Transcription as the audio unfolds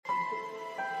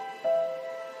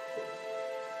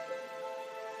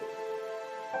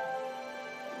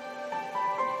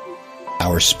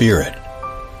our spirit?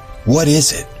 What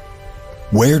is it?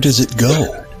 Where does it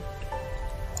go?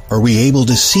 Are we able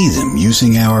to see them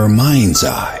using our mind's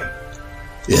eye?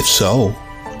 If so,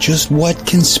 just what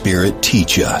can spirit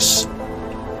teach us?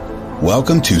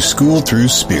 Welcome to School Through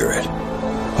Spirit.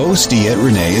 Host DeEtte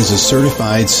Renee is a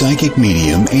certified psychic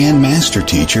medium and master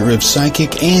teacher of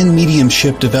psychic and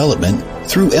mediumship development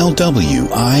through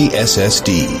LWISSD.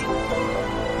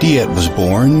 DeEtte was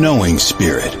born knowing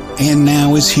spirit and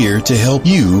now is here to help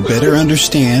you better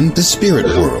understand the spirit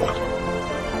world.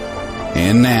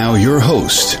 And now your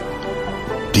host,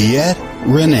 DeEtte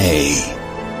Renee.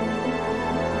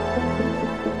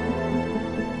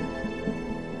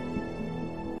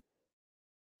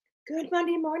 Good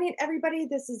Monday morning, everybody.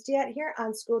 This is DeEtte here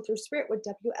on School Through Spirit with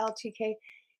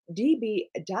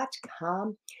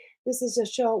WLTKDB.com. This is a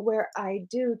show where I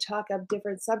do talk of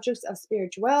different subjects of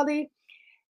spirituality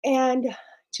and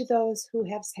to those who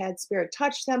have had spirit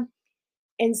touch them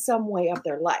in some way of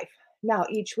their life. Now,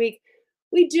 each week,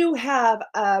 we do have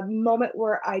a moment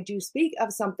where I do speak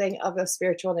of something of a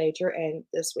spiritual nature. And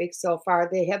this week so far,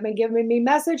 they have been giving me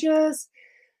messages.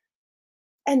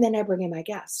 And then I bring in my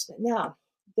guests. Now,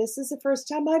 this is the first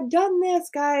time I've done this,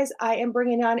 guys. I am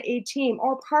bringing on a team,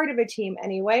 or part of a team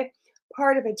anyway,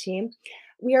 part of a team.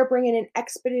 We are bringing an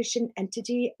expedition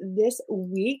entity this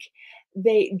week.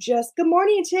 Good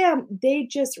morning, Tim. They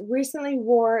just recently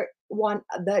won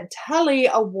the Telly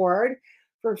Award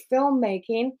for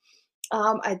filmmaking.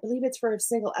 I believe it's for a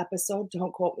single episode.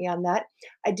 Don't quote me on that.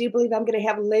 I do believe I'm going to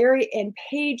have Larry and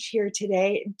Paige here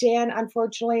today. Dan,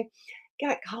 unfortunately,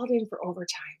 got called in for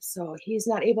overtime, so he's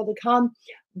not able to come.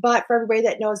 But for everybody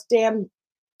that knows Dan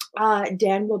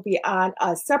will be on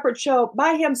a separate show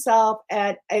by himself,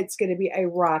 and it's going to be a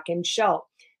rocking show.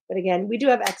 But again, we do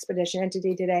have Expedition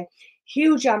Entity today.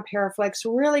 Huge on Paraflixx,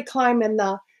 really climbing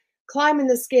the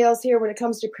scales here when it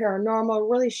comes to paranormal,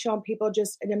 really showing people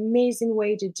just an amazing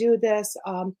way to do this.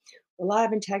 A lot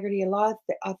of integrity, a lot of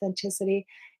authenticity,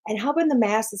 and helping the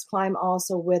masses climb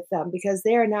also with them, because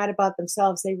they are not about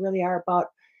themselves. They really are about,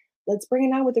 let's bring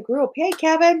it on with the group. Hey,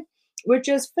 Kevin, which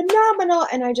is phenomenal.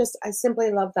 And I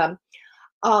simply love them.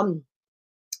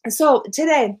 So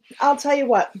today, I'll tell you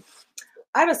what,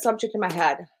 I have a subject in my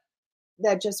head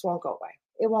that just won't go away.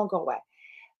 It won't go away.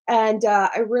 And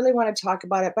I really want to talk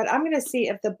about it, but I'm going to see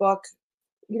if the book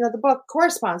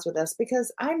corresponds with this,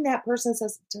 because I'm that person that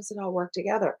says, does it all work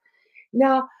together?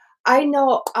 Now, I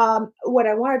know what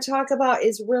I want to talk about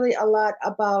is really a lot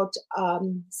about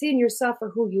seeing yourself for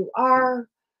who you are,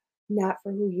 not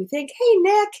for who you think. Hey,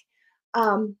 Nick.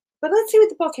 But let's see what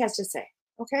the book has to say.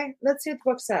 Okay, let's see what the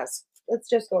book says. Let's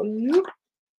just go.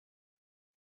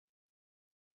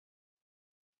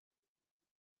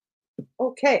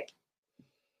 Okay.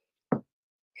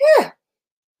 Yeah.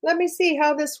 Let me see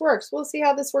how this works. We'll see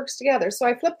how this works together. So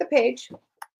I flip the page.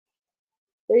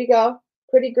 There you go.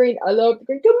 Pretty green. I love the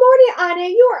green. Good morning,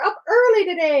 Annie. You are up early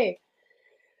today.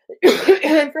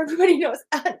 And for everybody who knows,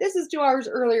 this is 2 hours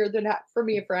earlier than for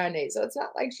me and for Annie. So it's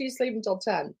not like she's sleeping until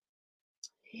 10.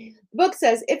 The book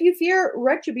says, if you fear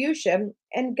retribution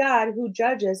and God who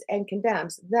judges and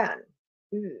condemns, then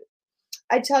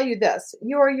I tell you this,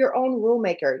 you are your own rule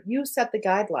maker. You set the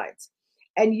guidelines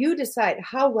and you decide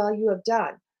how well you have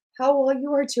done, how well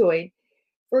you are doing,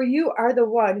 for you are the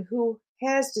one who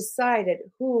has decided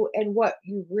who and what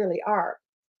you really are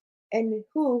and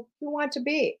who you want to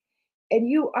be. And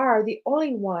you are the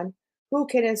only one who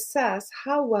can assess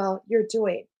how well you're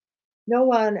doing. No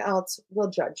one else will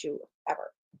judge you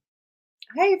ever.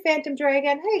 Hey, Phantom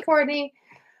Dragon. Hey, Courtney.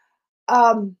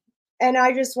 And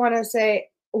I just want to say,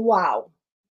 wow.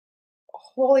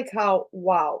 Holy cow,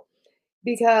 wow.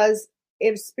 Because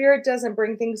if spirit doesn't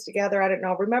bring things together, I don't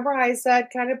know. Remember how I said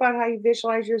kind of about how you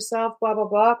visualize yourself, blah, blah,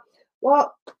 blah.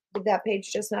 Well, did that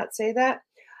page just not say that?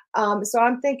 So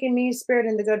I'm thinking me, spirit,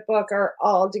 and the good book are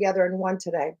all together in one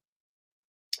today.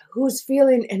 Who's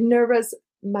feeling nervous?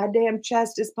 My damn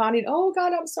chest is pounding. Oh,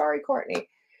 God, I'm sorry, Courtney.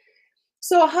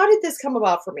 So how did this come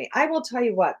about for me? I will tell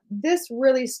you what, this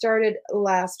really started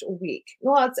last week.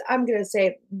 Well, I'm going to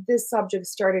say this subject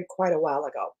started quite a while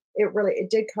ago.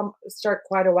 It did start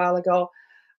quite a while ago.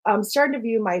 Starting to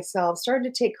view myself,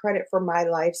 starting to take credit for my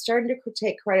life, starting to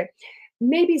take credit,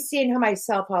 maybe seeing how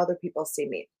other people see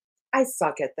me. I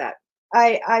suck at that.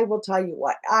 I will tell you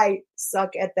what, I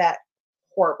suck at that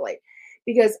horribly,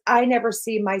 because I never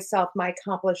see myself, my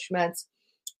accomplishments,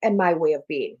 and my way of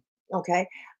being. Okay.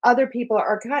 Other people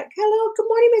are hello, good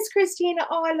morning, Miss Christina.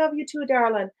 Oh, I love you too,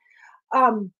 darling.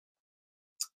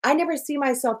 I never see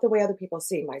myself the way other people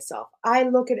see myself. I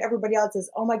look at everybody else as,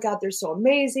 oh my God, they're so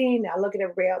amazing. I look at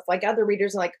everybody else like other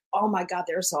readers like, oh my God,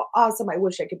 they're so awesome. I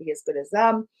wish I could be as good as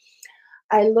them.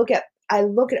 I look at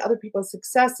other people's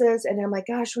successes and I'm like,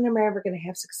 gosh, when am I ever going to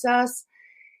have success?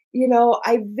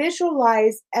 I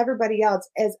visualize everybody else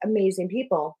as amazing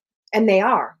people, and they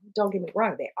are. Don't get me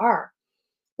wrong, they are.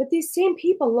 But these same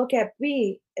people look at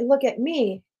me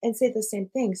and say the same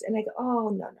things, and I go, oh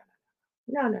no, no,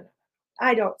 no, no, no, no,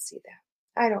 I don't see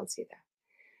that. I don't see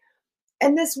that.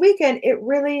 And this weekend, it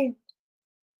really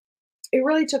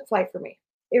took flight for me.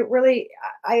 It really,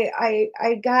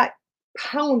 I got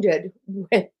pounded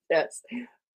with this,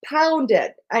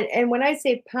 pounded, and when I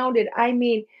say pounded, I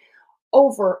mean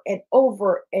over and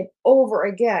over and over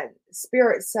again.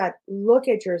 Spirit said, look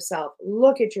at yourself,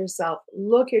 look at yourself,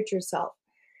 look at yourself.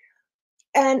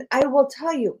 And I will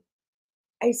tell you,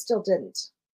 I still didn't.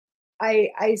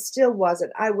 I still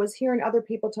wasn't. I was hearing other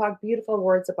people talk beautiful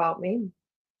words about me,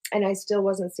 and I still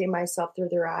wasn't seeing myself through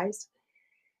their eyes.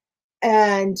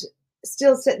 And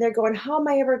still sitting there going, how am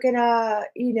I ever gonna,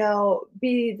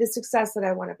 be the success that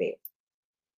I want to be?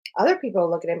 Other people are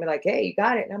looking at me like, hey, you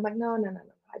got it. And I'm like, no, no, no, no.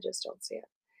 I just don't see it.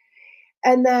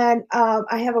 And then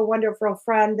I have a wonderful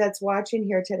friend that's watching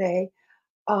here today.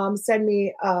 Send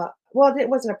me, well, it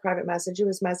wasn't a private message. It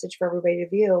was a message for everybody to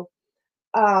view.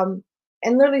 And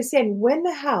literally saying, when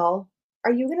the hell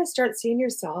are you going to start seeing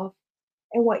yourself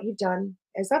and what you've done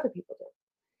as other people do?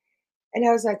 And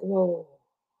I was like, whoa,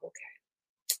 okay.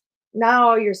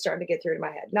 Now you're starting to get through to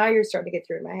my head. Now you're starting to get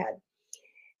through to my head.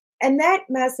 And that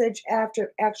message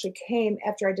actually came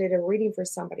after I did a reading for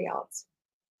somebody else.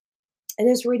 And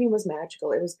this reading was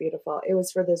magical. It was beautiful. It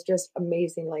was for this just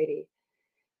amazing lady.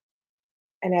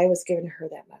 And I was giving her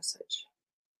that message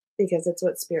because it's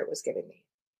what Spirit was giving me.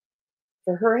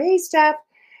 For her, hey,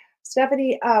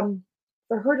 Stephanie,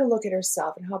 for her to look at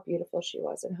herself and how beautiful she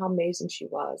was and how amazing she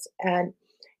was. And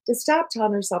to stop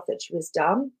telling herself that she was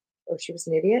dumb or she was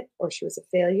an idiot or she was a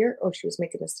failure or she was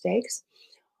making mistakes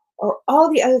or all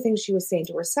the other things she was saying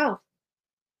to herself.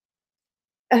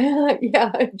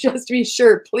 Yeah, just to be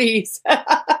sure, please.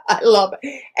 I love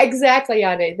it. Exactly,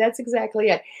 Anne. That's exactly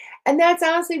it. And that's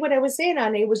honestly what I was saying,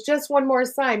 Anne. It was just one more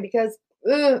sign because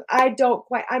I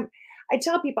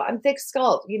tell people I'm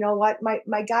thick-skulled. You know what?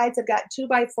 My guides have got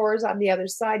 2x4s on the other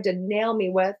side to nail me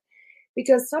with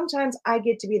because sometimes I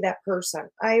get to be that person.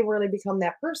 I really become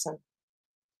that person.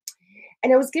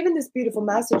 And I was given this beautiful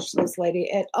message to this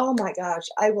lady, and oh my gosh,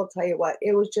 I will tell you what,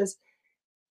 it was just,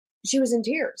 she was in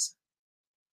tears.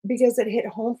 Because it hit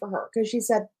home for her. Because she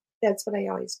said, that's what I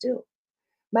always do.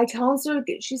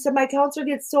 She said, my counselor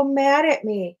gets so mad at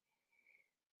me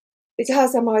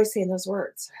because I'm always saying those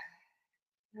words.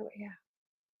 Oh, yeah.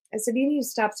 I said, you need to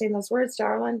stop saying those words,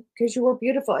 darling, because you were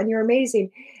beautiful and you're amazing.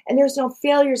 And there's no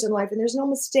failures in life and there's no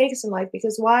mistakes in life.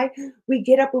 Because why? We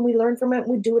get up and we learn from it and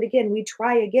we do it again. We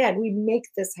try again. We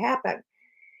make this happen.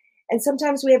 And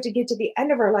sometimes we have to get to the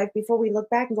end of our life before we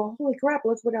look back and go, holy crap,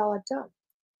 look what all I've done.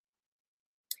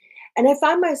 And I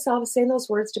find myself saying those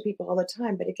words to people all the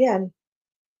time. But again,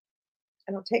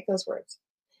 I don't take those words.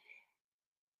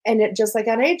 And it just like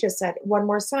Anna just said, one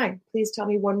more sign. Please tell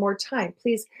me one more time.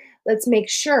 Please, let's make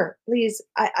sure. Please,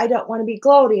 I don't want to be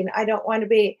gloating. I don't want to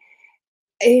be,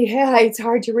 yeah, it's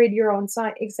hard to read your own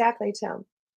sign. Exactly, Tim.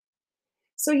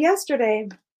 So yesterday,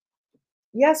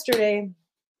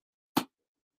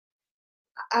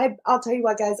 I'll tell you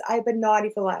what, guys, I've been naughty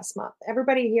for the last month.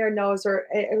 Everybody here knows, or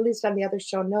at least on the other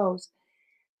show knows,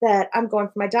 that I'm going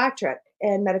for my doctorate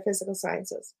in metaphysical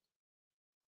sciences.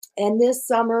 And this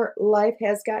summer, life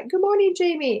has got, good morning,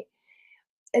 Jamie.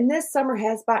 And this summer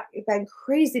has been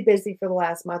crazy busy for the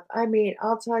last month. I mean,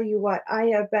 I'll tell you what, I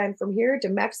have been from here to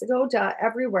Mexico to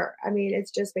everywhere. I mean,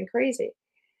 it's just been crazy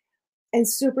and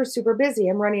super, super busy.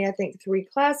 I'm running, I think, 3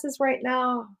 classes right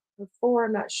now, or 4,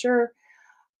 I'm not sure.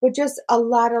 But just a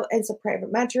lot of, and some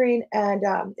private mentoring, and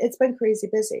it's been crazy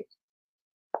busy.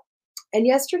 And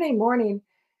yesterday morning,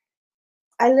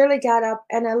 I literally got up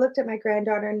and I looked at my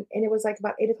granddaughter, and it was like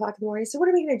about 8 o'clock in the morning. I said, what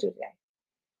are we going to do today?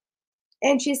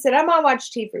 And she said, I'm going to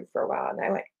watch TV for a while. And I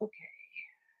went, okay,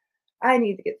 I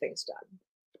need to get things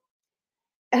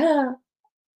done.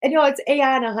 And it's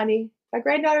Ayana, honey. My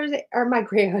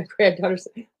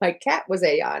cat was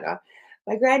Ayana.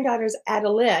 My granddaughter's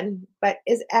Adeline, but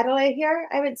is Adelaide here?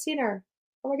 I haven't seen her.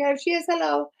 Oh my God, she is.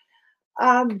 Hello.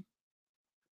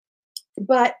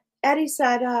 But Eddie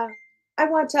said, I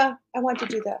want to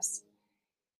do this.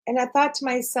 And I thought to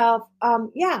myself,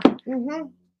 yeah,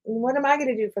 what am I going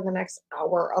to do for the next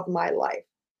hour of my life?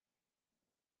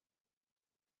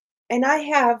 And I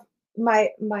have my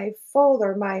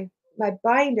folder, my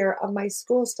binder of my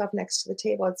school stuff next to the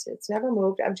table. It's never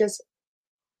moved. I've just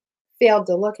failed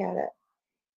to look at it.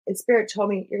 And Spirit told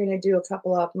me, you're going to do a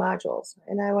couple of modules.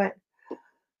 And I went,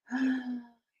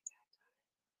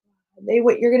 They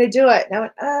went, you're going to do it. And I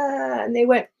went, and they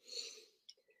went,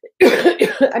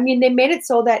 I mean, they made it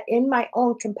so that in my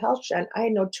own compulsion, I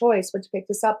had no choice but to pick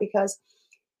this up because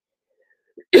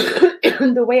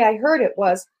the way I heard it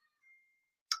was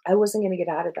I wasn't going to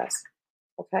get out of this.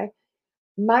 Okay.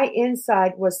 My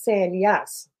inside was saying,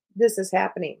 yes, this is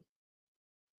happening.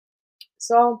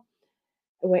 So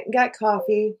I went and got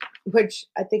coffee, which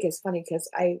I think is funny because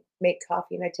I make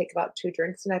coffee and I take about 2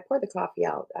 drinks and I pour the coffee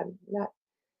out. I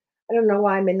don't know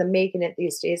why I'm in the making it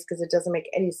these days because it doesn't make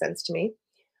any sense to me.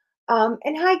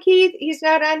 And hi, Keith. He's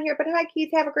not on here, but hi,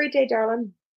 Keith. Have a great day,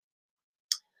 darling.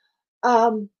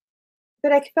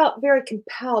 But I felt very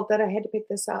compelled that I had to pick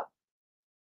this up.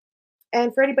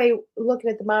 And for anybody looking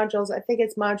at the modules, I think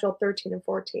it's module 13 and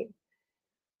 14.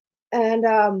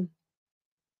 And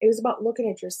it was about looking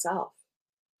at yourself.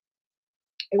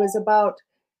 It was about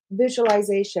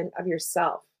visualization of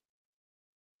yourself.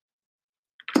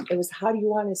 It was how do you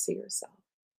want to see yourself?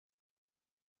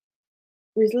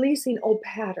 Releasing old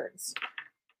patterns.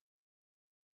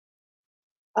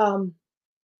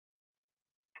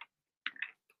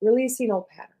 Releasing old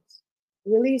patterns.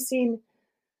 Releasing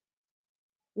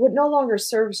what no longer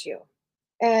serves you.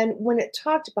 And when it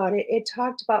talked about it, it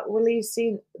talked about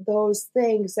releasing those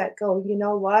things that go, you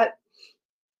know what?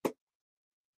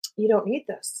 You don't need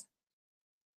this.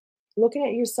 Looking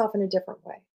at yourself in a different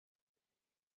way.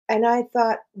 And I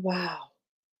thought, wow.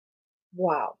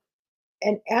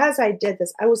 And as I did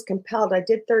this, I was compelled. I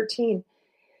did 13,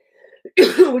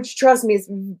 which, trust me, is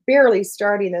barely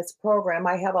starting this program.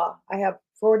 I have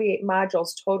 48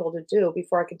 modules total to do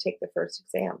before I can take the first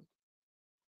exam.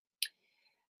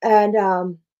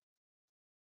 And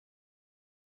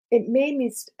it made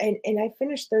me, and I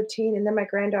finished 13, and then my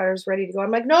granddaughter's ready to go.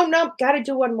 I'm like, no, got to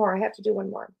do one more. I have to do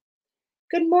one more.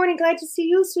 Good morning. Glad to see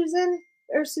you, Susan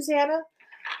or Susanna.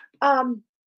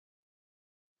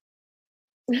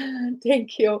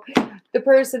 Thank you. The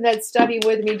person that studied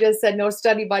with me just said no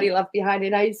study buddy left behind.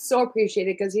 And I so appreciate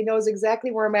it because he knows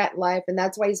exactly where I'm at in life. And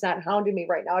that's why he's not hounding me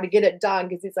right now to get it done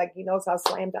because he's like, he knows how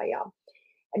slammed I am.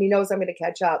 And he knows I'm going to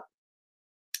catch up.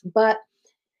 But,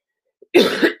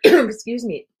 excuse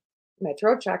me, my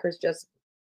throat chakra is just,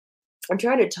 I'm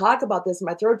trying to talk about this.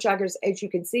 My throat chakra, as you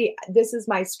can see, this is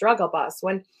my struggle bus.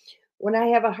 When I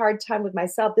have a hard time with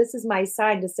myself, this is my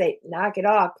sign to say, knock it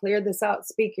off, clear this out,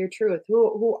 speak your truth.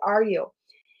 Who are you?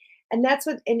 And that's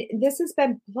what, and this has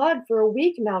been plugged for a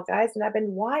week now, guys. And I've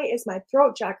been, why is my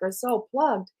throat chakra so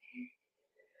plugged?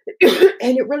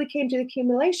 And it really came to the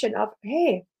accumulation of,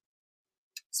 hey,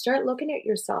 start looking at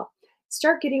yourself.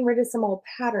 Start getting rid of some old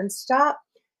patterns. Stop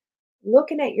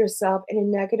looking at yourself in a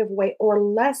negative way or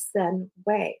less than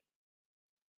way.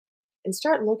 And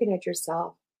start looking at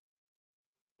yourself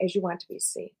as you want to be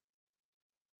seen.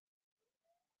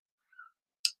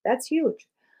 That's huge.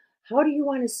 How do you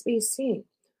want to be seen?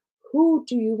 Who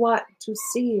do you want to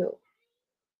see you?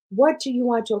 What do you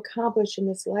want to accomplish in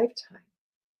this lifetime?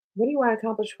 What do you want to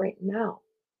accomplish right now?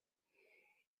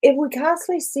 If we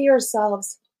constantly see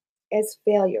ourselves as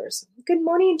failures, good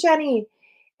morning, Jenny.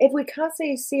 If we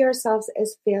constantly see ourselves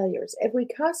as failures, if we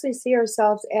constantly see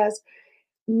ourselves as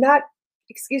not,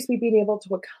 being able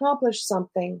to accomplish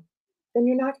something, then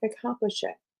you're not going to accomplish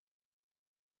it.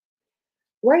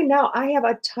 Right now, I have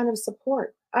a ton of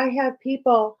support. I have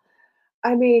people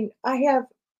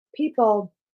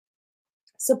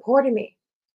supporting me.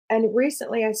 And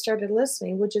recently I started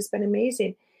listening, which has been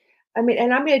amazing.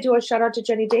 And I'm going to do a shout out to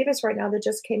Jenny Davis right now that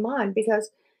just came on because,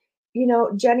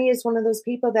 Jenny is one of those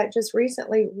people that just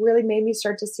recently really made me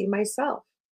start to see myself.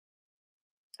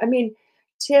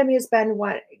 Tim has been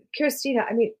one, Christina,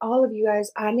 all of you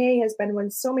guys, Ane has been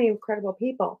one, so many incredible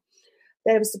people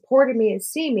that have supported me and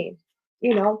see me,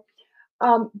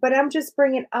 but I'm just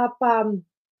bringing up,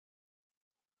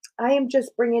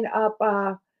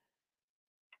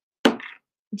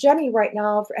 Jenny right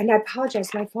now, and I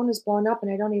apologize. My phone is blowing up,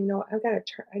 and I don't even know. I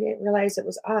didn't realize it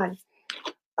was on.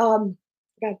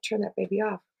 I got to turn that baby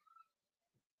off.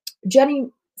 Jenny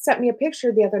sent me a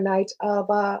picture the other night of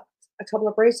a couple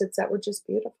of bracelets that were just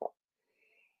beautiful,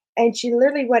 and she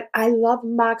literally went, "I love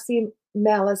Moxie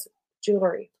Malice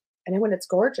jewelry," and I went, "It's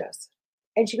gorgeous."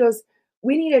 And she goes,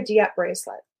 "We need a Diet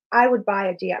bracelet. I would buy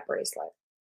a Diet bracelet,"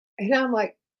 and I'm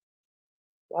like,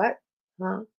 "What?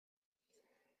 Huh?"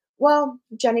 Well,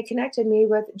 Jenny connected me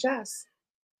with Jess.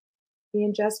 Me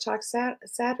and Jess talked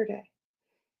Saturday.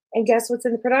 And guess what's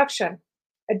in the production?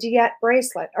 A Diet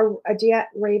bracelet, a Diet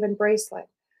Raven bracelet.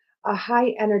 A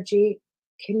high energy,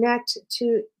 connect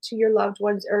to your loved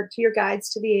ones or to your guides,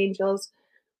 to the angels,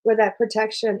 with that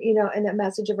protection, and that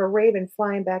message of a raven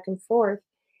flying back and forth.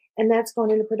 And that's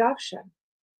going into production.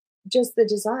 Just the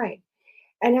design.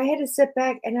 And I had to sit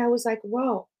back and I was like,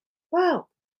 whoa, wow,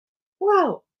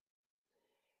 whoa.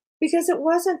 Because it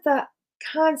wasn't the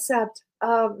concept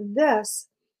of this.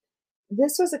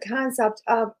 This was a concept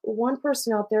of one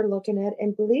person out there looking at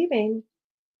and believing,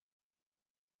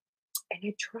 and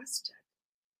I trusted.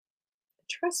 I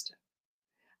trusted.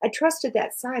 I trusted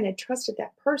that sign. I trusted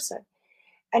that person.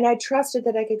 And I trusted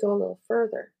that I could go a little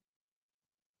further.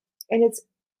 And it's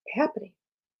happening.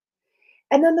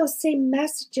 And then those same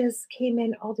messages came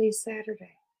in all day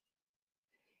Saturday.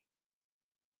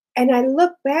 And I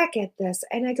look back at this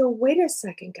and I go, wait a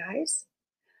second, guys.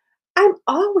 I'm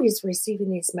always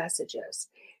receiving these messages,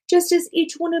 just as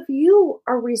each one of you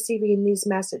are receiving these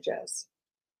messages.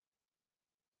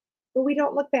 But we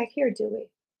don't look back here, do we?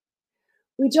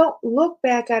 We don't look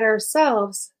back at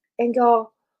ourselves and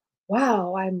go,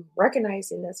 wow, I'm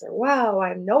recognizing this, or wow,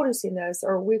 I'm noticing this,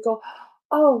 or we go,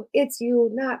 oh, it's you,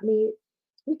 not me.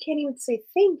 We can't even say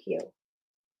thank you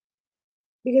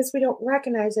because we don't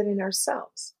recognize it in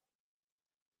ourselves.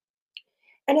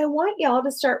 And I want y'all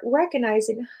to start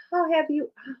recognizing,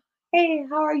 hey,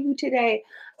 how are you today?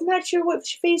 I'm not sure what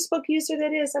Facebook user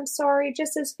that is. I'm sorry,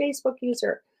 just as Facebook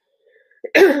user.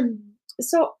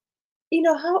 So,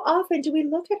 how often do we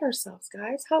look at ourselves,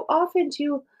 guys? How often do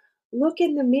you look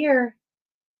in the mirror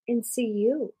and see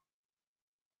you?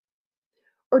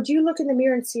 Or do you look in the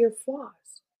mirror and see your flaws?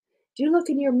 Do you look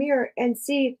in your mirror and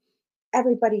see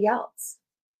everybody else?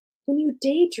 When you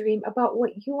daydream about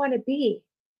what you want to be,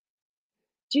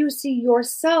 do you see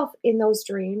yourself in those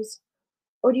dreams,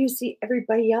 or do you see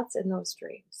everybody else in those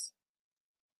dreams?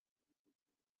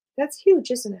 That's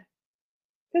huge, isn't it?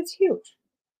 That's huge.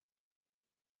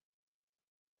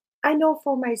 I know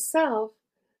for myself,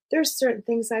 there's certain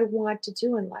things I want to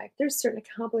do in life. There's certain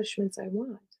accomplishments I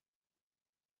want.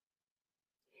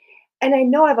 And I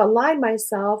know I've aligned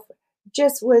myself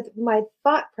just with my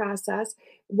thought process.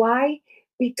 Why?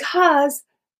 Because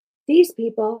these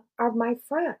people are my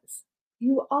friends.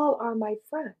 You all are my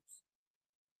friends.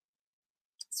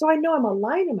 So I know I'm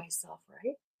aligning myself,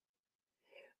 right?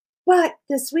 But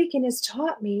this weekend has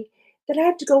taught me that I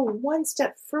have to go one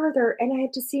step further and I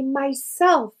have to see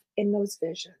myself in those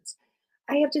visions.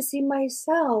 I have to see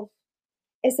myself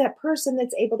as that person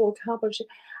that's able to accomplish it.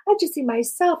 I have to see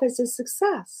myself as a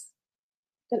success,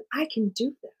 that I can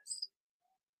do this.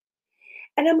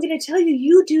 And I'm going to tell you,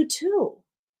 you do too.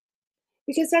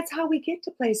 Because that's how we get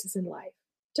to places in life,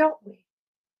 don't we?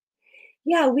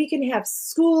 Yeah, we can have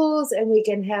schools and we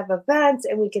can have events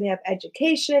and we can have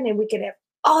education and we can have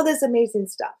all this amazing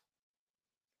stuff.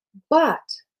 But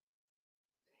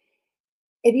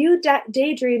if you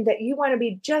daydream that you want to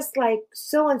be just like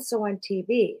so-and-so on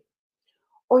TV,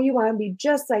 or you want to be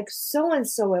just like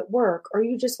so-and-so at work, or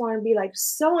you just want to be like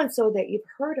so-and-so that you've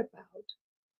heard about,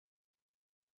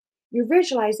 you're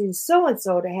visualizing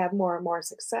so-and-so to have more and more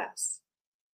success.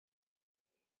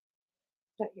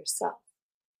 Not yourself.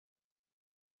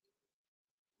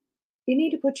 You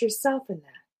need to put yourself in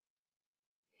that.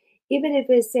 Even if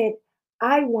it said,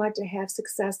 I want to have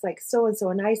success like so-and-so,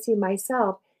 and I see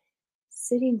myself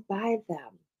sitting by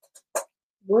them,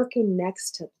 working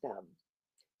next to them,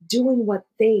 doing what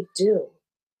they do.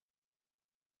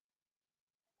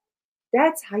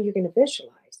 That's how you're going to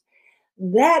visualize.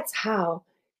 That's how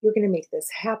you're going to make this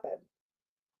happen.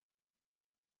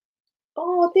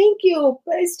 Oh, thank you.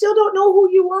 But I still don't know who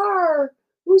you are.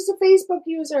 Who's the Facebook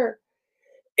user?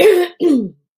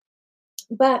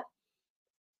 But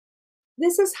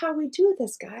this is how we do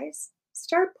this, guys.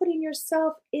 Start putting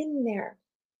yourself in there.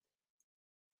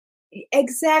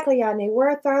 Exactly, Anne.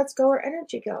 Where our thoughts go, our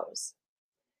energy goes.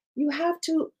 You have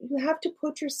to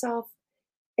put yourself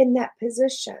in that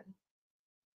position.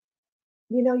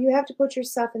 You have to put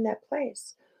yourself in that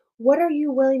place. What are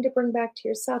you willing to bring back to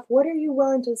yourself? What are you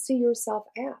willing to see yourself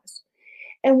as?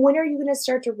 And when are you going to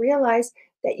start to realize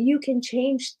that you can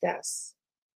change this?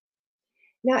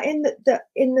 Now, in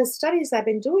the studies I've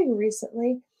been doing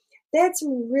recently, that's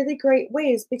really great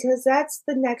ways, because that's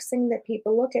the next thing that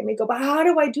people look at me and go, but how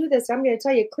do I do this? I'm going to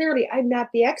tell you clearly, I'm not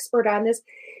the expert on this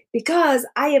because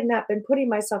I have not been putting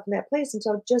myself in that place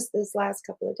until just this last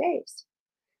couple of days.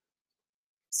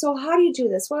 So how do you do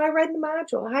this? Well, I read the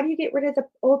module. How do you get rid of the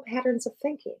old patterns of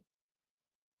thinking?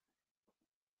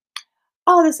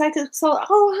 Oh, the psychic soul.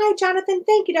 Oh, hi, Jonathan.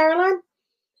 Thank you, darling.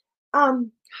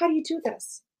 How do you do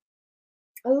this?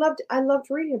 I loved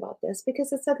reading about this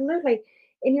because it said literally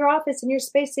in your office, in your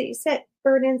space that you sit,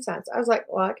 burn incense. I was like,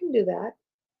 well, I can do that.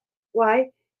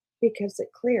 Why? Because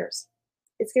it clears.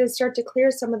 It's going to start to clear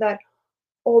some of that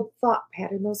old thought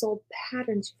pattern, those old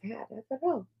patterns you've had. I thought,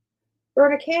 oh,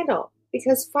 burn a candle,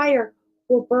 because fire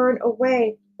will burn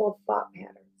away old thought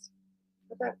patterns.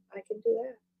 I that. I can do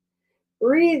that.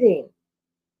 Breathing.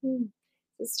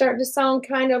 It's starting to sound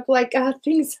kind of like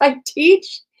things I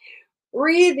teach.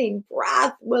 Breathing,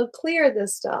 breath will clear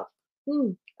this stuff.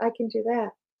 I can do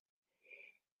that.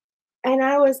 And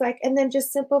I was like, and then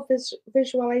just simple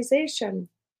visualization,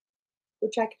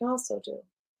 which I can also do.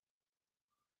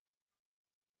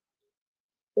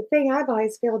 The thing I've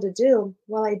always failed to do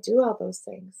while I do all those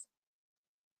things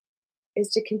is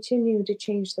to continue to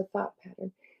change the thought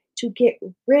pattern, to get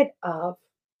rid of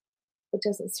what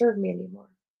doesn't serve me anymore.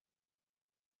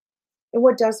 And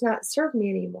what does not serve me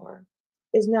anymore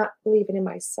is not believing in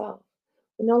myself.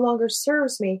 What no longer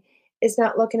serves me is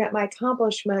not looking at my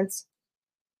accomplishments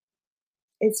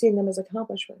and seeing them as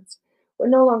accomplishments. What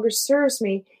no longer serves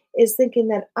me is thinking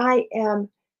that I am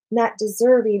not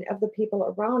deserving of the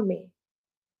people around me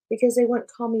because they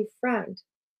wouldn't call me friend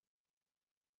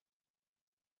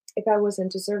if I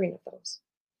wasn't deserving of those.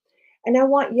 And I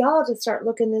want y'all to start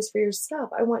looking this for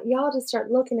yourself. I want y'all to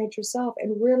start looking at yourself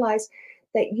and realize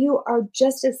that you are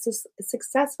just as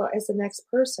successful as the next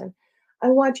person. I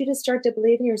want you to start to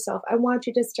believe in yourself. I want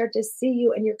you to start to see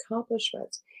you and your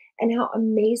accomplishments and how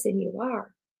amazing you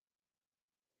are.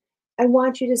 I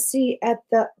want you to see at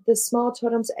the small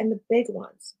totems and the big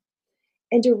ones,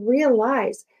 and to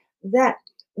realize that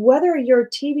whether you're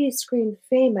TV screen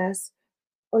famous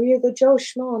or you're the Joe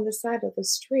Schmo on the side of the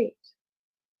street,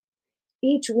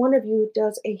 each one of you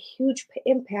does a huge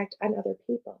impact on other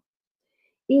people.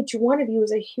 Each one of you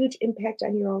is a huge impact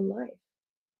on your own life.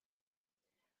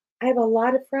 I have a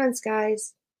lot of friends,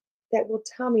 guys, that will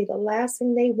tell me the last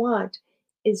thing they want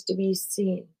is to be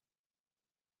seen.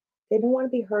 They don't want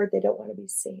to be heard. They don't want to be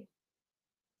seen.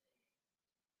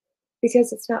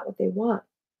 Because it's not what they want.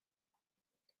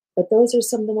 But those are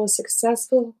some of the most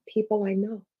successful people I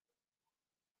know.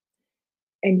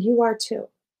 And you are too.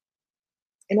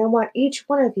 And I want each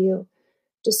one of you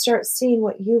to start seeing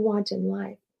what you want in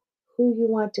life, who you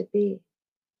want to be.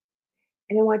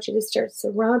 And I want you to start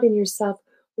surrounding yourself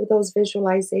with those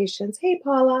visualizations. Hey,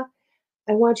 Paula,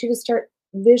 I want you to start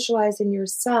visualizing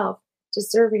yourself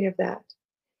deserving of that.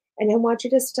 And I want you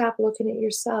to stop looking at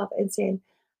yourself and saying,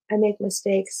 I make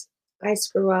mistakes, I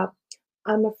screw up,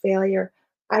 I'm a failure,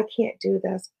 I can't do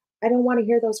this. I don't want to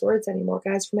hear those words anymore,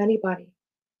 guys, from anybody.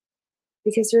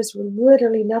 Because there's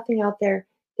literally nothing out there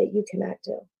that you cannot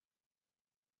do.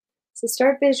 So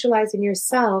start visualizing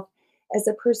yourself as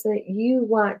the person that you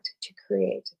want to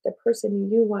create, the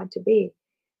person you want to be,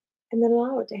 and then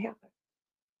allow it to happen.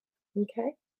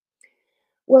 Okay?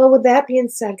 Well, with that being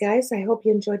said, guys, I hope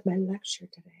you enjoyed my lecture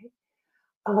today.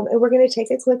 And we're going to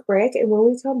take a quick break. And when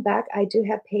we come back, I do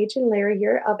have Paige and Larry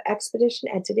here of Expedition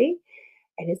Entity.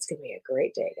 And it's going to be a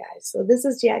great day, guys. So this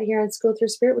is Jan here on School Through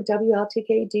Spirit with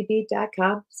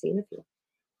WLTKDB.com. See you in a few.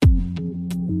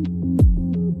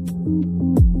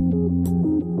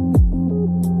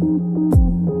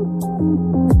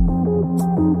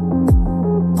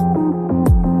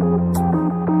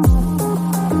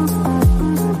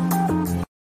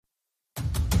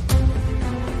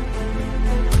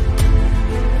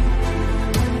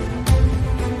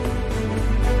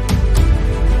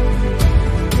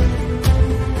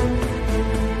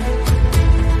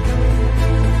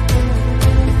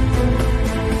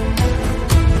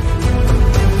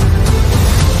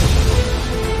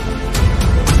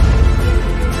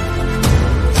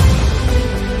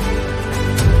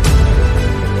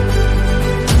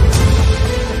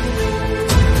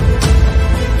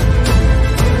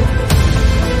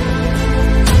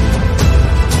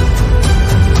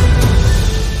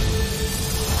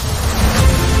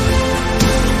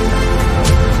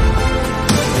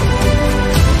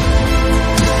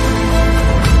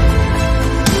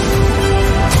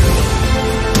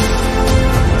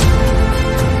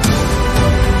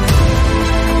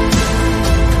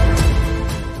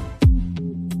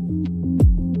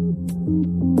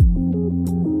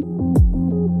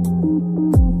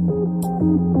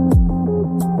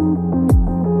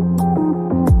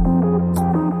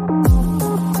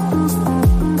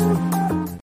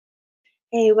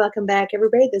 Hey, welcome back,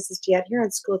 everybody. This is Jan here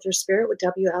on School Through Spirit with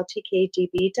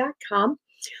WLTKDB.com.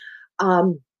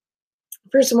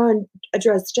 First, I want to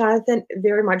address Jonathan.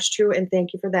 Very much true, and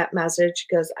thank you for that message,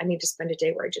 because I need to spend a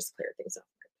day where I just clear things off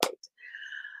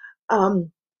my plate.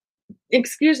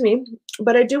 Excuse me,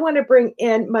 but I do want to bring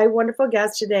in my wonderful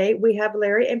guests today. We have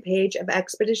Larry and Paige of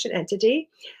Expedition Entity.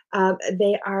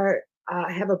 They are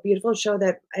have a beautiful show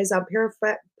that is on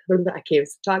Paraflixx,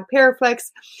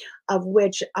 of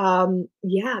which, they want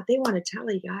to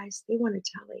tell you guys. They want to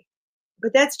tell you.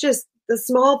 But that's just the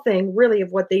small thing, really,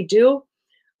 of what they do,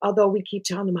 although we keep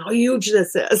telling them how huge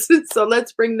this is. So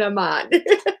let's bring them on.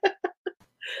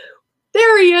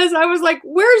 There he is. I was like,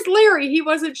 where's Larry? He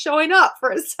wasn't showing up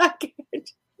for a second.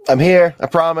 I'm here. I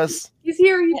promise. He's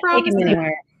here. He promised.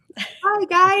 Anywhere. Hi,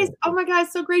 guys. Oh, my God.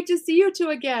 So great to see you two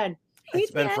again.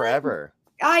 It's been forever.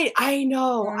 I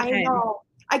know. Okay. I know.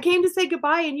 I came to say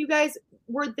goodbye, and you guys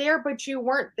were there, but you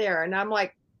weren't there. And I'm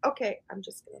like, okay, I'm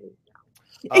just going to leave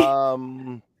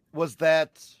now. Was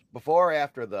that before or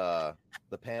after the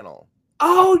panel?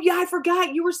 Oh, yeah. I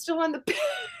forgot. You were still on the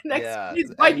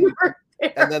next but you were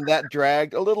there. And then that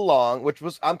dragged a little long, which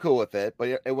was, I'm cool with it,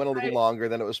 but it went a little longer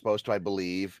than it was supposed to, I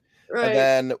believe. Right. And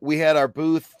then we had our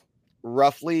booth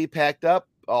roughly packed up,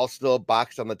 all still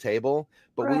boxed on the table,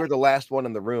 but we were the last one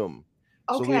in the room.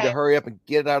 So we had to hurry up and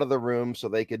get out of the room so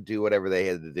they could do whatever they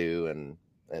had to do. And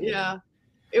yeah,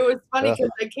 it was funny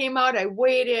because I came out, I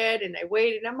waited. And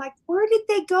I'm like, where did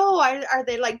they go? Are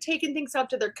they like taking things up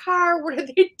to their car? What are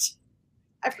they do?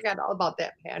 I forgot all about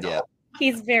that panel. Yeah.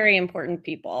 He's very important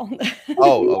people.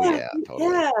 Oh yeah, totally.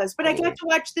 Yes, but totally. I got to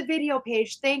watch the video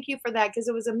page. Thank you for that because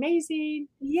it was amazing.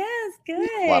 Yes, good.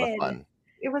 A lot of fun.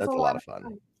 It was a lot of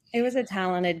fun. It was a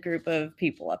talented group of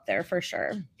people up there for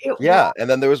sure. And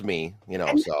then there was me,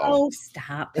 Oh,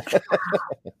 stop.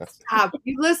 Stop.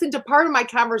 You listened to part of my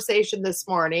conversation this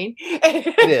morning.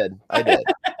 I did.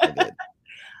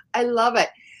 I love it.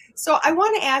 So I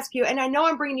want to ask you, and I know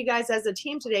I'm bringing you guys as a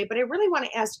team today, but I really want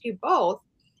to ask you both.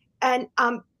 And,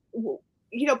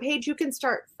 Paige, you can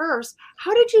start first.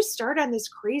 How did you start on this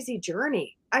crazy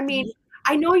journey? I mean,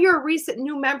 I know you're a recent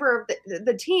new member of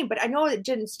the team, but I know it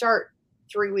didn't start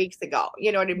 3 weeks ago.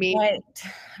 You know what I mean?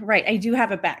 Right. I do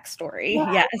have a backstory.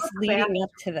 Yeah, yes. Leading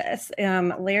up to this,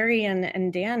 Larry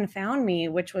and Dan found me,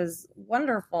 which was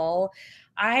wonderful.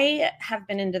 I have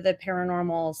been into the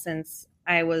paranormal since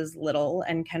I was little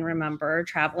and can remember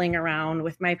traveling around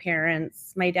with my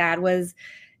parents. My dad was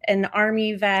an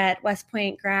Army vet, West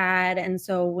Point grad. And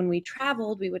so when we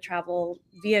traveled, we would travel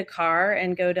via car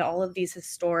and go to all of these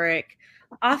historic,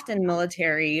 often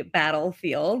military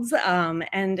battlefields.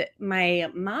 And my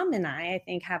mom and I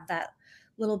think, have that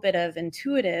little bit of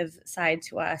intuitive side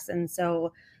to us. And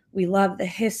so we love the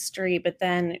history, but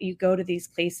then you go to these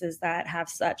places that have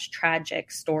such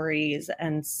tragic stories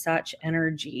and such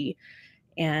energy.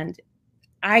 And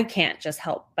I can't just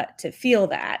help but to feel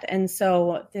that. And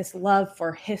so this love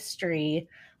for history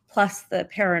plus the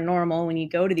paranormal, when you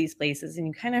go to these places and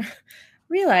you kind of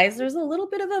realize there's a little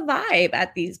bit of a vibe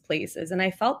at these places. And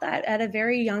I felt that at a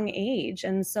very young age.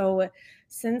 And so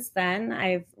since then,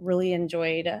 I've really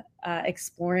enjoyed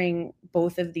exploring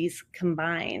both of these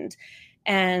combined.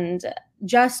 And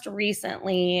just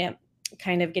recently,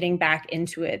 kind of getting back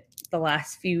into it the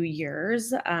last few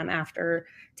years after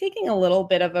taking a little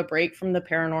bit of a break from the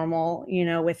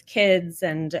paranormal, with kids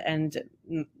and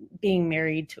being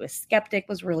married to a skeptic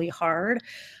was really hard.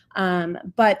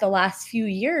 But the last few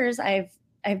years,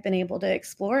 I've been able to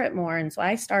explore it more. And so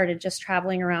I started just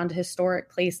traveling around to historic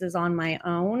places on my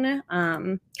own,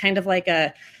 kind of like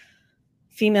a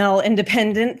female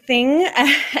independent thing.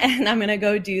 And I'm going to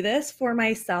go do this for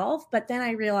myself. But then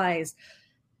I realized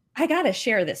I got to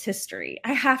share this history.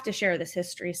 I have to share this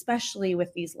history, especially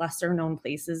with these lesser known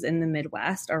places in the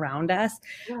Midwest around us.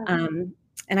 Yeah.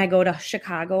 And I go to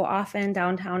Chicago often,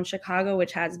 downtown Chicago,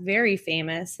 which has very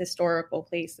famous historical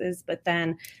places. But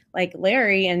then like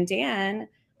Larry and Dan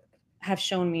have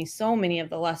shown me so many of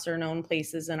the lesser known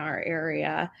places in our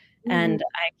area. Mm-hmm. And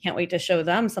I can't wait to show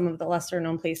them some of the lesser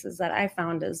known places that I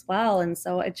found as well. And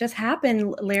so it just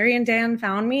happened. Larry and Dan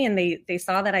found me and they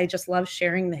saw that I just love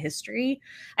sharing the history.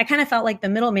 I kind of felt like the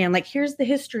middleman, like, here's the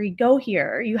history, go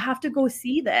here. You have to go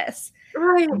see this.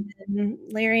 Right. And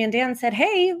Larry and Dan said,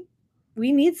 hey,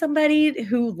 we need somebody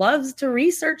who loves to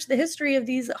research the history of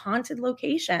these haunted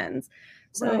locations.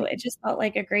 So It just felt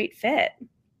like a great fit.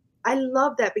 I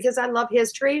love that because I love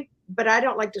history, but I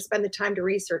don't like to spend the time to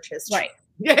research history. Right.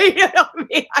 You know what I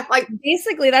mean? I'm like,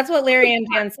 basically, that's what Larry and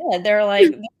Dan said. They're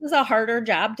like, this is a harder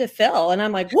job to fill. And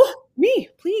I'm like, whoa, me,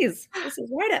 please. This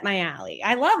is right up my alley.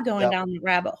 I love going down the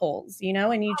rabbit holes,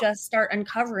 and you just start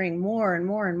uncovering more and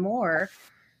more and more.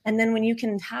 And then when you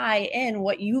can tie in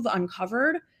what you've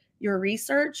uncovered, your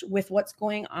research, with what's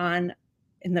going on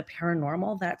in the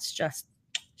paranormal, that's just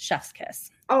chef's kiss.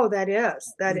 Oh, that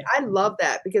is. I love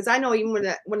that because I know even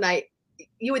when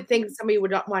you would think somebody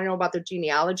would want to know about their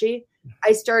genealogy.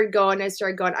 I started going.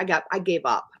 I gave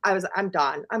up. I'm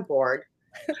done. I'm bored.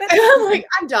 I'm like,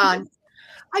 I'm done.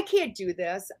 I can't do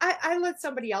this. I let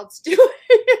somebody else do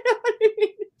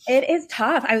it. It is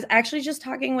tough. I was actually just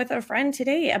talking with a friend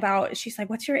today about, she's like,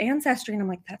 what's your ancestry? And I'm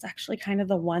like, that's actually kind of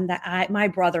the one that my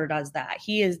brother does that.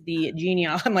 He is the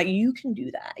genius. I'm like, you can do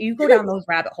that. You go down those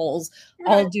rabbit holes.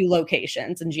 I'll do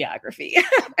locations and geography.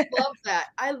 I love that.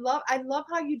 I love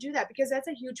how you do that, because that's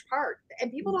a huge part.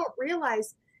 And people don't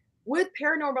realize with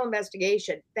paranormal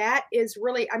investigation, that is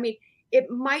really, I mean,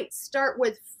 it might start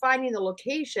with finding the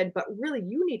location, but really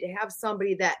you need to have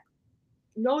somebody that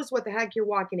knows what the heck you're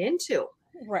walking into.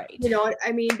 Right. You know,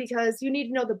 I mean, because you need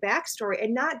to know the backstory,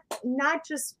 and not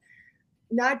just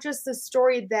the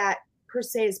story that per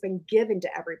se has been given to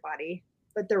everybody,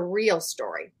 but the real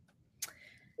story,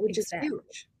 which is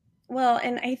huge. Well,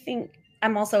 and I think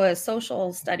I'm also a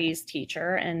social studies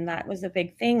teacher, and that was a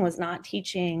big thing, was not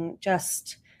teaching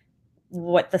just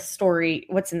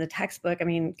what's in the textbook. I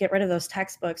mean, get rid of those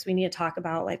textbooks. We need to talk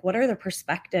about, like, what are the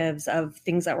perspectives of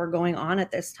things that were going on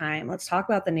at this time? Let's talk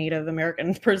about the Native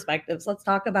American perspectives. Let's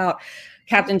talk about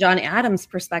Captain John Adams'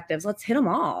 perspectives. Let's hit them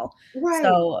all. Right.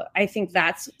 So I think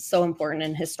that's so important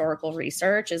in historical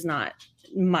research, is not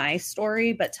my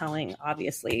story, but telling,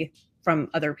 obviously, from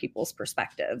other people's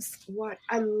perspectives. What?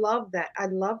 I love that. I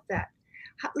love that.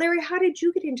 Larry, how did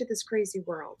you get into this crazy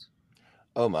world?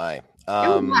 Oh my.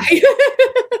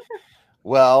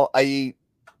 Well,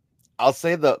 I'll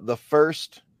say the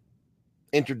first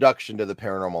introduction to the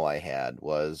paranormal I had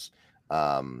was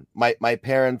my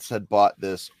parents had bought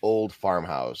this old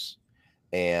farmhouse,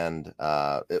 and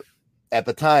at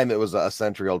the time it was a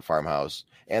century-old farmhouse,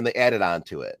 and they added on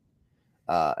to it.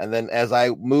 And then as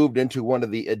I moved into one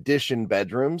of the addition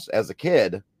bedrooms as a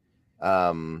kid,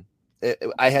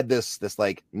 I had this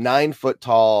like 9-foot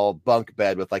tall bunk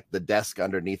bed with like the desk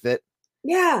underneath it.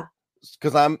 Yeah.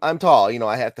 Because I'm tall, you know,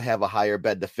 I have to have a higher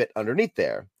bed to fit underneath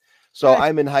there. So right.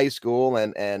 I'm in high school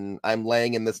and I'm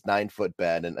laying in this 9-foot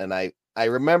bed. And I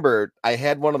remember I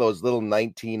had one of those little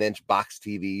 19-inch box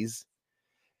TVs,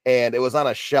 and it was on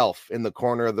a shelf in the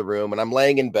corner of the room. And I'm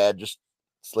laying in bed, just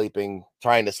sleeping,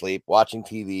 trying to sleep, watching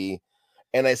TV.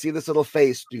 And I see this little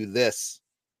face do this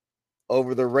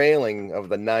over the railing of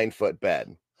the 9-foot bed.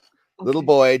 Okay. Little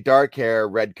boy, dark hair,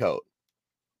 red coat.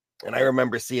 And I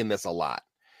remember seeing this a lot.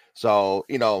 So,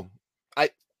 you know,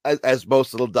 as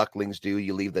most little ducklings do,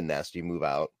 you leave the nest, you move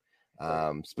out,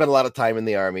 spend a lot of time in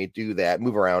the Army, do that,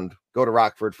 move around, go to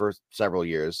Rockford for several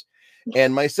years.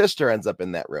 And my sister ends up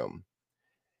in that room.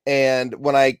 And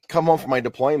when I come home from my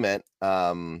deployment,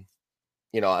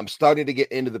 you know, I'm starting to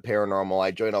get into the paranormal. I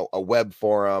join a web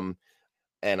forum,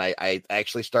 and I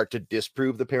actually start to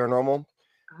disprove the paranormal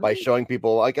by showing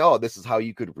people like, oh, this is how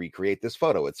you could recreate this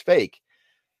photo. It's fake.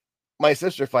 My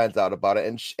sister finds out about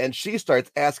it, and she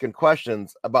starts asking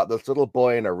questions about this little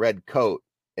boy in a red coat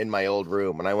in my old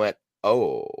room. And I went,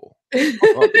 oh,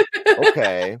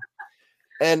 okay.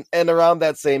 And around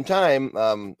that same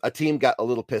time, a team got a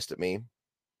little pissed at me.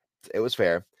 It was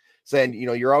fair, saying, you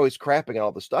know, you're always crapping on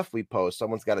all the stuff we post.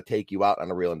 Someone's got to take you out on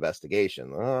a real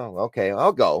investigation. Oh, okay,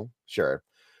 I'll go. Sure.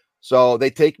 So they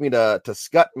take me to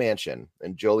Scott Mansion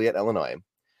in Joliet, Illinois.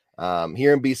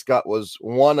 Here in B. Scott was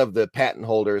one of the patent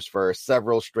holders for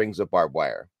several strings of barbed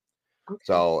wire. Okay.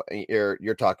 So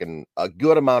you're talking a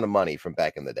good amount of money from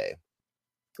back in the day.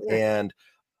 Yeah. And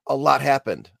a lot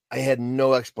happened. I had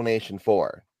no explanation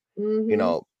for, you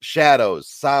know, shadows,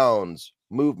 sounds,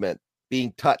 movement,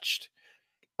 being touched,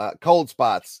 cold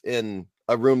spots in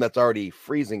a room that's already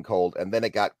freezing cold. And then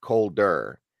it got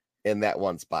colder in that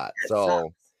one spot.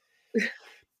 So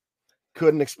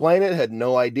couldn't explain it, had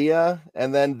no idea.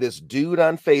 And then this dude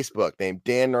on Facebook named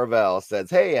Dan Norvell says,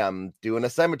 hey, I'm doing a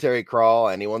cemetery crawl.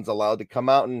 Anyone's allowed to come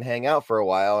out and hang out for a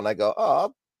while. And I go,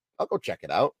 oh, I'll go check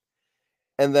it out.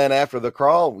 And then after the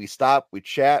crawl, we stop, we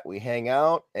chat, we hang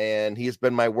out, and he's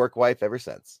been my work wife ever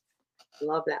since. I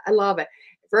love that. I love it.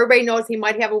 If everybody knows, he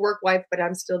might have a work wife, but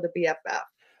I'm still the BFF,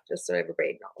 just so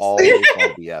everybody knows. Always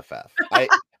my BFF.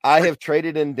 I have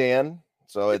traded in Dan,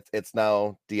 so it's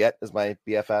now Diet is my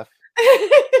BFF.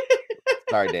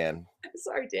 Sorry, Dan.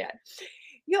 Sorry, Dan.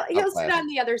 He'll sit on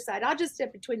the other side. I'll just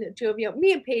sit between the two of you.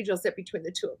 Me and Paige will sit between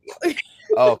the two of you.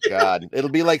 Oh God, it'll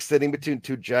be like sitting between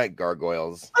two giant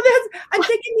gargoyles. I'm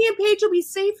thinking me and Paige will be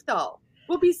safe though.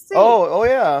 We'll be safe. Oh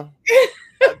yeah.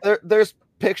 There's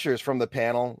pictures from the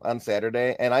panel on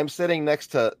Saturday, and I'm sitting next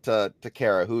to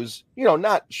Kara, who's, you know,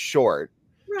 not short.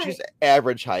 Right. She's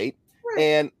average height, right.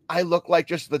 And I look like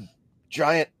just the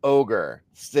giant ogre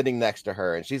sitting next to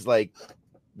her, and she's like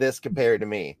this compared to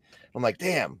me. I'm like,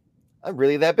 damn, I'm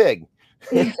really that big.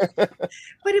 But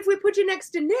if we put you next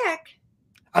to Nick,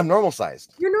 I'm normal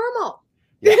sized. You're normal.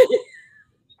 Yeah.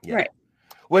 Yeah. Right.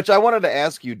 Which I wanted to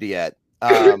ask you, Diet.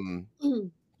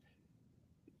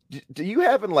 do you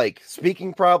having like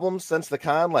speaking problems since the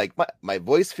con? Like my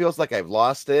voice feels like I've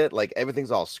lost it. Like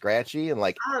everything's all scratchy and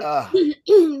like,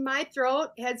 my throat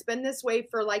has been this way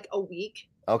for like a week.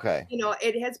 Okay. You know,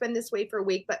 it has been this way for a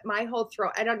week, but my whole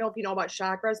throat, I don't know if you know about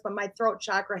chakras, but my throat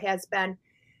chakra has been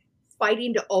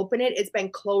fighting to open it. It's been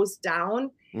closed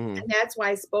down. And that's why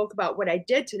I spoke about what I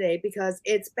did today, because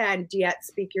it's been, do you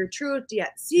speak your truth? Do you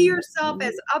see yourself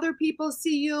as other people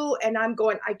see you? And I'm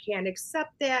going, I can't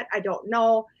accept that. I don't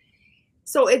know.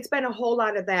 So it's been a whole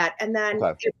lot of that. And then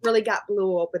it really got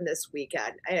blew open this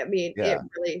weekend. I mean, it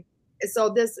really,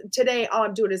 so today all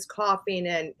I'm doing is coughing,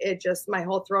 and it just, my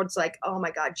whole throat's like, oh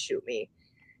my God, shoot me.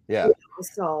 Yeah. You know,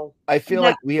 so I feel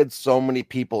like we had so many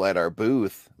people at our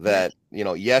booth that, you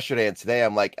know, yesterday and today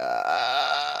I'm like,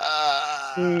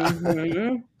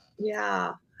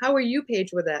 Yeah. How are you,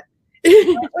 Paige, with it?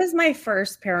 That was my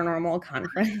first paranormal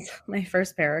conference, my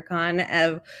first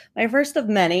Paracon, my first of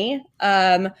many.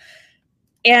 And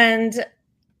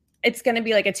it's going to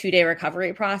be like a 2-day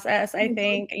recovery process. I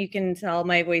think you can tell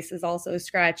my voice is also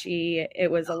scratchy.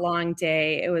 It was a long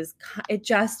day. It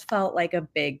just felt like a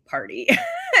big party.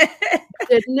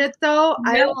 Didn't it though?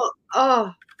 No.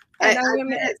 I'm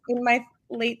in my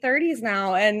late 30s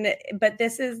now. But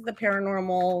this is the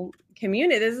paranormal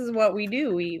community. This is what we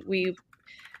do.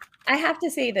 I have to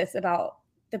say this about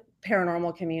the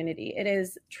paranormal community. It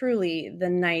is truly the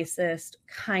nicest,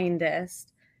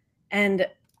 kindest, and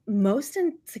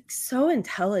so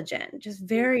intelligent, just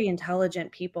very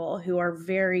intelligent people who are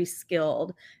very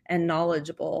skilled and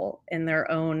knowledgeable in their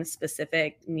own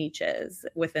specific niches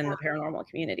within the paranormal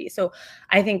community. So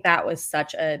I think that was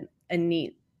such a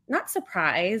neat, not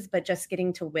surprise, but just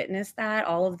getting to witness that,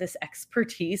 all of this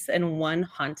expertise in one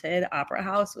haunted opera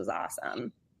house was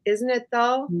awesome. Isn't it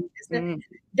though? Isn't it?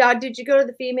 Dad, did you go to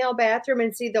the female bathroom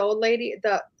and see the old lady,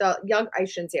 the young, I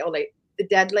shouldn't say old lady, the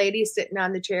dead lady sitting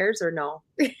on the chairs, or no?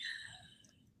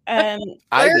 I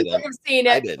didn't. Have seen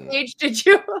it. I didn't. Paige, did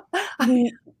you?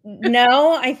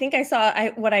 No, I think I saw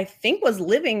what I think was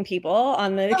living people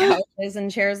on the couches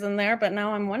and chairs in there, but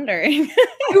now I'm wondering.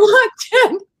 I watched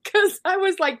it because I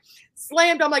was like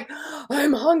slammed. I'm like,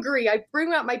 I'm hungry. I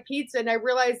bring out my pizza and I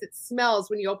realize it smells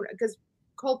when you open it, because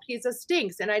cold pizza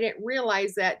stinks. And I didn't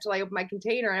realize that till I opened my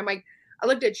container. And I'm like, I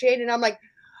looked at Shane and I'm like,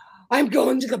 I'm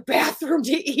going to the bathroom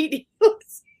to eat.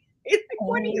 It's like,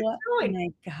 what are you doing? Oh my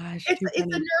gosh. It's a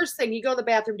nurse thing. You go to the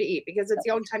bathroom to eat because it's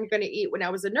the only time you're going to eat. When I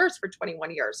was a nurse for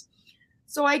 21 years.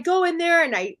 So I go in there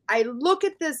and I look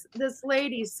at this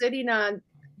lady sitting on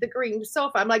the green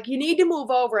sofa. I'm like, you need to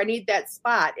move over. I need that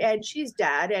spot. And she's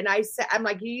dead. And I'm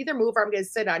like, you either move or I'm going to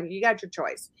sit on you. You got your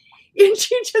choice. And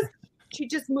she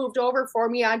just moved over for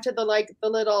me onto the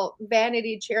little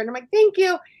vanity chair. And I'm like, thank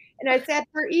you. And I sat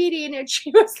there eating, and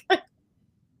she was like,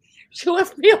 she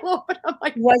left me alone. I'm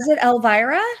like, was it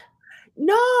Elvira?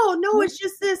 No, it's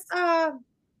just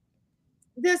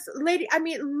this lady. I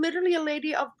mean, literally a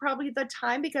lady of probably the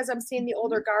time, because I'm seeing the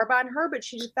older garb on her, but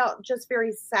she just felt just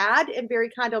very sad and very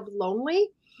kind of lonely.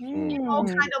 You know,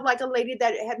 kind of like a lady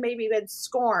that had maybe been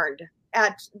scorned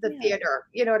at the theater.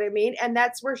 You know what I mean? And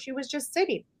that's where she was just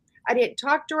sitting. I didn't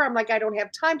talk to her. I'm like, I don't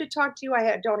have time to talk to you.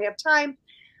 Don't have time.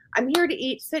 I'm here to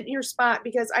eat, sit in your spot,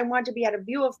 because I want to be out of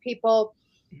view of people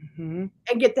and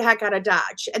get the heck out of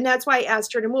Dodge. And that's why I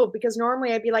asked her to move, because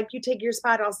normally I'd be like, you take your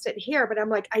spot, I'll sit here. But I'm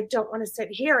like, I don't want to sit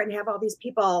here and have all these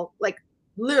people like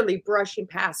literally brushing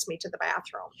past me to the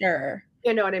bathroom. Sure.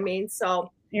 You know what I mean?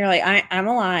 So you're like, I'm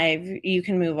alive. You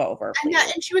can move over. And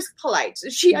she was polite.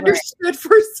 She understood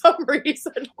for some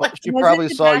reason. Well, she probably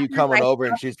saw you coming over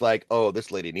and she's like, oh,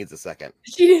 this lady needs a second.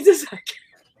 She needs a second.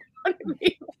 You know what I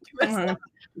mean?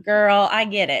 Girl, I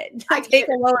get it. Take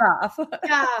a load off.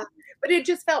 Yeah. But it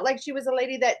just felt like she was a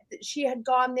lady that she had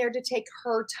gone there to take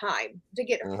her time, to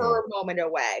get her moment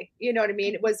away. You know what I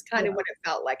mean? It was kind of what it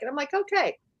felt like. And I'm like,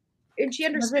 okay. And she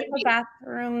understood. Was it the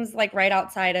bathrooms like right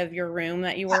outside of your room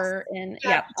that you were in?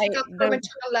 Yeah. Take up the room to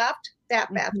the left,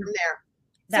 that bathroom there.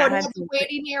 So it has the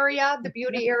waiting area, the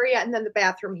beauty area, and then the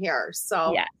bathroom here.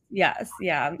 So yes.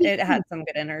 It had some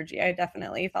good energy. I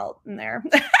definitely felt in there.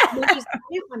 I didn't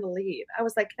want to leave. I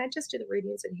was like, can I just do the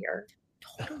readings in here?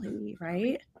 Totally,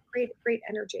 right? Great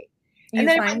energy. And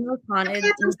then find those haunted.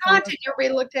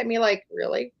 Everybody looked at me like,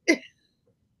 really?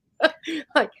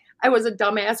 Like I was a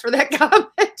dumbass for that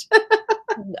comment.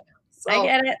 So, I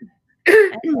get it.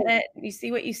 You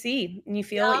see what you see, and you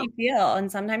feel what you feel,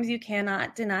 and sometimes you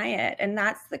cannot deny it. And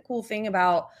that's the cool thing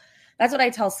that's what I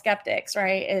tell skeptics,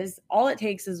 right? Is all it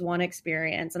takes is one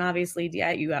experience. And obviously,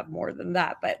 you have more than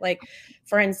that. But like,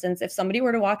 for instance, if somebody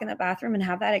were to walk in the bathroom and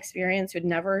have that experience, who'd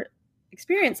never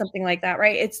experienced something like that,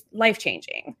 right? It's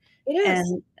life-changing. It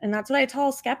is. And that's what I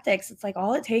tell skeptics. It's like,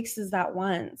 all it takes is that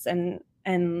once.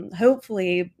 And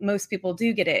hopefully most people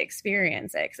do get to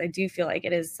experience it, because I do feel like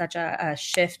it is such a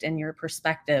shift in your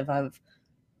perspective of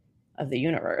the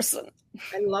universe.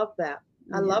 I love that.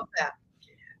 I love that.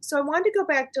 So I wanted to go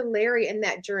back to Larry and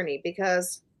that journey,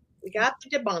 because we got the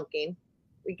debunking.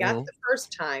 We got the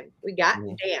first time. We got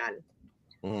Dan.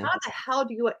 How the hell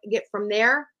do you get from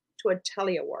there to a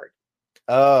Telly Award?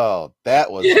 Oh,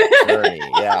 that was a journey.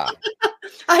 Yeah.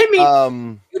 I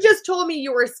mean, you just told me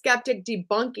you were a skeptic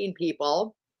debunking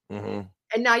people, and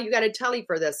now you got a Telly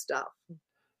for this stuff.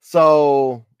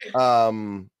 So,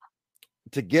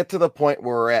 to get to the point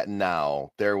where we're at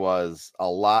now, there was a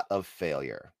lot of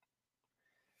failure.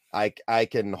 I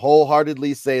can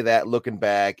wholeheartedly say that, looking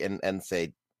back and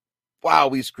say, wow,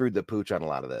 we screwed the pooch on a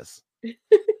lot of this.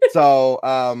 So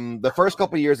the first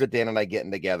couple of years of Dan and I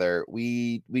getting together,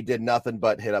 we did nothing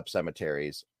but hit up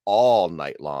cemeteries all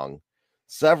night long,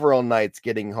 several nights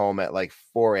getting home at like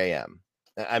 4 a.m.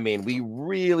 I mean, we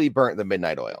really burnt the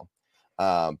midnight oil.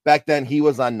 Back then he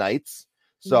was on nights,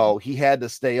 so he had to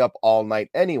stay up all night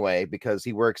anyway, because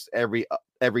he works every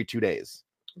 2 days.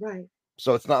 Right.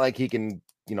 So it's not like he can,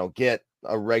 get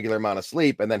a regular amount of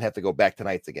sleep and then have to go back to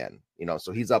nights again,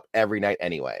 so he's up every night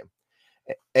anyway.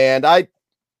 And I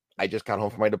just got home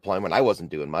from my deployment. I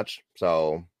wasn't doing much.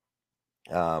 So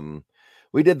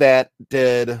we did that,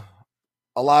 did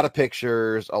a lot of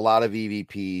pictures, a lot of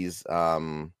EVPs.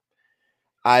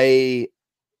 I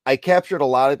captured a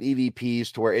lot of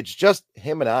EVPs to where it's just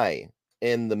him and I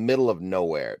in the middle of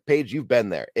nowhere. Paige, you've been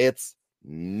there. It's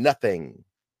nothing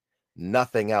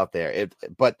out there.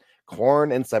 But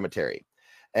corn and cemetery.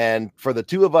 And for the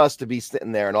two of us to be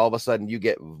sitting there and all of a sudden you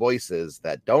get voices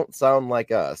that don't sound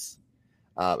like us,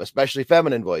 especially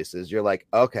feminine voices, you're like,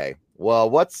 okay, well,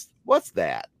 what's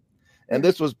that? And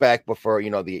this was back before,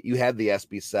 you had the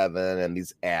SB7 and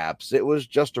these apps. It was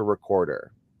just a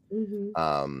recorder.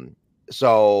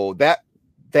 So that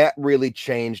really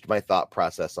changed my thought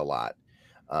process a lot.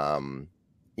 How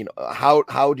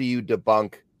do you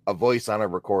debunk a voice on a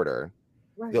recorder?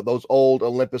 Right. Those old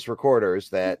Olympus recorders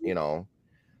that,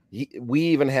 we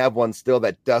even have one still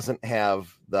that doesn't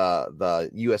have the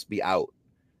USB out.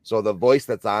 So the voice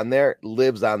that's on there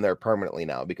lives on there permanently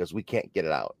now because we can't get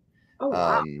it out. Oh,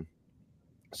 wow.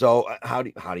 So how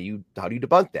do you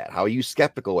debunk that? How are you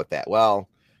skeptical with that? Well,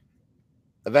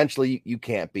 eventually you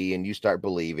can't be, and you start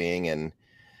believing, and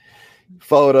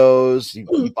photos,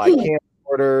 you buy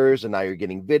camcorders, and now you're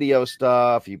getting video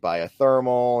stuff. You buy a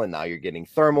thermal, and now you're getting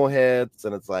thermal hits,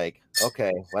 and it's like,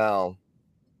 okay, well,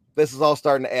 this is all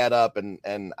starting to add up,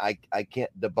 and I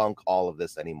can't debunk all of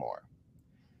this anymore.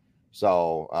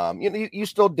 So you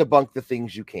still debunk the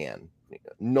things you can.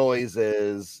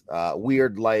 Noises,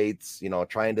 weird lights,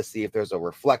 trying to see if there's a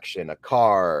reflection, a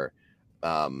car,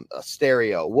 a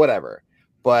stereo, whatever.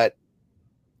 But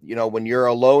when you're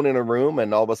alone in a room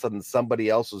and all of a sudden somebody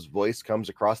else's voice comes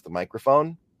across the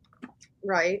microphone,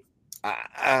 right?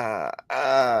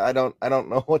 I don't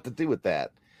know what to do with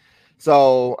that.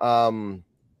 So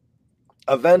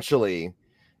eventually,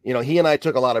 he and I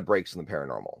took a lot of breaks in the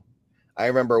paranormal. I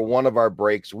remember one of our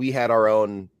breaks, we had our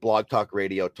own Blog Talk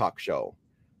Radio talk show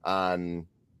on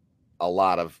a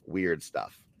lot of weird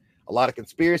stuff, a lot of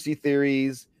conspiracy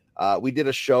theories. We did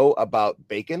a show about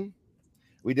bacon.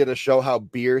 We did a show how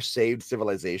beer saved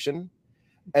civilization.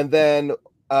 And then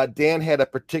Dan had a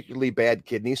particularly bad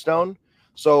kidney stone.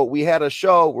 So we had a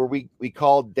show where we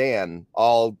called Dan,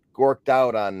 all gorked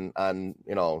out on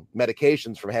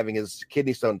medications from having his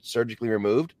kidney stone surgically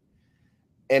removed.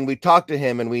 And we talked to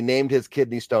him and we named his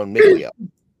kidney stone Miglio.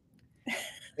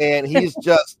 And he's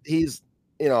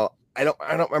I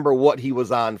don't remember what he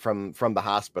was on from the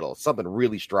hospital, something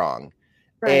really strong.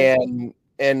 Right.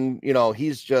 And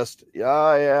he's just,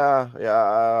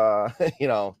 yeah.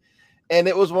 And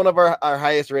it was one of our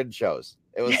highest rated shows.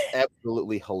 It was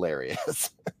absolutely hilarious.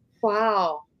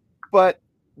 Wow. But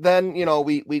then,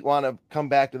 we want to come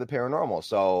back to the paranormal.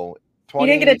 So you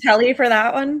didn't get a Telly for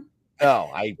that one?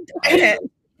 No,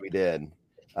 we did.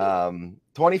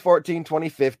 2014,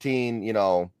 2015,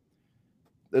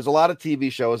 there's a lot of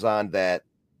TV shows on that,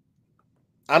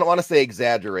 I don't want to say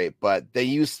exaggerate, but they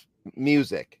use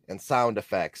music and sound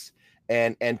effects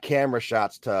and camera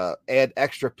shots to add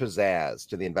extra pizzazz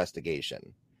to the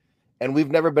investigation. And we've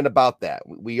never been about that.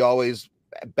 We always,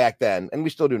 back then, and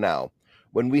we still do now,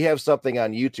 when we have something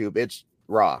on YouTube, it's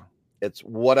raw. It's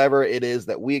whatever it is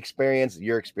that we experience,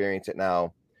 you're experiencing it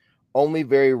now. Only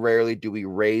very rarely do we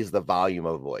raise the volume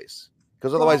of voice,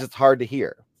 because otherwise it's hard to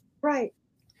hear. Right.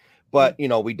 But,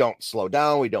 we don't slow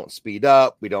down. We don't speed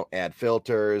up. We don't add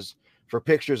filters for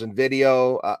pictures and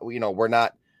video. We're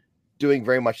not doing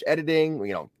very much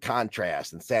editing,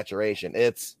 contrast and saturation.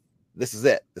 This is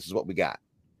it. This is what we got.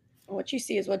 What you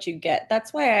see is what you get.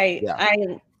 That's why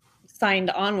I signed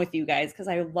on with you guys, because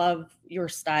I love your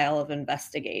style of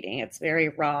investigating. It's very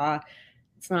raw.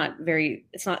 It's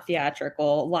not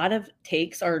theatrical. A lot of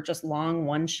takes are just long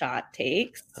one-shot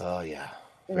takes. Oh yeah.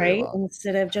 Right?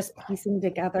 Instead of just piecing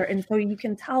together. And so you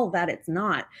can tell that it's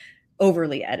not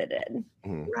overly edited.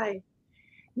 Right.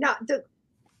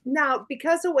 Now,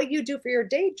 because of what you do for your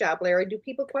day job, Larry, do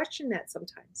people question that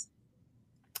sometimes?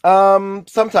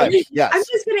 Sometimes, yes. I'm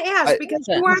just going to ask because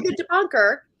you are the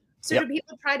debunker. So do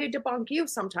people try to debunk you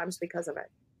sometimes because of it?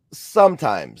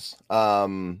 Sometimes.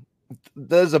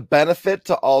 There's a benefit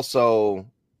to also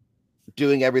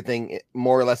doing everything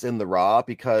more or less in the raw,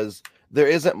 because there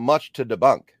isn't much to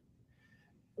debunk.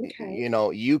 Okay.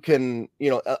 You can,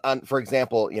 for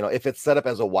example, if it's set up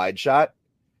as a wide shot,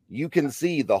 you can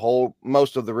see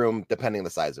most of the room, depending on the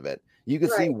size of it. You can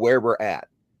see where we're at.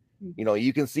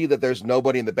 You can see that there's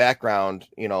nobody in the background,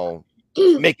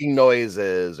 making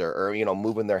noises or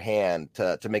moving their hand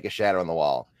to make a shadow on the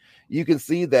wall. You can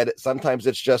see that sometimes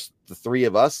it's just the three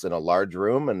of us in a large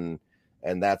room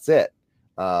and that's it.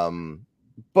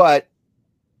 But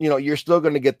you're still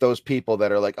going to get those people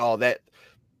that are like, oh, that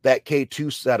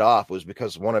K2 set off was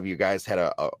because one of you guys had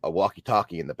a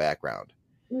walkie-talkie in the background.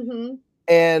 Mm-hmm.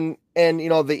 And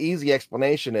the easy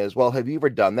explanation is, well, have you ever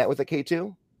done that with a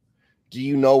K2? Do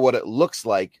you know what it looks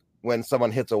like when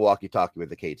someone hits a walkie-talkie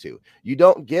with a K2? You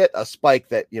don't get a spike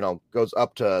that, goes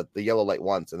up to the yellow light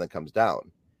once and then comes down.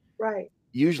 Right.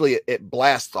 Usually it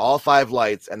blasts all 5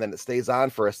 lights and then it stays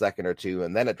on for a second or two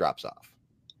and then it drops off.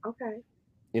 Okay.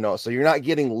 So you're not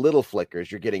getting little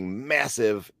flickers, you're getting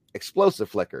massive explosive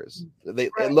flickers.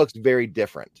 It looks very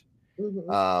different.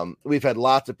 Mm-hmm. We've had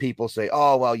lots of people say,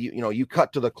 oh, well, you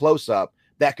cut to the close-up,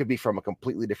 that could be from a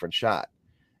completely different shot.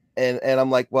 And I'm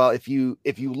like, well, if you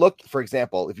look, for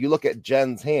example, if you look at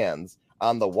Jen's hands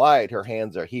on the wide, her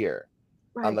hands are here.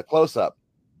 Right. On the close-up,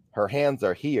 her hands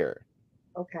are here.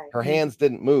 Okay. Her hands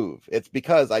didn't move. It's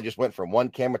because I just went from one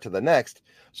camera to the next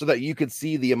so that you could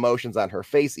see the emotions on her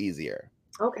face easier.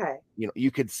 Okay.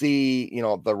 You could see,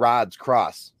 the rods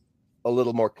cross a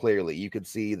little more clearly. You could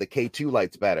see the K2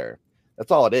 lights better.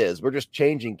 That's all it is. We're just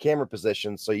changing camera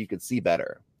positions so you could see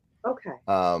better. Okay.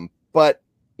 But,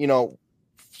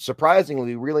 surprisingly,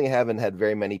 we really haven't had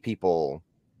very many people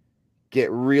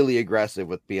get really aggressive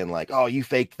with being like, oh, you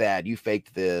faked that. You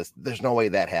faked this. There's no way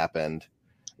that happened.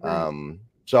 Right.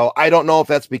 So I don't know if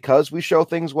that's because we show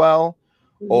things well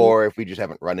or if we just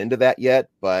haven't run into that yet,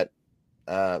 but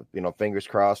fingers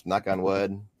crossed, knock on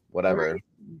wood, whatever.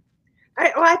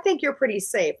 Right. I think you're pretty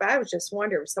safe. I was just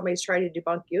wondering if somebody's trying to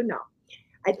debunk you. No,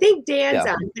 I think Dan's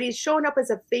on, but he's showing up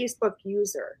as a Facebook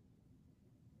user.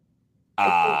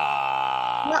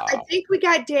 I think we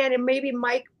got Dan and maybe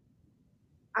Mike.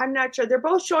 I'm not sure. They're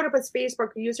both showing up as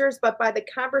Facebook users, but by the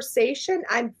conversation,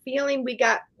 I'm feeling we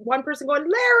got one person going,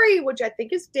 Larry, which I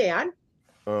think is Dan.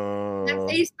 And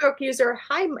Facebook user,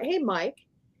 hey, Mike.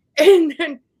 And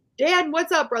then Dan,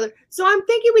 what's up, brother? So I'm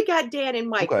thinking we got Dan and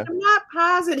Mike. Okay. I'm not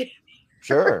positive.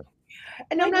 Sure.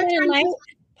 And I'm not trying to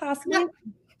possibly.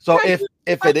 So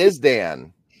if it is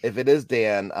Dan,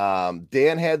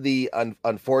 Dan had the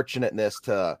unfortunateness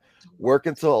to work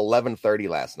until 11:30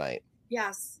 last night.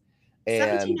 Yes.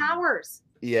 And 17 hours.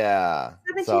 Yeah.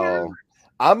 17 hours.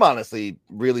 I'm honestly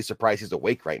really surprised he's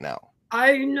awake right now.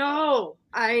 I know.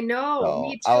 So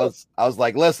me too. I was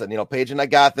like, listen, Paige and I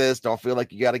got this. Don't feel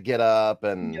like you got to get up.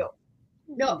 And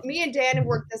no, me and Dan have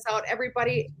worked this out.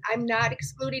 Everybody, I'm not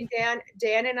excluding Dan.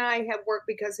 Dan and I have worked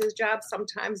because his job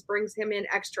sometimes brings him in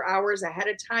extra hours ahead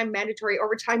of time, mandatory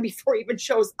overtime before he even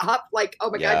shows up. Like,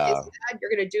 oh my God, you're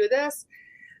going to do this.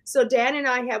 So Dan and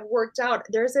I have worked out.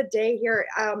 There's a day here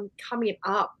coming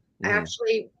up,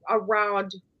 actually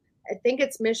around, I think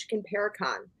it's Michigan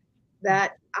Paracon,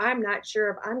 that I'm not sure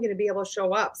if I'm going to be able to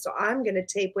show up. So I'm going to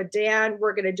tape with Dan.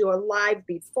 We're going to do a live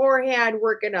beforehand.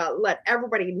 We're going to let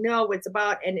everybody know what it's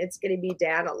about, and it's going to be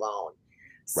Dan alone.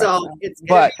 So it's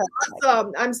going to be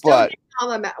awesome. I'm still getting all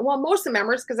them. Well, most of the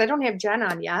members, because I don't have Jen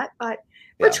on yet, but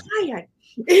we're trying.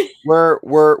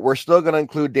 we're still going to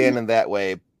include Dan in that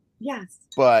way. Yes.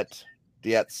 But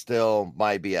yet still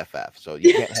my BFF. So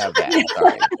you can't have that.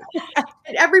 Sorry.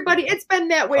 And everybody, it's been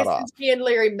that way since me and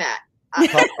Larry met.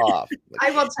 Cut off.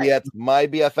 I will tell you. It's my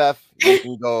BFF. You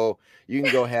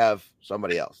can go have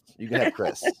somebody else. You can have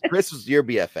Chris. Chris is your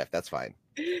BFF. That's fine.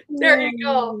 There you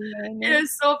go. It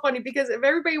is so funny because if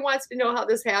everybody wants to know how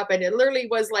this happened, it literally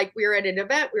was like we were at an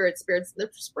event. We were at Spirits in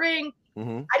the Spring.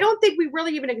 Mm-hmm. I don't think we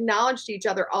really even acknowledged each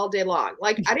other all day long.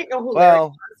 Like I didn't know who Larry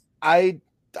was.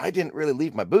 I didn't really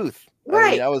leave my booth. Right.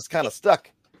 I mean, I was kind of stuck.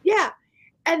 Yeah.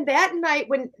 And that night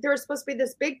when there was supposed to be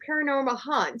this big paranormal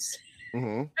hunt,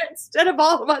 instead of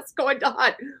all of us going to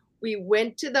hunt, we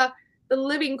went to the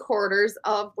living quarters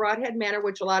of Broadhead Manor,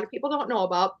 which a lot of people don't know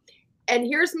about. And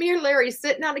here's me and Larry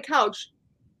sitting on the couch,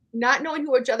 not knowing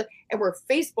who each other, and we're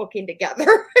Facebooking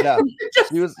together. Yeah.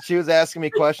 She was asking me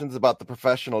questions about the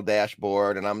professional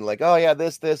dashboard, and I'm like, oh yeah,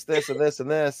 this, and this,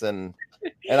 and this, and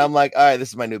I'm like, all right, this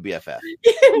is my new BFF.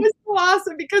 It was so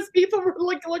awesome because people were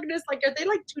like looking at us like, are they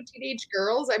like two teenage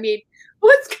girls? I mean,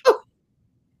 what's going on?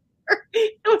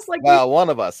 It was like, well, one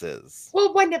of us is.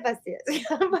 Well, one of us is.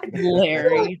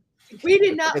 Larry. We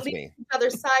did not It's leave me. each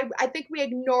other's side. I think we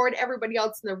ignored everybody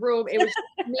else in the room. It was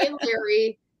just me and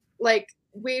Larry. Like,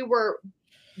 we were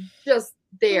just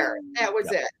there. That was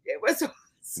it. It was.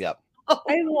 Yep.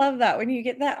 I love that when you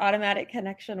get that automatic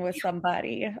connection with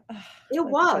somebody. It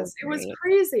was. It was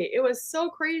crazy. It was so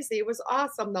crazy. It was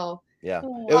awesome, though. Yeah.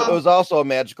 It was also a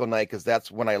magical night because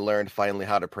that's when I learned finally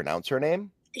how to pronounce her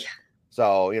name. Yeah.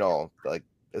 So, you know, like,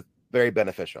 it's very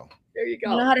beneficial. There you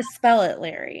go. You know how to spell it,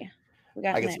 Larry.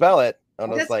 I can spell it.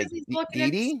 And it's like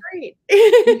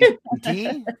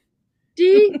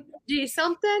D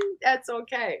something. That's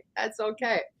okay. That's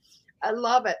okay. I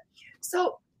love it.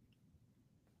 So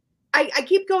I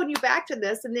keep going you back to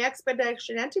this and the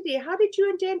Expedition Entity. How did you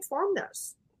and Dan form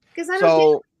this? Because I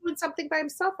know Dan's doing something by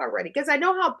himself already. Because I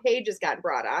know how Paige has gotten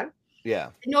brought on. Yeah.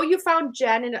 I know you found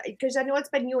Jen, and because I know it's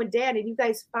been you and Dan, and you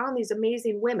guys found these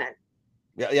amazing women.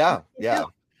 Yeah.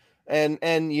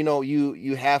 And you know,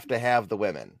 you have to have the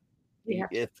women. Yeah.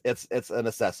 It's a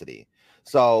necessity.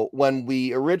 So when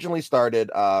we originally started,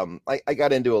 I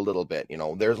got into a little bit. You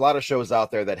know, there's a lot of shows out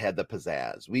there that had the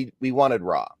pizzazz. We wanted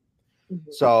raw.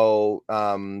 Mm-hmm. So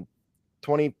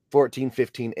 2014,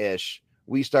 15-ish,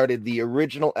 we started the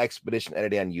original Expedition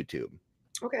Entity on YouTube.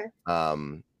 Okay.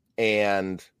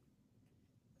 And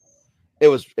it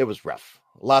was rough.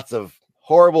 Lots of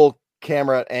horrible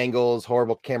camera angles,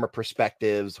 horrible camera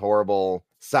perspectives, horrible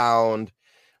sound.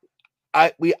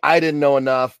 I didn't know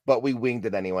enough, but we winged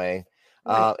it anyway.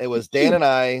 It was Dan and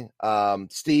I,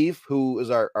 Steve, who is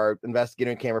our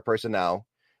investigator and camera person now,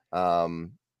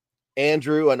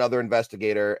 Andrew, another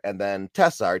investigator, and then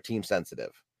Tessa, our team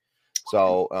sensitive.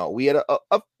 So we had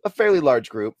a fairly large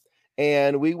group,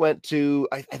 and we went to,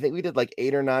 I think we did like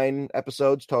 8 or 9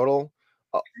 episodes total.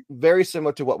 Very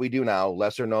similar to what we do now,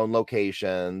 lesser known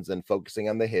locations and focusing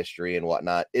on the history and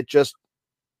whatnot. It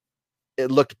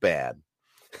looked bad.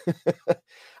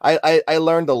 I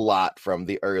learned a lot from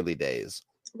the early days.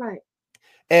 Right.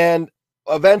 And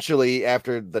eventually,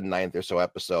 after the 9th or so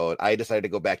episode, I decided to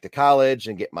go back to college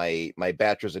and get my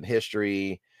bachelor's in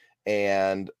history.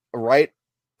 And right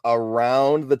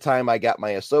around the time I got my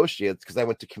associates, because I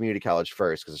went to community college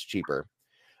first because it's cheaper.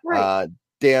 Right.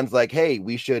 Dan's like, hey,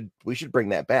 we should bring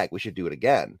that back. We should do it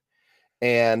again.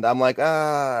 And I'm like,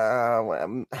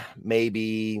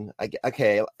 maybe.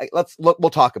 Okay, we'll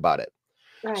talk about it.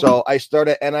 Right. So I start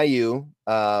at NIU,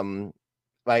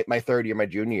 my third year, my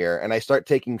junior year, and I start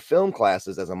taking film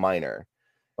classes as a minor.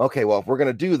 Okay, well, if we're going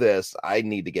to do this, I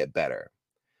need to get better.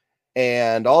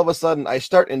 And all of a sudden, I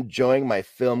start enjoying my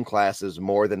film classes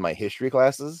more than my history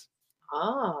classes.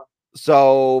 Oh.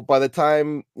 So by the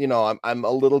time, you know, I'm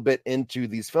a little bit into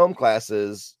these film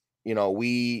classes, you know,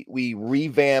 we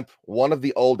revamp one of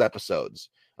the old episodes.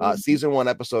 Season 1,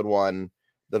 episode 1,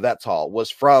 the Vets Hall, was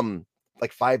from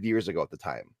like 5 years ago at the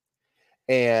time.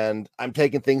 And I'm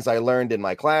taking things I learned in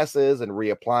my classes and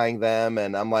reapplying them.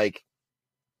 And I'm like,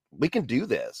 we can do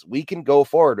this. We can go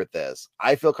forward with this.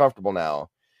 I feel comfortable now.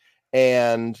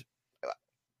 And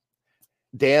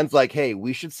Dan's like, hey,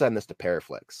 we should send this to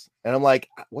Paraflixx. And I'm like,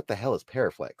 what the hell is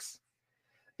Paraflixx?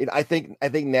 I think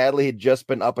Natalie had just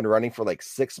been up and running for like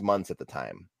 6 months at the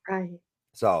time. Right.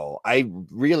 So I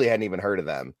really hadn't even heard of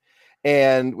them.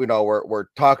 And, you know, we're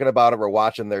talking about it. We're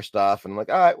watching their stuff. And I'm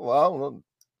like, all right, well,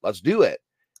 let's do it.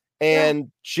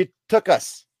 And she took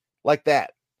us like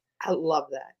that. I love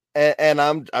that. And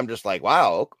I'm just like,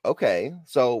 wow, okay.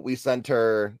 So we sent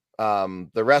her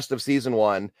the rest of season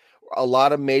 1. A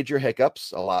lot of major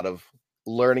hiccups, a lot of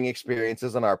learning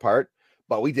experiences on our part,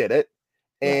 but we did it.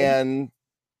 Right. And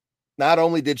not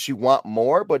only did she want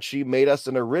more, but she made us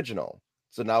an original.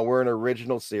 So now we're an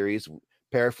original series.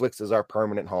 Paraflixx is our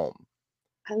permanent home.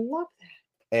 I love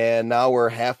that. And now we're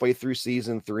halfway through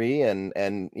season 3,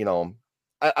 and you know,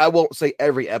 I won't say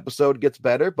every episode gets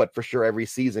better, but for sure every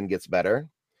season gets better.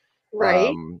 Right.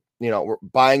 You know, we're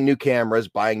buying new cameras,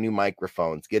 buying new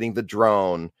microphones, getting the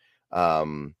drone,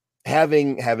 having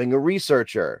a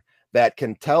researcher that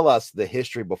can tell us the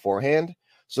history beforehand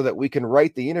so that we can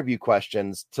write the interview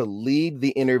questions to lead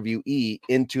the interviewee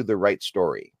into the right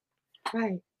story.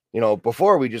 Right.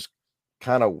 Before we just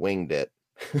kind of winged it,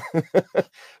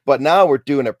 but now we're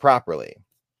doing it properly.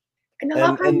 And I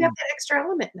love how you have that extra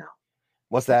element now.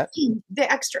 What's that?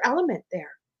 The extra element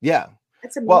there. Yeah.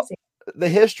 That's amazing. Well, the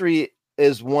history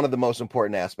is one of the most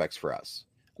important aspects for us.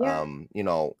 Yeah.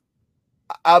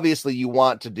 Obviously you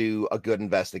want to do a good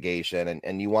investigation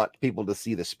and you want people to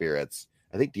see the spirits.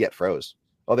 I think DeEtte froze.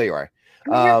 Oh, there you are.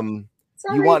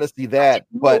 You want to see that,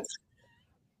 but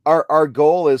our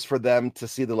goal is for them to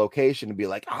see the location and be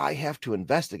like, I have to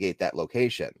investigate that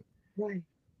location. Right.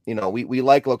 We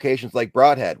like locations like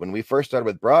Broadhead. When we first started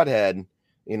with Broadhead,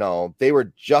 they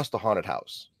were just a haunted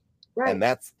house. Right. And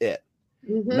that's it.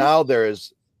 Mm-hmm. Now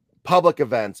there's public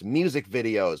events, music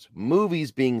videos,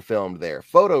 movies being filmed there,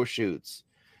 photo shoots.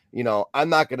 I'm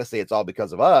not going to say it's all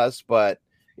because of us, but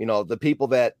the people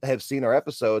that have seen our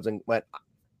episodes and went,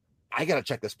 I got to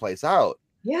check this place out.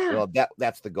 Yeah.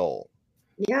 That's the goal.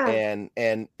 Yeah.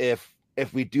 And if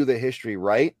we do the history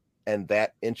right and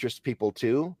that interests people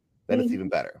too, then it's even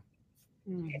better.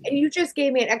 And you just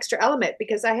gave me an extra element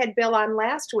because I had Bill on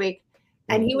last week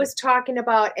and he was talking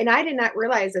about, and I did not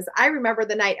realize this. I remember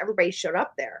the night everybody showed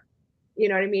up there. You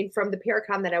know what I mean? From the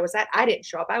Paracon that I was at, I didn't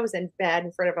show up. I was in bed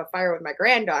in front of a fire with my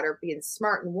granddaughter being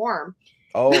smart and warm.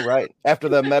 Oh, right. After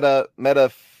the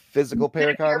metaphysical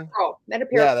Paracon?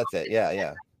 Yeah, that's it.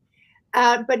 Yeah.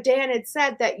 But Dan had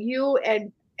said that you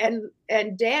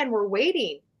and Dan were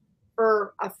waiting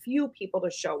for a few people to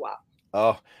show up.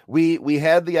 Oh, we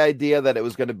had the idea that it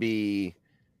was going to be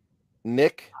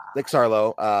Nick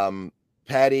Sarlo,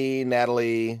 Patty,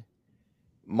 Natalie,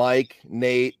 Mike,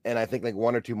 Nate, and I think like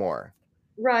one or two more.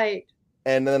 Right.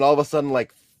 And then all of a sudden,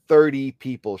 like 30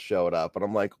 people showed up, and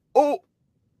I'm like, oh,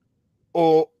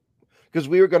 because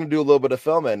we were going to do a little bit of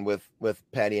filming with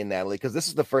Patty and Natalie, because this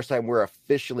is the first time we're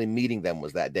officially meeting them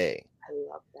was that day. I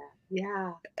love that.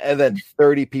 Yeah. And then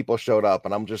 30 people showed up,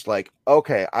 and I'm just like,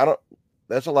 okay,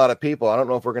 that's a lot of people. I don't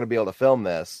know if we're going to be able to film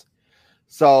this.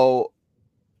 So,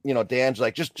 Dan's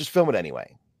like, just film it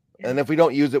anyway. Yeah. And if we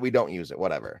don't use it, we don't use it,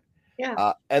 whatever.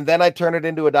 Yeah. And then I turned it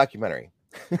into a documentary.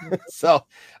 So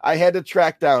I had to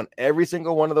track down every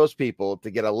single one of those people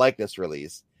to get a likeness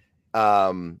release.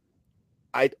 I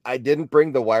didn't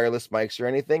bring the wireless mics or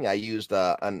anything. I used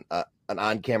an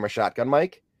on-camera shotgun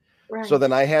mic. Right. So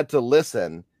then I had to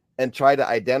listen and try to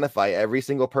identify every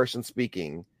single person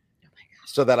speaking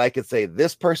so that I could say,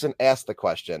 this person asked the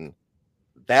question.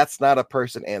 That's not a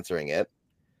person answering it.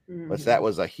 Which that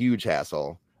was a huge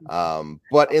hassle.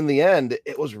 But in the end,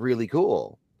 it was really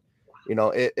cool.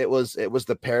 It was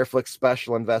the Paraflixx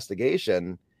special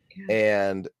investigation.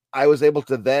 And I was able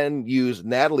to then use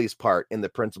Natalie's part in the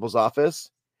principal's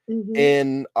office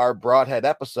in our Broadhead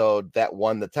episode that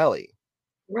won the Telly.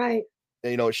 Right.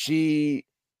 She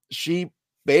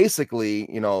basically,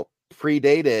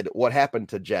 predated what happened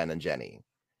to Jen and Jenny.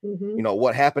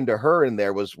 What happened to her in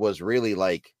there was really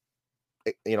like,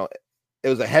 it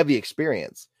was a heavy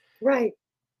experience. Right.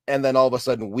 And then all of a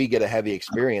sudden we get a heavy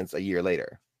experience a year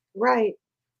later. Right.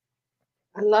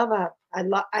 I love it.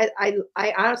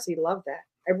 I honestly love that.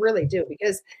 I really do.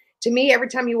 Because to me, every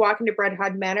time you walk into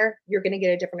Broadhead Manor, you're going to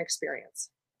get a different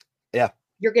experience. Yeah.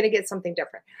 You're going to get something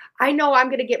different. I know I'm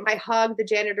going to get my hug. The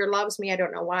janitor loves me. I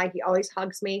don't know why. He always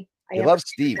hugs me. He loves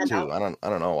Steve too. I don't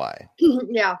know why.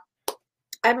 Yeah.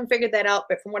 I haven't figured that out,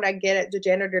 but from what I get it, the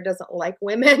janitor doesn't like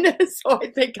women. So I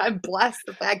think I'm blessed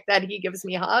the fact that he gives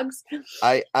me hugs.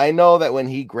 I know that when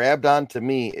he grabbed onto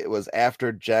me, it was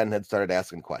after Jen had started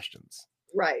asking questions.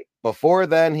 Right. Before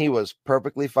then, he was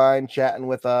perfectly fine chatting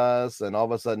with us. And all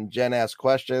of a sudden, Jen asked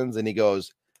questions and he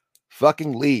goes,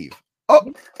 fucking leave.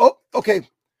 Oh, okay.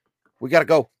 We got to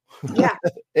go. Yeah.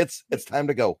 It's time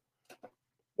to go.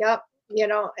 Yep.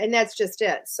 And that's just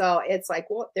it. So it's like,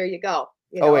 well, there you go.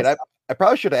 Wait, I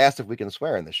probably should have asked if we can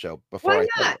swear in this show before. Why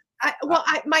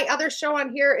not? My other show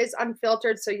on here is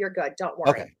unfiltered, so you're good. Don't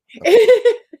worry. Okay.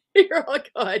 You're all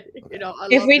good. Okay.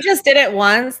 If we just did it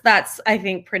once, that's, I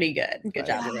think, pretty good. Good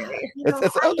job, Larry.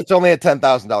 It's only a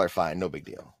 $10,000 fine. No big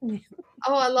deal.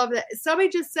 Oh, I love that. Somebody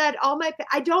just said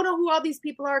I don't know who all these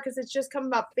people are because it's just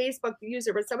coming up Facebook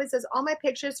user, but somebody says all my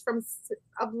pictures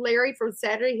of Larry from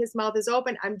Saturday, his mouth is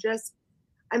open. I'm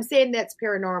saying that's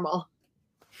paranormal.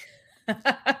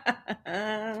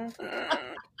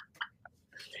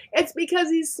 It's because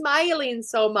he's smiling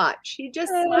so much. He just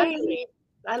smiling.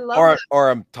 I love it. Or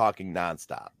I'm talking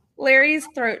nonstop. Larry's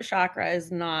throat chakra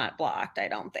is not blocked, I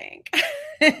don't think.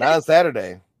 Not on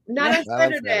Saturday. Not on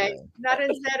Saturday. Not on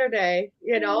Saturday,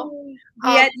 Yet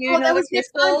you know the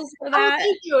crystals for that?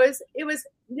 Thank you. It was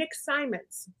Nick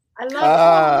Simons. I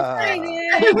love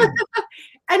it.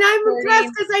 And I'm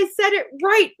impressed because I said it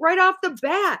right off the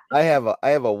bat. I have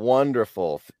a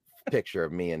wonderful picture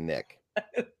of me and Nick.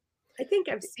 I think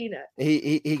I've seen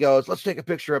it. He goes, let's take a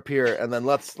picture up here, and then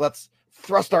let's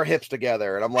thrust our hips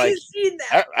together. And I'm like, I've seen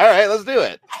that. All right, let's do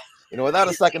it. Without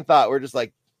a second thought, we're just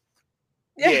like,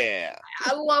 yeah.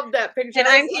 I love that picture. And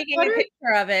I'm taking a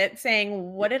picture of it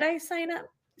saying, what did I sign up?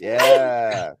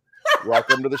 Yeah.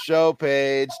 Welcome to the show,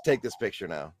 Paige. Take this picture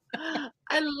now.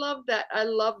 I love that. I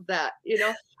love that.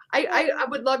 I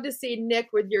would love to see Nick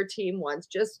with your team once.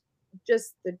 Just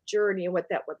the journey and what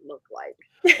that would look like.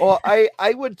 Well,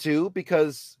 I would too,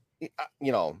 because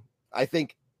I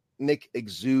think Nick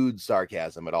exudes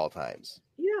sarcasm at all times.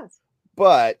 Yes.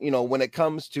 But when it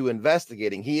comes to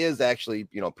investigating, he is actually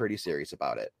pretty serious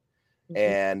about it.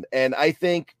 Mm-hmm. And I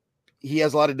think he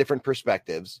has a lot of different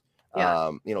perspectives.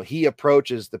 Yeah. He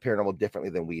approaches the paranormal differently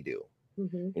than we do.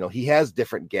 Mm-hmm. He has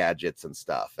different gadgets and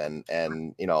stuff, and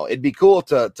it'd be cool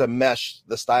to mesh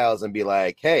the styles and be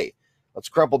like, hey, let's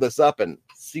crumple this up and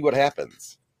see what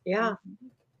happens. Yeah.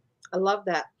 I love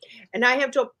that. And I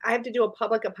have to do a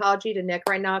public apology to Nick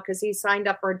right now because he signed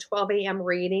up for a 12 a.m.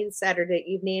 reading Saturday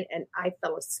evening and I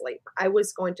fell asleep. I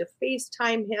was going to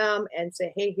FaceTime him and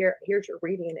say, hey, here's your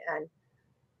reading. And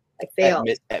I failed.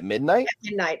 At midnight? At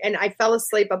midnight. And I fell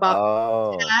asleep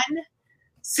about 10.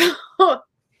 So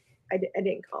I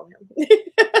didn't call him. You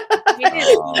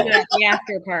didn't do it at the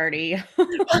after party.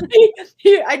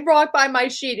 I'd walk by my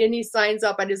sheet and he signs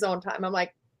up at his own time. I'm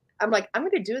like, I'm going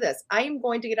to do this. I am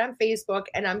going to get on Facebook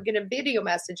and I'm going to video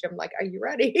message him like, are you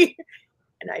ready?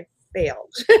 And I failed.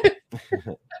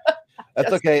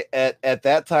 That's okay. At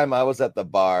that time, I was at the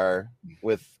bar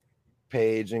with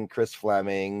Paige and Chris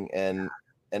Fleming and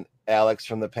Alex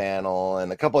from the panel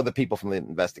and a couple of the people from the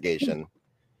investigation.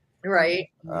 Right.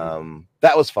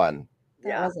 That was fun.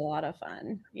 That was a lot of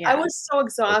fun. Yeah. I was so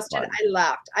exhausted. I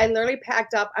left. I literally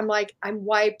packed up. I'm like, I'm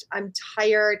wiped. I'm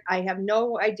tired. I have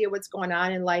no idea what's going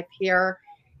on in life here.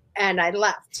 And I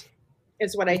left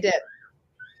is what I did.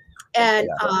 And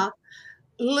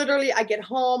literally I get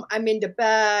home. I'm into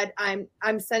bed.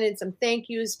 I'm sending some thank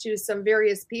yous to some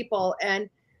various people. And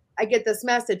I get this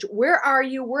message. Where are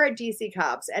you? We're at DC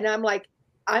Cobbs. And I'm like,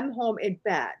 I'm home in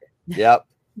bed. Yep.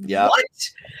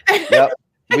 What? Yep.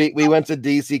 We went to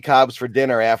DC Cobbs for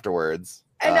dinner afterwards,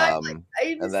 and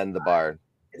and then the bar.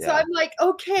 So I'm like,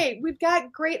 okay, we've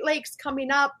got Great Lakes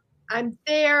coming up. I'm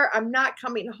there. I'm not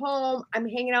coming home. I'm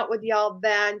hanging out with y'all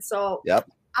then. So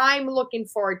I'm looking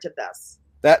forward to this.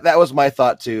 That was my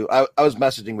thought too. I was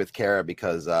messaging with Kara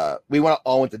because we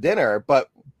all went to dinner, but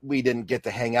we didn't get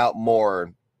to hang out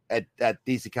more at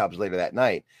DC Cobbs later that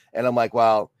night. And I'm like,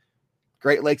 well,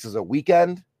 Great Lakes is a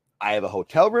weekend. I have a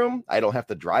hotel room. I don't have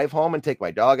to drive home and take my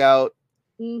dog out.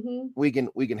 Mm-hmm. We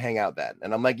can hang out then.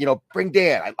 And I'm like, bring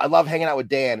Dan. I love hanging out with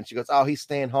Dan. And she goes, oh, he's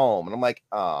staying home. And I'm like,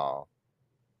 oh, all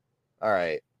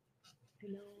right. I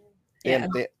know. Yeah.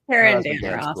 Kara and Dan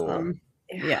are awesome.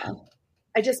 Cool. Yeah.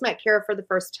 I just met Kara for the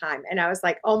first time. And I was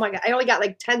like, oh my God, I only got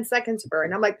like 10 seconds of her.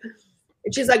 And I'm like,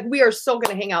 and she's like, we are still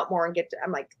going to hang out more and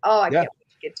I'm like, oh, I can't wait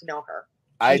to get to know her.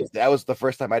 That was the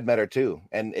first time I'd met her too.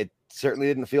 And it certainly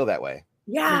didn't feel that way.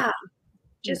 Yeah.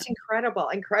 Just incredible.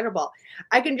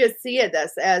 I can just see it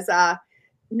as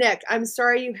Nick, I'm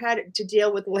sorry you had to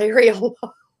deal with Larry alone.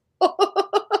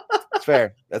 It's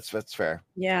fair. That's fair.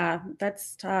 Yeah,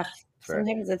 that's tough.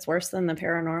 Sometimes it's worse than the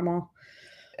paranormal.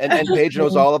 And Paige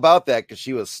knows all about that because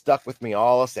she was stuck with me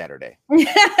all Saturday.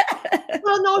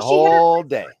 Well, no, whole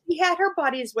day. She had her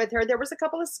buddies with her. There was a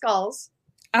couple of skulls.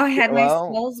 Oh, I had my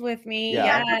skulls with me.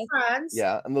 Yeah, friends.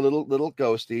 Yeah, and the little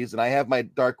ghosties, and I have my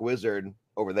dark wizard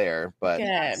over there. But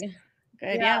good.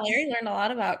 Yeah, Larry learned a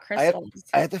lot about crystals.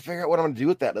 I have to figure out what I'm gonna do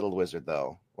with that little wizard,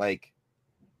 though. Like,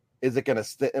 is it gonna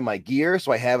sit in my gear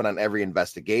so I have it on every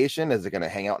investigation? Is it gonna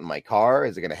hang out in my car?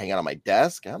 Is it gonna hang out on my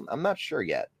desk? I'm not sure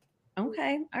yet.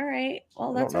 Okay, all right.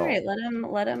 Well, that's all right.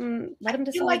 Let him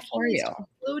decide for you.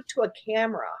 Glued to a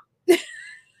camera.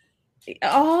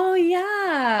 Oh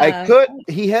yeah. I could.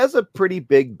 He has a pretty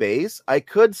big base. I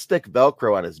could stick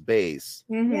Velcro on his base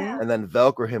and then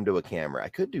Velcro him to a camera. I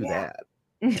could do that.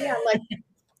 Yeah, like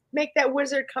make that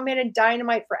wizard come in and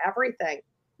dynamite for everything.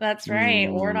 That's right.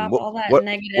 Ward off all that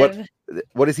negative.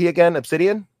 What is he again?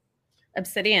 Obsidian?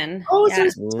 Obsidian. Oh, so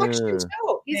he's protection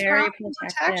too. He's very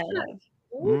protective.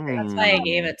 That's why I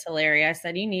gave it to Larry. I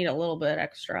said, you need a little bit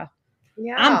extra.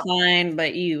 Yeah. I'm fine,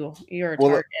 but you're a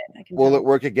target. Will it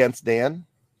work against Dan?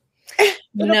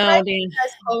 No, Dan.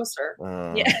 Closer.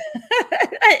 Yeah.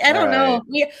 I don't know.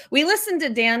 We listened to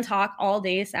Dan talk all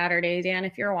day Saturday. Dan,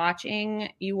 if you're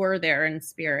watching, you were there in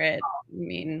spirit. I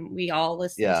mean, we all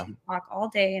listened to him talk all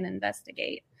day and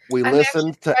investigate. We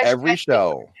listened to every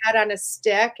show. Head on a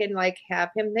stick and like have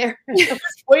him there. I was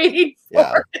waiting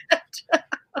for it.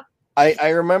 I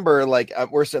remember like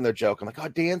we're sitting there joking. I'm like, oh,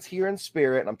 Dan's here in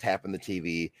spirit. And I'm tapping the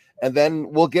TV. And then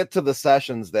we'll get to the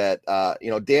sessions that,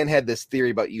 Dan had this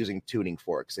theory about using tuning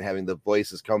forks and having the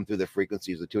voices come through the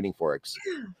frequencies of tuning forks,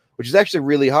 which is actually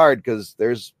really hard because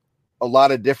there's a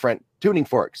lot of different tuning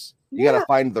forks. You got to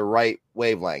find the right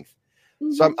wavelength.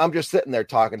 Mm-hmm. So I'm just sitting there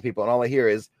talking to people and all I hear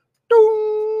is,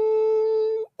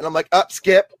 dong! And I'm like,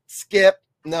 skip.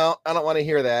 No, I don't want to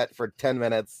hear that for 10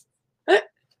 minutes.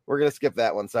 We're going to skip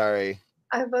that one. Sorry.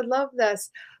 I would love this.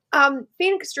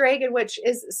 Phoenix Dragon, which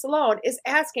is Sloan, is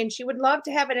asking, she would love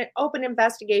to have an open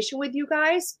investigation with you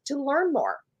guys to learn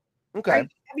more. Okay. Have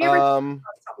you ever done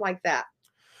something like that?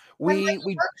 We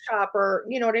workshop, or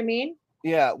you know what I mean?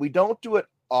 Yeah, we don't do it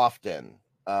often.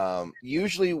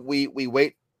 Usually we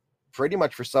wait pretty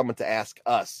much for someone to ask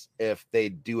us if they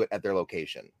do it at their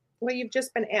location. Well, you've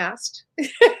just been asked. Do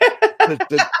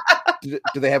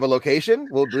they have a location?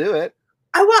 We'll do it.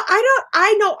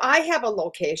 I know I have a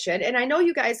location, and I know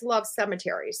you guys love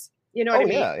cemeteries. You know what I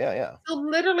mean? Yeah. So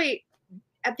literally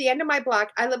at the end of my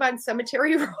block, I live on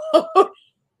Cemetery Road.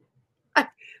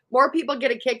 More people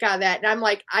get a kick out of that. And I'm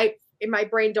like, in my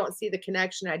brain don't see the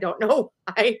connection. I don't know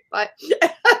why, but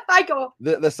I go.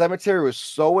 The cemetery was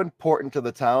so important to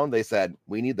the town. They said,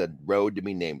 we need the road to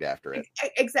be named after it.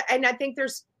 Exactly. And I think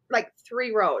there's like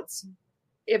 3 roads,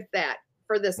 if that,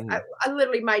 for this. Mm-hmm. I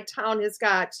literally, my town has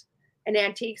got an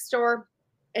antique store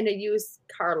and a used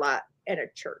car lot and a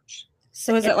church.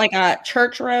 So is it like a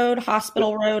church road,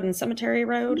 hospital road, and cemetery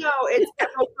road? No, it's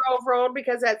Emerald Grove Road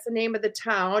because that's the name of the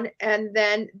town. And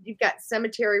then you've got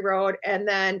Cemetery Road, and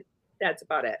then that's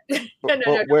about it.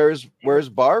 No. Where's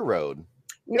Bar Road?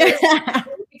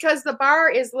 Because the bar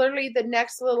is literally the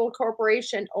next little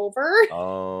corporation over.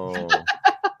 Oh,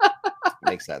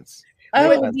 makes sense.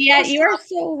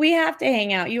 We have to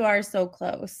hang out. You are so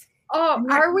close. Oh,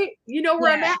 are we? You know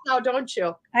where I'm at now, don't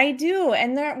you? I do.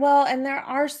 And there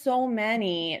are so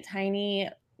many tiny,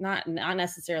 not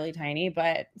necessarily tiny,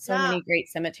 but so many great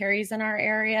cemeteries in our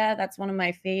area. That's one of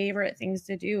my favorite things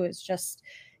to do is just,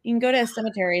 you can go to a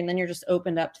cemetery and then you're just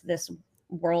opened up to this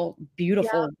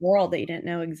beautiful world that you didn't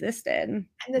know existed. And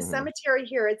the cemetery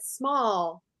here, it's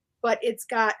small, but it's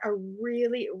got a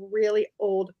really, really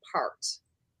old part.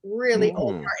 Really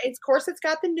old part. Of course, it's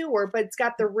got the newer, but it's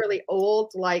got the really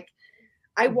old, like,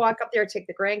 I walk up there, take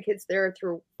the grandkids there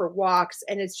for walks,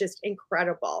 and it's just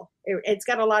incredible. It's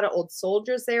got a lot of old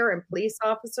soldiers there and police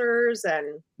officers.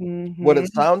 And what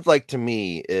it sounds like to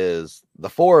me is the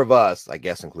 4 of us, I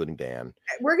guess, including Dan,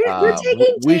 we're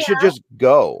taking. We should just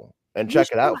go and check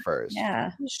it out first.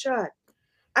 Yeah, we should.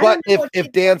 But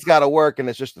if Dan's got to work and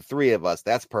it's just the 3 of us,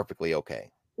 that's perfectly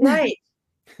okay. Right.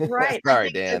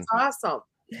 Sorry, Dan. It's awesome.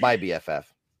 My BFF.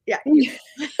 Yeah.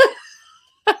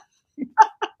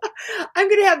 I'm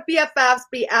going to have BFFs,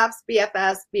 BFs,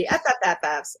 BFS,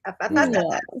 BFFFs,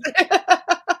 FFFFs.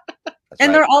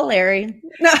 And they're all Larry.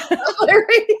 No,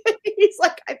 Larry. He's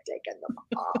like, I've taken them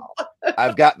all.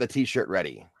 I've got the t-shirt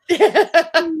ready.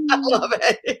 I love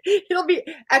it. It'll be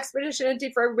Expedition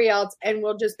Empty for everybody else, and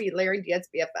we'll just be Larry and Dan's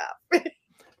BFF.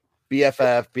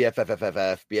 BFF,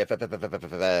 BFFFF,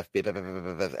 BFFFFF,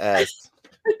 BFFFFF.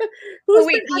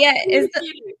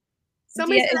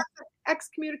 Somebody said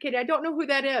excommunicated. I don't know who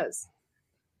that is.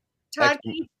 Todd,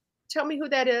 can you tell me who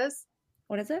that is?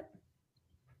 What is it?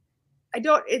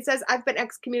 It says I've been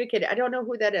excommunicated. I don't know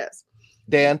who that is.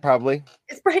 Dan, probably.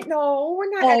 It's right. No, we're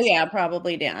not. Oh, yeah,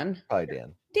 probably Dan. Probably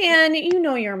Dan. Dan, you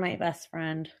know you're my best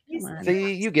friend. Come on.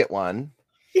 See, you get one.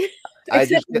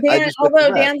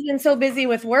 Although Dan's been so busy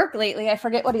with work lately, I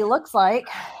forget what he looks like.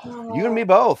 You and me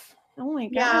both. Oh my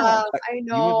God. Yeah, I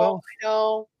know.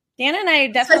 Dan and I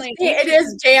definitely. It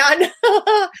is Dan.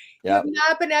 Yep. You've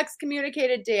not been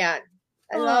excommunicated, Dan.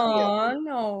 I love you. Oh,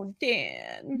 no,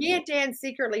 Dan. Me and Dan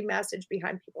secretly message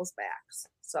behind people's backs.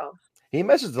 So he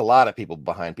messages a lot of people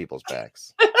behind people's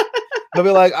backs. He'll be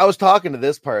like, I was talking to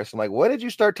this person. I'm like, when did you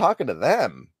start talking to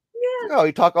them? Yeah. No,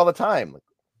 you talk all the time. Like,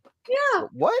 yeah.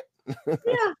 What?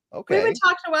 Yeah. Okay. We haven't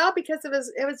talked in a while because of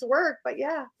his work, but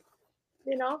yeah,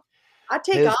 I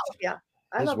take all of you.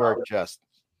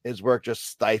 His work just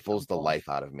stifles the life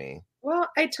out of me. Well,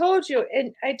 I told you,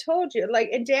 and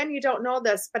Dan, you don't know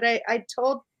this, but I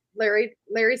told Larry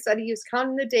said he was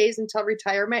counting the days until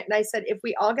retirement. And I said, if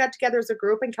we all got together as a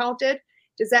group and counted,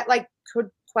 does that could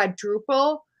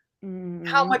quadruple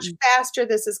how much faster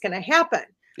this is going to happen?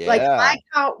 Yeah. Like I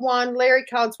count 1, Larry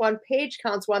counts 1, Paige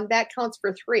counts 1, that counts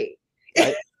for 3.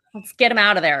 Right. Let's get him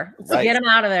out of there. Get him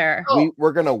out of there.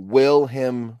 We're going to will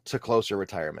him to closer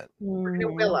retirement. We're going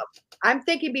to will him. I'm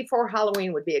thinking before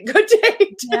Halloween would be a good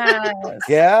date. Yes.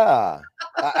 Yeah.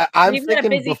 I'm We've got a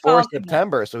thinking busy before fall coming up.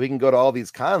 September so he can go to all these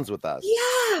cons with us.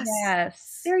 Yes.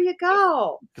 Yes. There you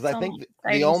go. Because I So think the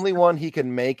exciting only stuff. one he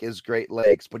can make is Great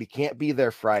Lakes, but he can't be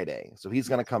there Friday. So he's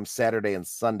going to come Saturday and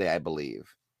Sunday, I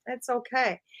believe. That's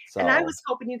okay. So And I was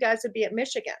hoping you guys would be at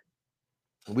Michigan.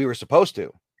 we were supposed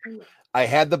to. I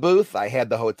had the booth, I had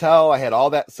the hotel, I had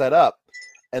all that set up.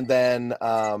 And then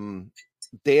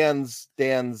Dan's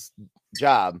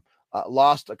job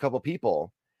lost a couple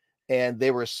people, and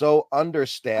they were so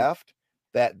understaffed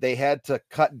that they had to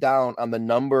cut down on the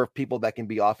number of people that can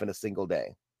be off in a single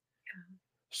day.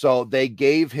 So they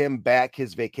gave him back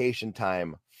his vacation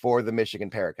time for the Michigan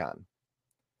Paracon.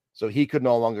 So he could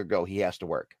no longer go. He has to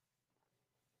work.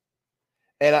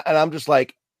 And I'm just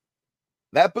like,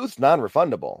 that booth's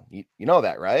non-refundable. You know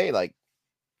that, right? Like,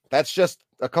 that's just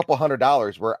a couple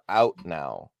 $100. We're out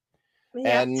now.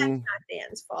 Yeah, And that's not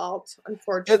Dan's fault,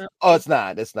 unfortunately. It's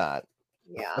not. It's not.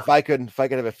 Yeah. If I could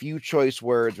have a few choice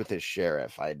words with his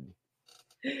sheriff, I'd.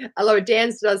 I love it.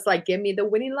 Dan's does like, give me the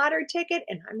winning lottery ticket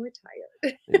and I'm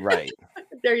retired. Right.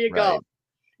 There you go. Right.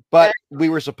 But we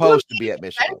were supposed to be at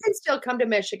Michigan. I can still come to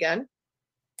Michigan.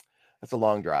 That's a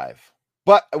long drive.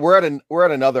 But we're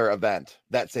at another event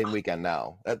that same weekend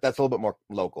now. That's a little bit more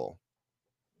local.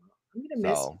 I'm gonna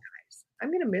miss you guys.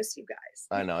 I'm gonna miss you guys.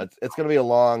 I know it's gonna be a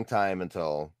long time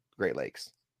until Great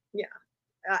Lakes. Yeah,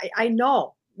 I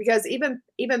know, because even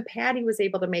Patty was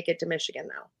able to make it to Michigan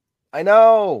now. I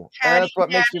know. Patty, and that's what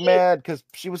makes me mad, because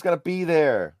she was gonna be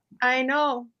there. I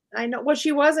know. Well,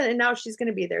 she wasn't, and now she's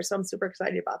gonna be there, so I'm super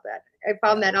excited about that. I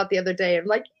found that out the other day. I'm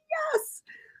like, yes.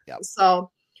 Yep. So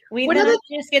we need to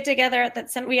just get together at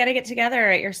that. We got to get together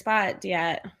at your spot,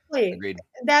 yet. Agreed.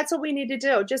 That's what we need to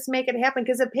do. Just make it happen,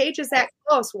 because if Paige is that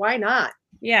close, why not?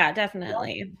 Yeah,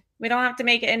 definitely. We don't have to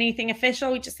make anything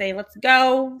official. We just say, let's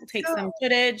go, take some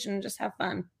footage, and just have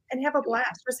fun. And have a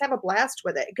blast. Just have a blast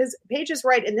with it. Because Paige is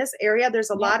right. In this area, there's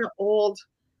a lot of older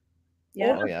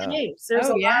things. There's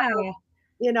a lot of,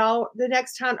 the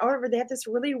next town over, they have this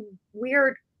really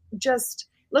weird, just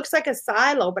looks like a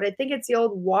silo, but I think it's the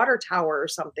old water tower or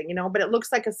something, but it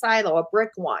looks like a silo, a brick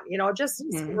one, just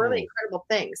some really incredible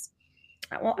things.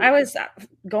 Well, I was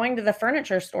going to the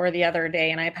furniture store the other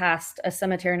day, and I passed a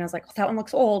cemetery, and I was like, that one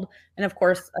looks old. And of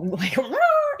course, I'm like,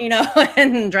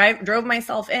 and drove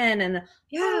myself in, and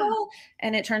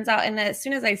and it turns out, and as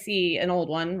soon as I see an old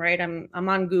one, right, I'm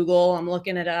on Google, I'm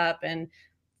looking it up, and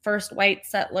first white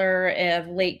settler of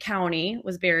Lake County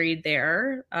was buried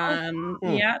there.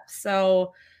 Yep.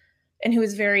 So, and he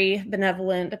was very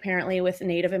benevolent, apparently, with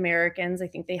Native Americans. I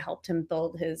think they helped him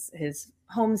build his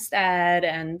homestead.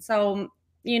 And so,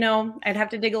 I'd have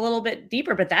to dig a little bit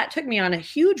deeper, but that took me on a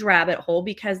huge rabbit hole,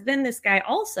 because then this guy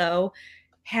also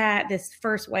had, this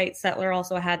first white settler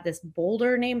also had this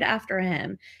boulder named after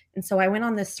him. And so I went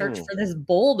on this search for this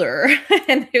boulder,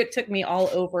 and it took me all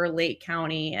over Lake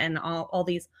County and all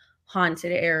these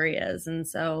haunted areas. And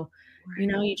so,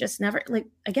 you just never,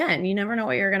 you never know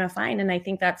what you're going to find. And I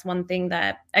think that's one thing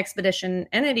that Expedition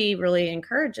Entity really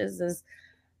encourages is,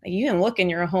 you can look in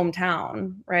your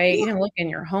hometown, right? You can look in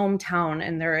your hometown,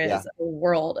 and there is a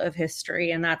world of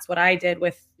history. And that's what I did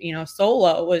with,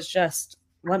 Solo, was just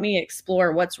let me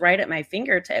explore what's right at my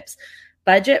fingertips.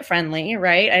 Budget friendly,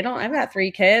 right? I've got 3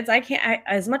 kids.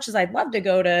 As much as I'd love to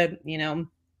go to,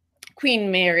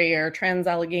 Queen Mary or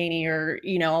Trans-Allegheny or,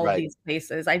 all of these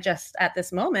places, I just, at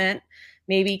this moment,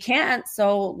 maybe can't.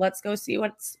 So let's go see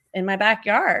what's in my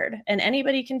backyard, and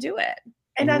anybody can do it.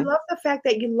 And I love the fact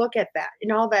that you look at that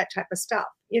and all that type of stuff.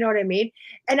 You know what I mean?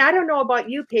 And I don't know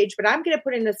about you, Paige, but I'm going to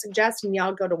put in a suggestion.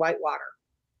 Y'all go to Whitewater,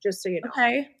 just so you know.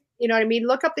 Okay. You know what I mean?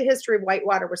 Look up the history of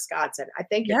Whitewater, Wisconsin. I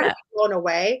think you're going to be blown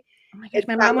away. Oh my gosh,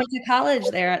 my mom went to college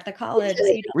there at the college.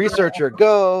 Researcher,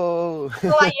 go.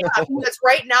 Because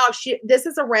right now, this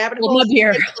is a rabbit hole.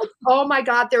 Here. Oh my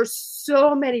God, there's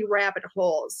so many rabbit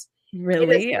holes.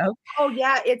 Really? Okay. Oh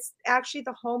yeah, it's actually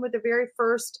the home of the very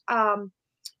first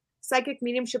psychic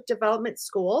mediumship development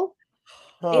school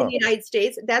in the United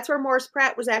States. That's where Morris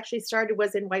Pratt was actually started,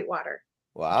 was in Whitewater.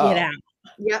 Wow. Get out.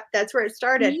 Yep, that's where it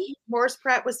started. Mm-hmm. Morris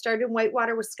Pratt was started in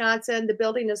Whitewater, Wisconsin. The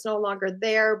building is no longer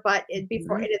there, but it's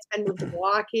been moved to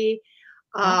Milwaukee.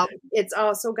 It's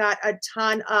also got a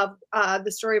ton of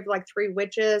the story of like 3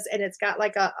 witches, and it's got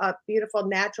like a beautiful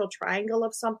natural triangle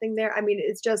of something there. I mean,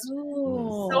 it's just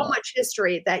so much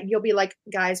history that you'll be like,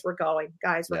 guys, we're going.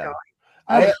 going.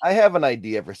 I have an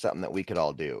idea for something that we could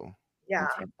all do. Yeah.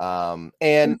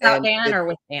 And Dan or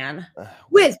with Dan?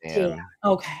 With Dan.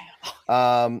 Okay.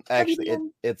 Actually,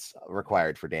 it's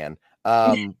required for Dan.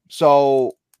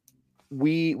 So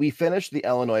we finished the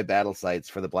Illinois battle sites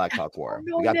for the Black Hawk War.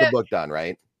 No, we got Nick. the book done,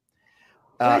 right?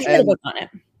 I should have booked on it.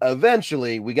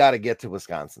 Eventually, we got to get to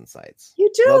Wisconsin sites.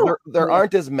 You do. Well, there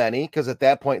aren't as many because at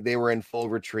that point they were in full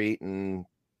retreat, and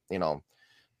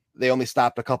they only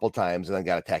stopped a couple times and then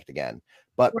got attacked again.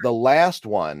 But the last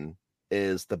one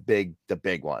is the big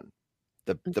one,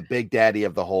 the big daddy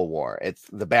of the whole war. It's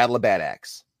the Battle of Bad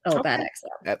Axe. Oh, Bad Axe.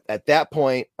 At that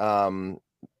point,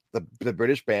 the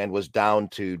British band was down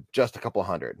to just a couple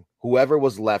hundred. Whoever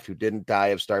was left who didn't die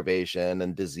of starvation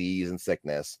and disease and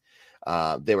sickness,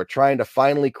 they were trying to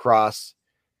finally cross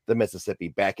the Mississippi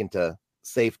back into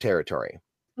safe territory.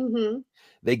 Mm-hmm.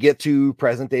 They get to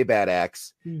present day Bad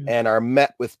Axe and are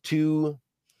met with 2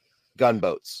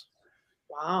 gunboats.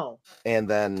 Wow. And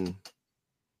then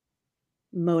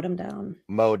mowed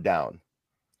down.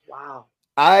 Wow.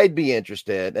 I'd be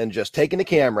interested in just taking the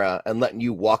camera and letting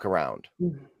you walk around.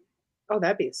 Oh,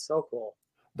 that'd be so cool.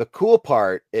 The cool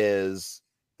part is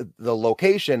the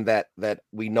location that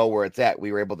we know where it's at.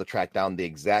 We were able to track down the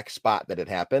exact spot that it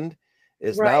happened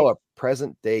is now a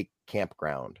present day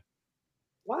campground.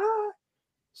 What?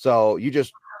 So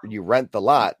you rent the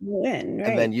lot and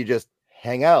then you just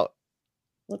hang out.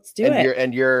 Let's do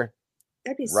it. You're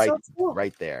that'd be right, so cool.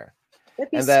 right there.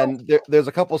 And then there's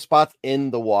a couple spots in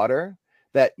the water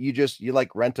that you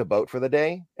like rent a boat for the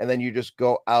day, and then you just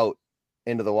go out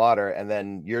into the water, and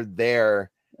then you're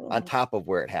there on top of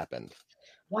where it happened.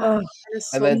 Wow.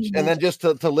 And then just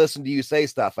to listen to you say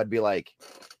stuff, I'd be like,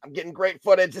 I'm getting great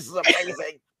footage. This is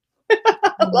amazing.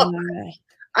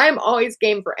 I'm always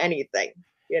game for anything,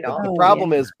 The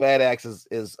problem is Bad Axe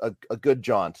is a good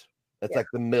jaunt. It's like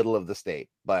the middle of the state,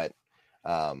 but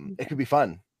it could be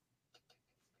fun.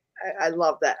 I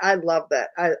love that. I love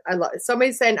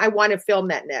somebody's saying I want to film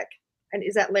that, Nick. And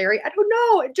is that Larry? I don't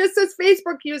know. It just says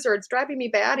Facebook user. It's driving me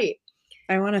batty.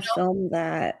 I want to film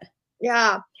that.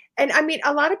 Yeah. And I mean,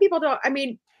 a lot of people don't. I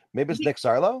mean, maybe it's Nick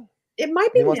Sarlo. It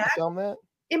might be. He wants to film that.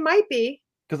 It might be.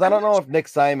 Because I don't know if Nick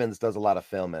Simons does a lot of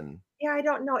filming. Yeah, I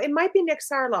don't know. It might be Nick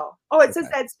Sarlo. Oh, it says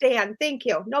that's Dan. Thank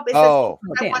you. Nope. It says I want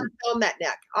to film that,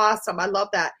 Nick. Awesome. I love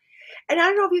that. And I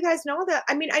don't know if you guys know that.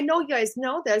 I mean, I know you guys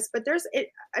know this, but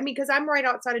because I'm right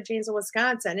outside of Janesville,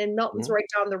 Wisconsin, and Milton's right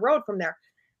down the road from there.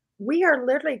 We are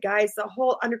literally, guys, the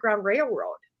whole Underground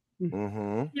Railroad.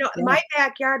 Mm-hmm. My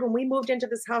backyard, when we moved into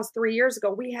this house 3 years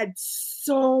ago, we had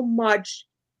so much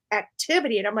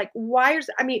activity. And I'm like,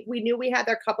 we knew we had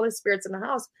a couple of spirits in the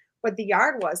house, but the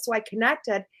yard was. So I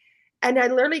connected, and I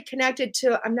literally connected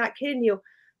to, I'm not kidding you,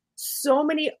 so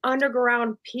many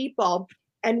underground people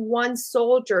and one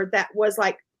soldier that was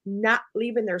like not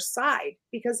leaving their side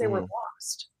because they were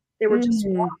lost. They were just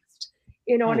lost.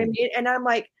 You know what I mean? And I'm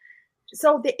like,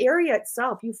 so the area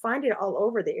itself, you find it all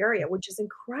over the area, which is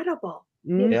incredible.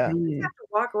 You have to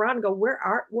walk around and go,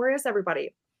 where is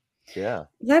everybody? Yeah.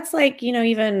 That's like,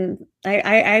 even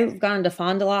I've gone to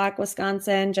Fond du Lac,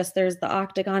 Wisconsin. Just there's the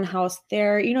Octagon House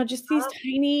there, just these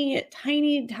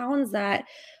tiny towns that,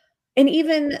 and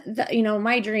even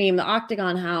my dream, the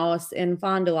Octagon House in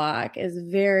Fond du Lac is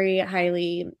very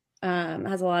highly,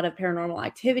 has a lot of paranormal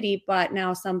activity, but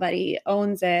now somebody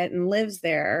owns it and lives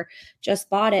there, just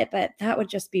bought it. But that would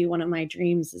just be one of my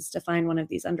dreams, is to find one of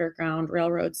these underground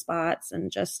railroad spots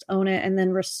and just own it and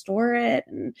then restore it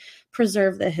and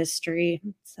preserve the history.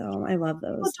 So I love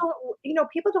those.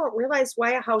 People don't realize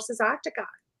why a house is octagon.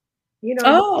 People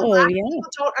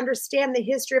don't understand the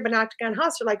history of an octagon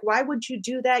house. They're like, why would you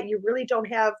do that? You really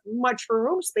don't have much for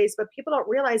room space. But people don't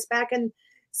realize back in,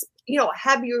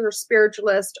 heavier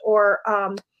spiritualist or,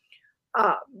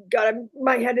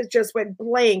 my head has just went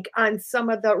blank on some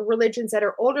of the religions that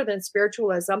are older than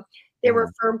spiritualism. They were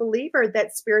a firm believer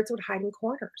that spirits would hide in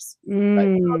corners.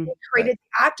 They created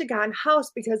the octagon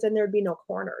house because then there'd be no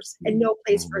corners and no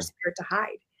place for a spirit to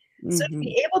hide. So to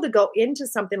be able to go into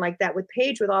something like that with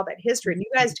Paige, with all that history, and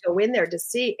you guys go in there to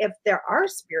see if there are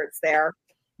spirits there,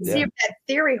 see if that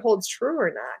theory holds true or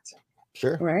not.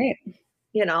 Sure. Right.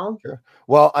 Sure.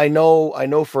 Well, I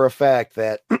know for a fact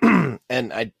that,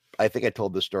 and I think I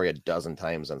told this story a dozen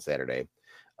times on Saturday.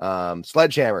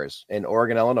 Sledgehammers in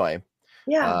Oregon, Illinois.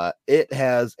 Yeah. It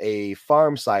has a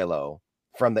farm silo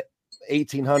from the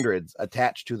 1800s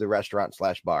attached to the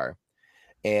restaurant/bar.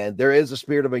 And there is a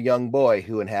spirit of a young boy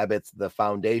who inhabits the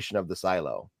foundation of the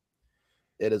silo.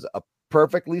 It is a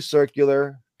perfectly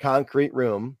circular concrete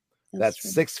room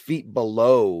that's 6 feet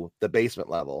below the basement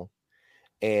level.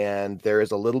 And there is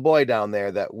a little boy down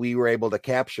there that we were able to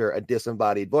capture a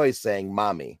disembodied voice saying,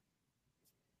 "Mommy."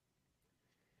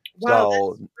 Wow,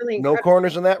 so that's really no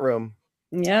corners in that room.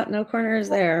 Yeah, no corners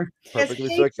there.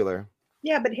 Perfectly circular.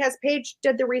 Yeah, but has Paige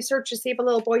did the research to see if a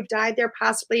little boy died there,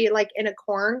 possibly like in a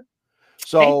corn?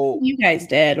 So you guys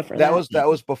did for that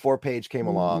was before Paige came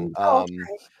along.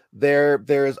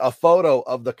 There's a photo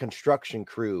of the construction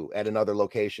crew at another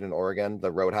location in Oregon,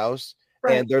 the Roadhouse,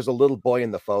 and there's a little boy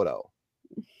in the photo.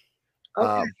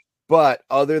 But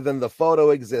other than the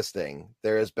photo existing,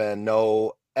 there has been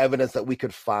no evidence that we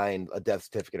could find a death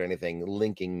certificate or anything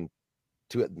linking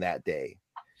to it in that day.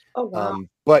 Oh wow!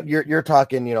 But you're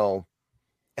talking,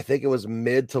 I think it was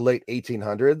mid to late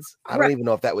 1800s. I don't even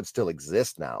know if that would still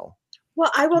exist now.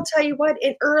 Well, I will tell you what,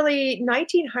 in early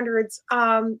 1900s,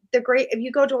 if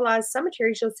you go to a lot of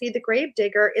cemeteries, you'll see the grave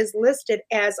digger is listed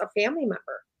as a family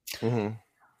member. Mm-hmm.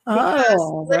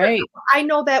 Oh, right. I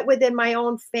know that within my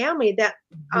own family that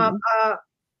at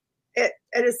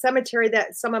a cemetery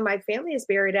that some of my family is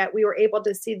buried at, we were able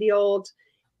to see the old,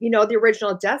 the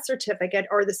original death certificate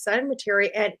or the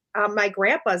cemetery. And my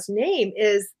grandpa's name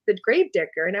is the grave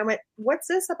digger. And I went, what's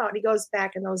this about? And he goes,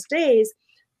 back in those days,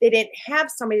 they didn't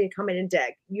have somebody to come in and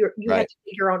dig. You had to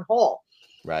dig your own hole.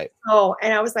 Right. Oh,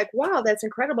 and I was like, wow, that's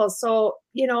incredible. So,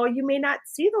 you may not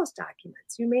see those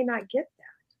documents. You may not get that.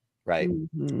 Right.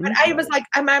 Mm-hmm. But I was like,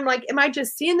 I'm like, am I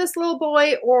just seeing this little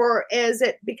boy, or is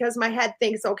it because my head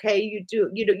thinks, okay,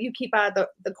 you keep out of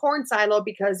the corn silo,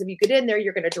 because if you get in there,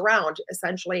 you're going to drown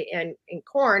essentially in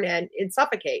corn and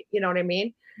suffocate. You know what I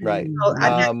mean? Right. So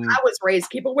I was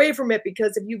raised, keep away from it,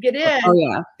 because if you get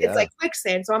in, it's like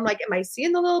quicksand. So I'm like, am I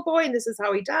seeing the little boy and this is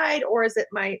how he died, or is it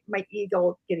my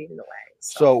ego getting in the way?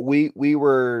 So we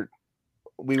were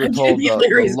told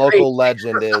the local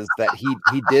legend is that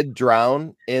he did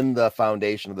drown in the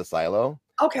foundation of the silo.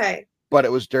 Okay. But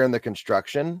it was during the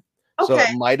construction. So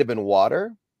it might have been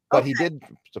water, but he did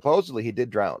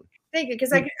drown. Thank you.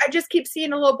 Because I just keep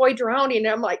seeing a little boy drowning, and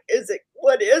I'm like,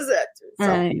 what is it? So,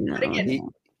 I know. Again,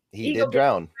 he did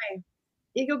drown.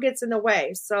 Ego gets in the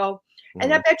way. So,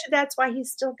 and I bet you that's why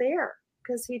he's still there,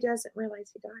 because he doesn't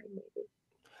realize he died, maybe.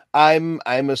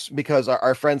 Because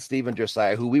our friend Steve and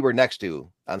Josiah, who we were next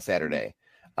to on Saturday,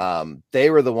 they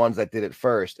were the ones that did it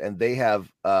first, and they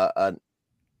have a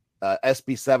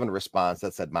SB7 response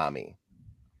that said "mommy."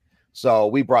 So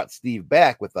we brought Steve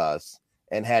back with us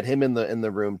and had him in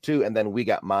the room too, and then we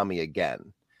got mommy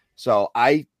again. So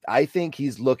I think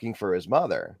he's looking for his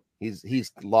mother.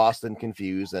 He's lost and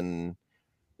confused, and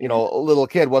a little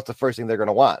kid, what's the first thing they're going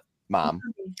to want? Mom.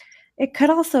 It could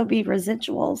also be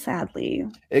residual, sadly.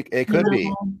 It could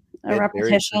be a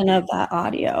repetition of that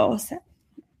audio.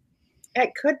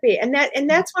 It could be, and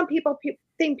that's when people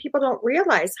don't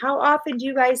realize. How often do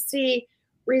you guys see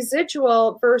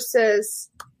residual versus,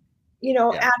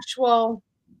 actual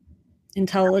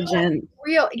intelligent,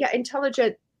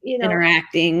 intelligent,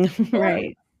 interacting,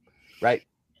 right? Right.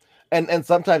 And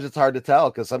sometimes it's hard to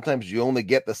tell, because sometimes you only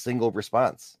get the single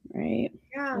response. Right.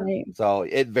 Yeah. Right. So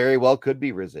it very well could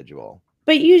be residual.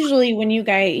 But usually when you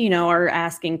guys, are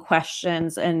asking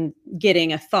questions and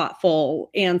getting a thoughtful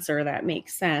answer that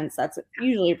makes sense, that's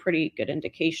usually a pretty good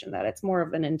indication that it's more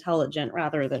of an intelligent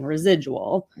rather than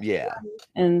residual. Yeah.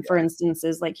 And for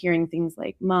instances, like hearing things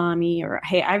like mommy, or,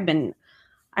 hey,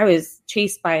 I was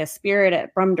chased by a spirit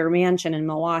at Brumder Mansion in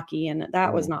Milwaukee, and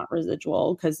that was not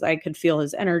residual, because I could feel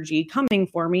his energy coming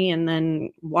for me, and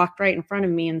then walked right in front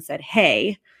of me and said,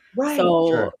 hey. Right.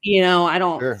 So, I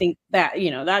don't think that,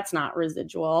 that's not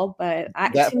residual, but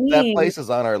that place is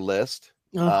on our list.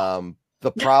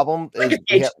 The problem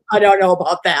is I don't know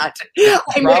about that. The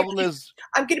problem is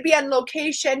I'm going to be on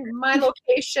location, my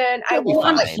location. I will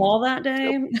on the call that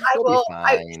day.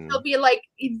 It'll be like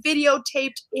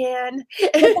videotaped in.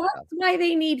 But that's why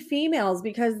they need females,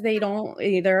 because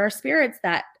there are spirits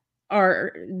that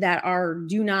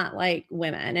do not like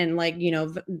women, and like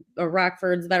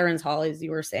Rockford's Veterans Hall, as you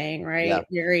were saying, right?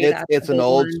 Yeah. It's an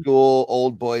old school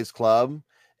old boys club,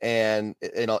 and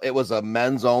it was a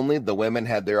men's only. The women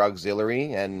had their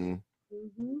auxiliary, and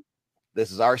this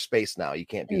is our space now. You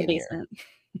can't be in here.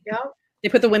 Yeah. They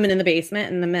put the women in the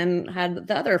basement and the men had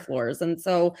the other floors. And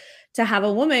so to have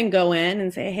a woman go in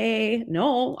and say, hey,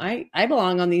 no, I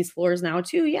belong on these floors now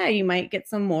too. Yeah, you might get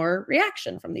some more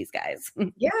reaction from these guys.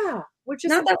 Yeah. Which is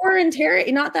not that we're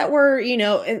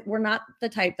not the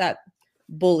type that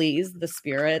bullies the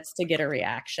spirits to get a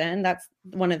reaction. That's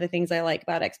one of the things I like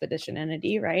about Expedition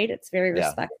Entity, right? It's very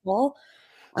respectful.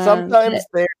 Sometimes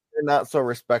they're not so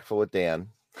respectful with Dan.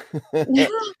 Yeah.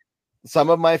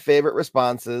 Some of my favorite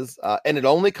responses, and it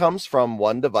only comes from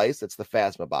one device. It's the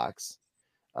Phasma box,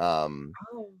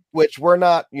 which we're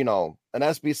not, an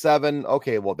SB7.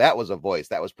 Okay, well, that was a voice.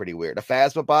 That was pretty weird. A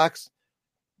Phasma box,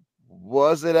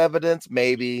 was it evidence?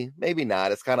 Maybe, maybe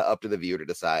not. It's kind of up to the viewer to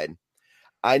decide.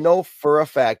 I know for a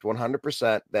fact,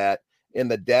 100%, that in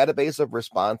the database of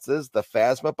responses, the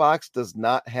Phasma box does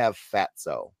not have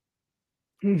fatso.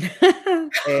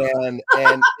 it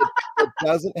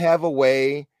doesn't have a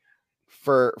way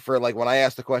for like when I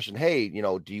ask the question, hey,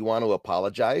 do you want to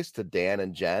apologize to Dan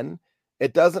and Jen?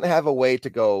 It doesn't have a way to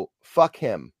go, fuck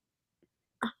him.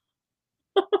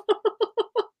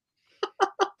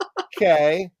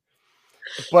 Okay.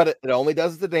 But it only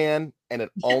does it to Dan, and it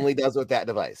only does it with that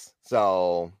device.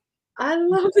 So I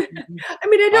love it. I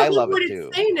mean, I don't know what it's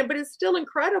too. saying, but it's still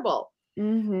incredible.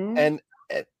 Mm-hmm. And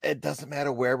it doesn't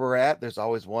matter where we're at. There's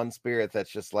always one spirit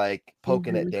that's just like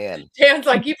poking at Dan. Dan's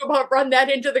like, you've about run that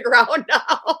into the ground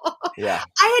now. Yeah.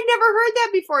 I had never heard that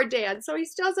before, Dan. So he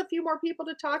still has a few more people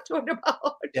to talk to him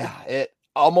about. Yeah. It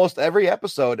almost every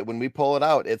episode, when we pull it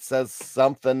out, it says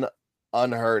something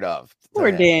unheard of.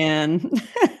 Poor Dan.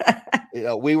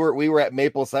 We were at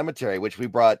Maple Cemetery, which we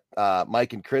brought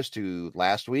Mike and Chris to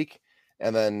last week.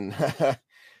 And then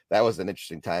that was an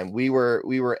interesting time. We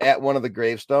were at one of the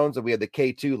gravestones, and we had the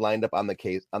K2 lined up on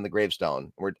the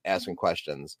gravestone. We're asking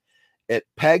questions. It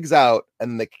pegs out,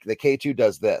 and the K2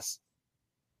 does this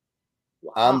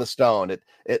on the stone.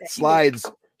 It slides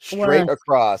straight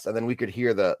across, and then we could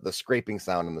hear the scraping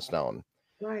sound in the stone.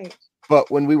 Right. But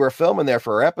when we were filming there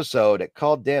for our episode, it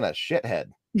called Dan a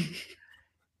shithead.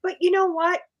 But you know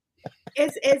what?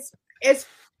 As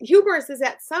humorous as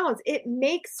that sounds, it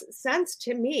makes sense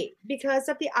to me because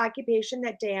of the occupation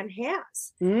that Dan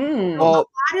has. Well,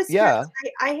 yeah.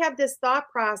 I have this thought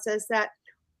process that,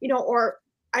 or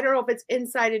I don't know if it's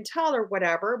inside intel or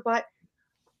whatever, but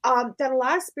that a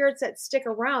lot of spirits that stick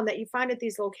around that you find at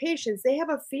these locations, they have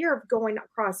a fear of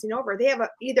crossing over. They have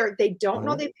either they don't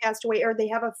know they passed away, or they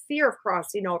have a fear of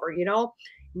crossing over,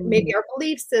 maybe our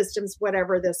belief systems,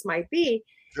 whatever this might be.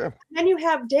 Sure. And then you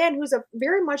have Dan, who's a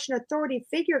very much an authority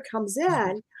figure, comes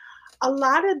in. A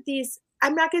lot of these,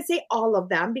 I'm not going to say all of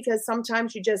them, because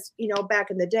sometimes you just,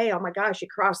 back in the day, oh my gosh, you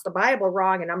crossed the Bible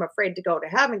wrong and I'm afraid to go to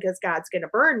heaven because God's going to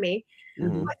burn me.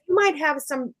 But you might have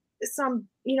some,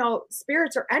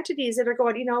 spirits or entities that are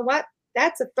going, you know what?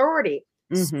 That's authority.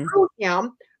 Screw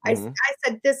him. I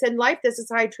said this in life. This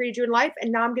is how I treated you in life.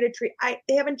 And now I'm going to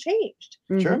they haven't changed.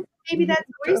 Sure. Maybe that's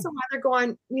the reason why they're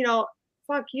going,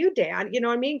 fuck you, Dan. You know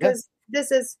what I mean? Because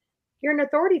you're an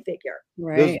authority figure.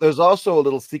 Right. There's also a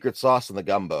little secret sauce in the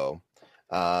gumbo.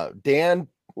 Dan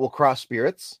will cross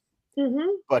spirits,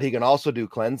 but he can also do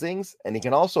cleansings, and he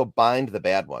can also bind the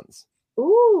bad ones.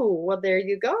 Ooh, well, there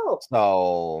you go.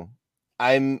 So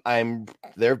there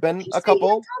have been a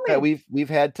couple that we've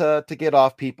had to get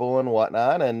off people and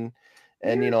whatnot, and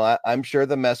I'm sure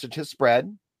the message has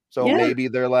spread. So maybe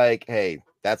they're like, hey,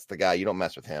 that's the guy, you don't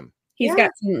mess with him. He's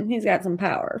got some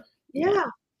power. Yeah.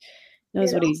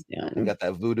 Knows what he's doing. He got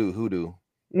that voodoo hoodoo.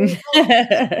 He's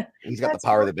got the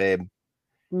power of the babe.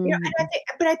 And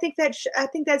I think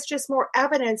that's just more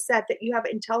evidence that you have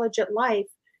intelligent life.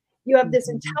 You have this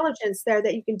intelligence there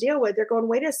that you can deal with. They're going,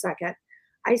 wait a second,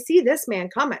 I see this man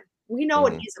coming. We know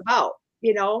what he's about,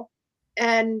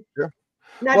 and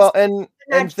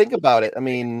and think about it. I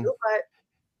mean,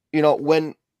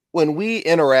 when we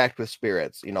interact with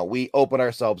spirits, we open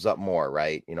ourselves up more,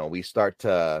 right? We start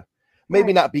to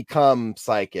maybe not become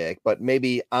psychic, but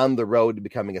maybe on the road to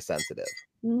becoming a sensitive,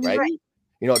 right?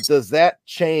 Does that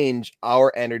change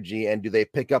our energy, and do they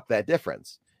pick up that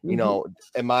difference?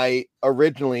 Am I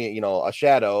originally, a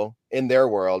shadow in their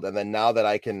world, and then now that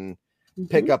I can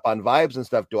pick up on vibes and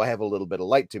stuff, do I have a little bit of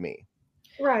light to me?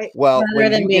 Right. Well,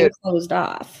 rather than being closed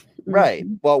off. Right.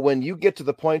 Well, when you get to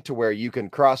the point to where you can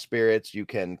cross spirits, you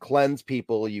can cleanse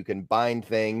people, you can bind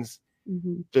things,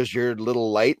 does your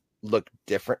little light look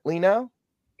differently now?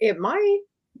 It might.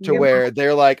 To where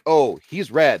they're like, oh, he's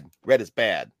red. Red is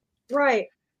bad. Right.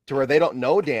 To where they don't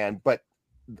know Dan, but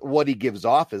what he gives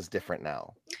off is different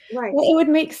now. Right. Well, it would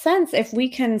make sense if we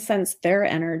can sense their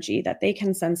energy, that they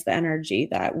can sense the energy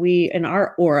that we in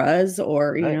our auras,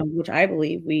 or which I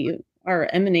believe we are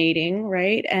emanating,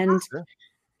 right?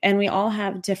 And we all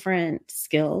have different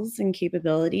skills and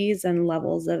capabilities and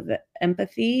levels of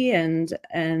empathy, and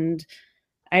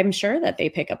I'm sure that they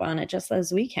pick up on it just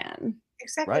as we can.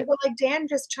 Exactly. Right. Well, like Dan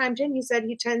just chimed in, he said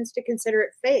he tends to consider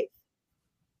it faith.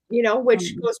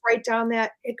 Which goes right down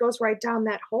that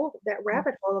hole, that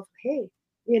rabbit hole of, hey,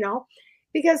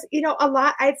 because,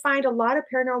 I find a lot of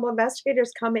paranormal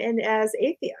investigators come in as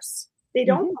atheists. They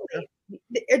don't believe.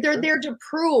 They're there to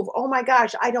prove, oh my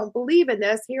gosh, I don't believe in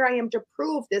this. Here I am to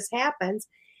prove this happens.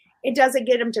 It doesn't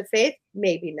get them to faith,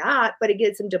 maybe not, but it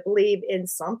gets them to believe in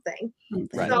something.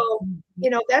 Right. So,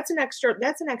 that's an extra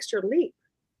leap,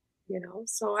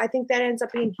 so I think that ends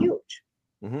up being huge,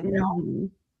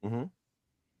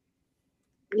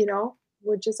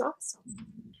 which is awesome.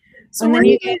 So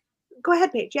go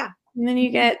ahead, Paige. Yeah. And then you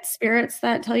get spirits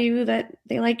that tell you that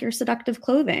they like your seductive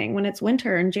clothing when it's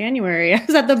winter in January. I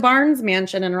was at the Barnes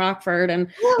Mansion in Rockford and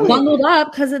bundled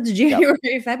up because it's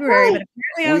January, February, but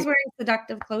apparently I was wearing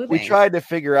seductive clothing. We tried to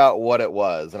figure out what it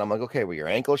was, and I'm like, okay, were your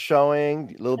ankles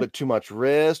showing? A little bit too much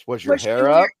wrist? Was your hair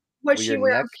up? Was she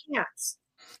wearing pants?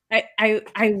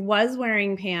 I was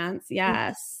wearing pants.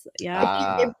 Yes.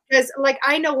 Yeah. Because like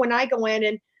I know when I go in,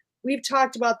 and we've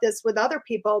talked about this with other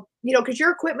people, you know, because your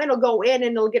equipment will go in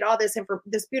and it'll get all this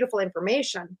beautiful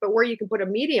information. But where you can put a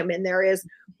medium in there is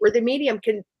where the medium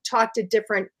can talk to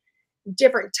different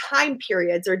time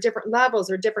periods or different levels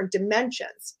or different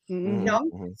dimensions. Mm-hmm. You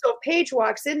know? So if Paige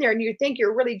walks in there and you think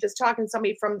you're really just talking to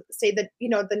somebody from, say, the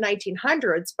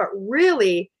 1900s, but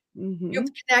really you've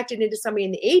connected into somebody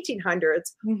in the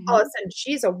 1800s, all of a sudden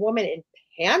she's a woman in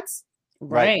pants.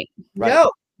 Right.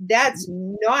 No, that's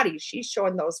naughty. She's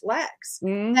showing those legs.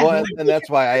 Well, and that's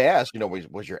why I asked, you know,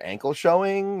 was your ankle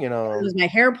showing? You know, was my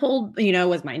hair pulled? You know,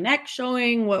 was my neck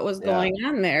showing? What was going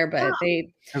on there? But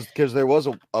because there was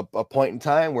a point in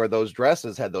time where those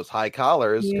dresses had those high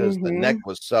collars because the neck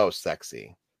was so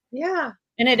sexy. Yeah.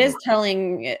 And it is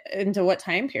telling into what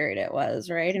time period it was,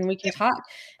 right? And we can talk.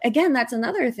 Again, that's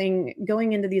another thing,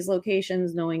 going into these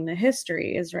locations, knowing the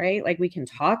history is, right? Like we can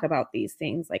talk about these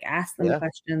things, like ask them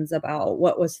questions about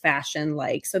what was fashion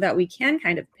like so that we can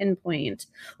kind of pinpoint,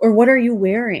 or what are you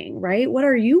wearing, right? What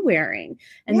are you wearing?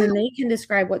 And then they can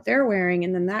describe what they're wearing.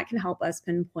 And then that can help us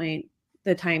pinpoint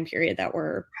the time period that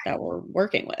we're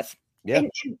working with. Yeah.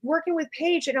 And working with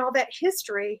Paige and all that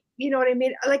history, you know what I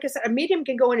mean? Like I said, a medium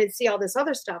can go in and see all this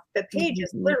other stuff, but Paige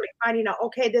is literally finding out,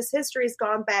 okay, this history has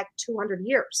gone back 200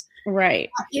 years. Right.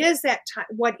 What is that time?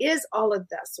 What is all of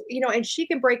this? You know, and she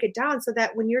can break it down so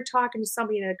that when you're talking to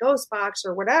somebody in a ghost box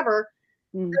or whatever,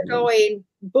 they're going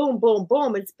boom, boom,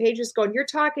 boom. And Paige is going, you're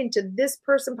talking to this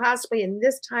person possibly in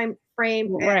this time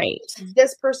frame, right?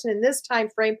 This person in this time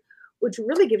frame, which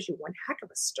really gives you one heck of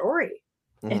a story.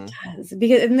 It does,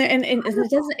 because and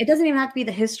it doesn't even have to be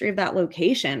the history of that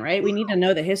location, right? We need to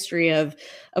know the history of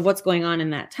what's going on in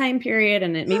that time period,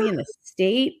 and maybe in the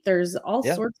state. There's all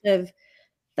sorts of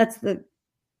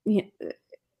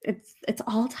it's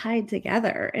all tied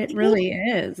together. It really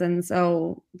is. And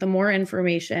so the more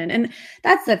information, and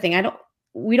that's the thing,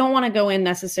 we don't want to go in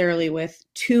necessarily with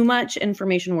too much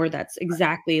information where that's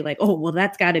exactly like, oh, well,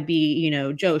 that's got to be, you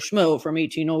know, Joe Schmo from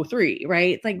 1803,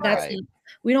 right? It's like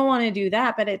we don't want to do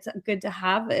that, but it's good to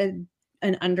have an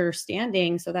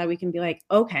understanding so that we can be like,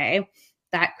 okay,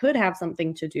 that could have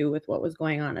something to do with what was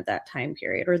going on at that time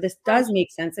period, or this does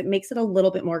make sense. It makes it a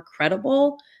little bit more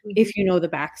credible if you know the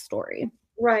backstory.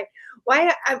 Right.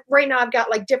 Why? Right now, I've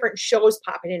got like different shows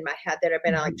popping in my head that have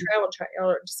been on like Travel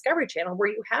or Discovery Channel, where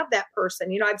you have that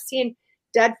person. You know, I've seen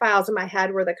Dead Files in my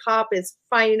head where the cop is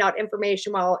finding out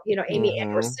information while, you know, Amy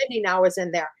and Cindy now is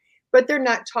in there, but they're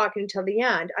not talking until the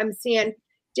end. I'm seeing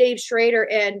Dave Schrader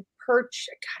and Perch.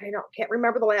 God, can't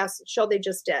remember the last show they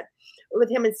just did with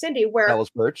him and Cindy, where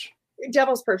Devil's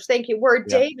Perch. Thank you. Where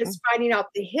Dave is finding out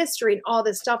the history and all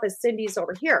this stuff as Cindy's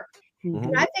over here.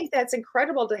 And I think that's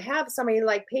incredible to have somebody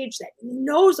like Paige that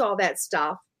knows all that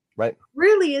stuff. Right.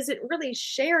 Really isn't really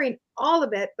sharing all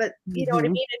of it, but you know what I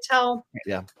mean? To tell.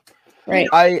 Yeah. Right.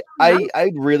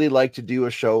 I'd really like to do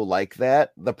a show like that.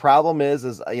 The problem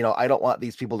is, you know, I don't want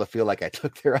these people to feel like I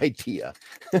took their idea.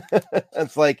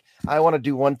 It's like, I want to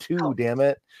do one too, damn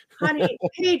it. Honey,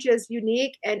 Paige is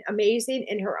unique and amazing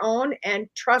in her own. And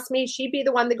trust me, she'd be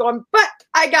the one that going, but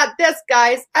I got this,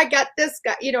 guys. I got this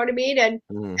guy. You know what I mean? And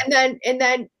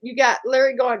then you got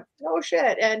Larry going, oh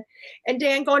shit. And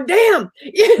Dan going, damn.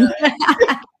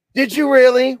 Did you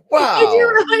really? Wow. Did you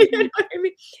really? You know what I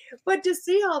mean? But to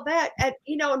see all that at,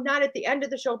 you know, not at the end of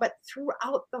the show, but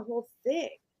throughout the whole thing.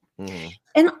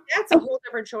 And that's a whole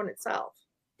different show in itself.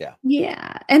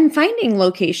 Yeah. And finding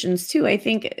locations too. I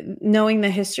think knowing the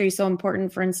history is so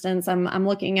important. For instance, I'm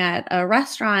looking at a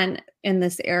restaurant in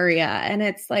this area, and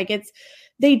it's like,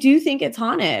 they do think it's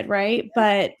haunted, right?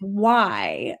 But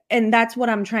why? And that's what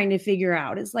I'm trying to figure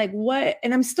out is like, what,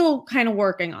 and I'm still kind of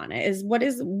working on it, is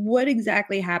what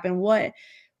exactly happened? What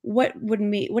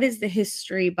is the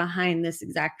history behind this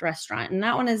exact restaurant? And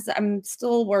that one is, I'm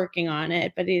still working on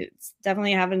it, but it's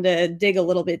definitely having to dig a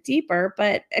little bit deeper.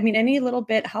 But I mean, any little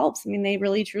bit helps. I mean, they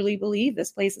really truly believe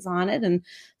this place is haunted, and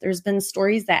there's been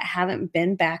stories that haven't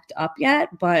been backed up yet,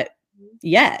 but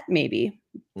maybe.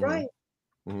 Right.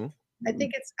 I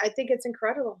think it's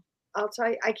incredible. I'll tell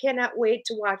you, I cannot wait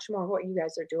to watch more of what you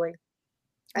guys are doing.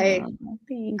 I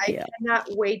cannot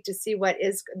wait to see what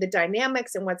is the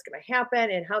dynamics and what's going to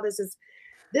happen and how this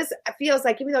feels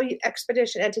like, even though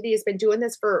Expedition Entity has been doing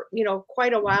this for, you know,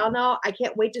 quite a while now, I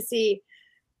can't wait to see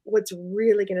what's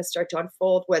really going to start to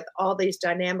unfold with all these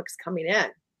dynamics coming in.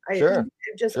 Sure. I'm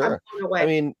blown away. I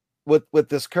mean, with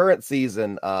this current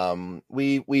season,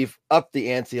 we've upped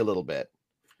the ante a little bit.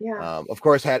 Yeah. Of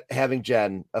course, having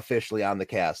Jen officially on the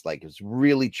cast, like, it's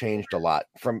really changed a lot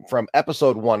from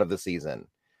episode 1 of the season.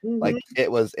 Like,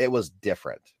 it was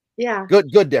different. Yeah.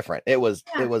 Good, different. It went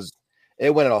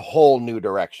in a whole new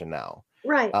direction now.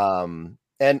 Right.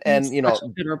 And you know, such a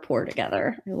good rapport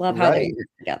together. I love how they work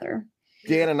together.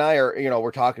 Dan and I are,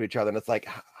 we're talking to each other, and it's like,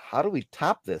 how do we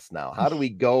top this now? How do we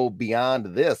go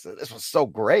beyond this? This was so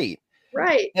great.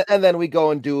 Right. And then we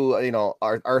go and do,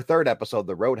 our third episode,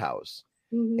 The Roadhouse.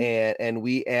 And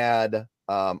we add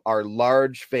our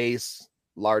large face,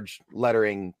 large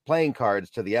lettering playing cards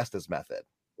to the Estes method.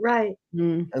 Right.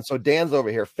 And so Dan's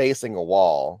over here facing a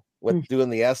wall with doing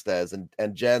the Estes,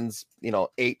 and Jen's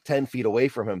 8-10 feet away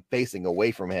from him, facing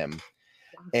away from him,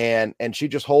 and she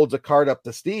just holds a card up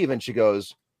to Steve and she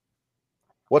goes,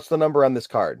 "What's the number on this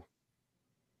card?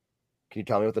 Can you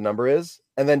tell me what the number is?"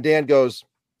 And then Dan goes,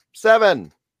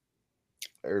 7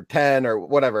 or 10 or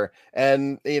whatever,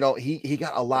 and he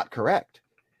got a lot correct.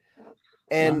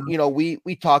 And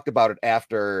we talked about it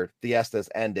after the Estes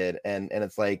ended, and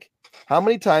it's like, how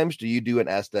many times do you do an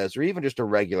Estes or even just a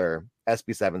regular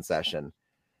SB7 session?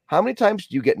 How many times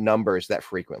do you get numbers that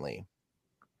frequently?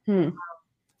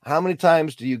 How many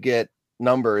times do you get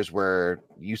numbers where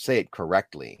you say it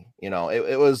correctly?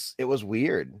 It was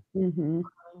weird.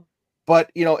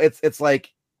 But it's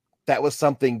like, that was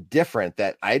something different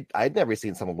that I'd never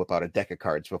seen someone whip out a deck of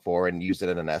cards before and use it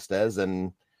in an Estes,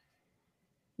 and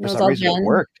for some reason it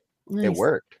worked. Nice. It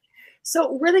worked.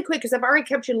 So really quick, because I've already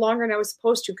kept you longer than I was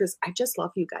supposed to, because I just love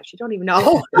you guys. You don't even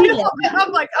know.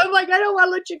 I'm like, I don't want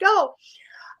to let you go.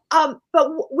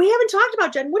 But we haven't talked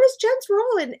about Jen. What is Jen's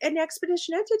role in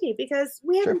Expedition Entity? Because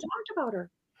we haven't talked about her.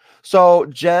 So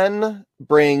Jen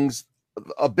brings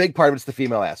a big part of it's the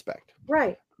female aspect.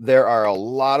 Right. There are a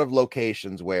lot of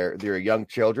locations where there are young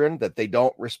children that they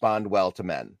don't respond well to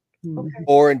men. Okay.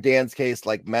 Or in Dan's case,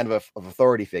 like men of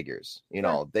authority figures.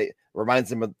 They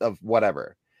reminds them of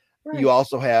whatever. Right. You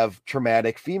also have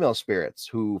traumatic female spirits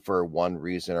who, for one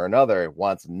reason or another,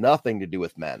 wants nothing to do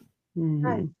with men.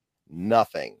 Right.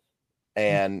 Nothing.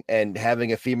 And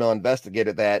having a female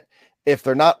investigator that, if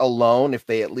they're not alone, if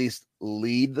they at least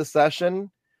lead the session,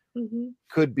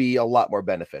 could be a lot more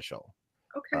beneficial.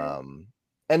 Okay.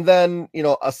 And then,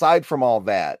 aside from all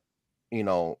that,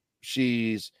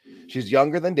 she's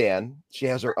younger than Dan. She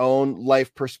has her own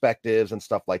life perspectives and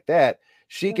stuff like that.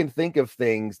 She can think of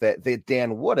things that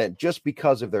Dan wouldn't, just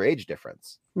because of their age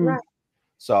difference. Right.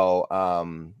 So,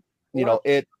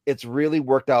 it's really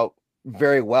worked out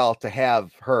very well to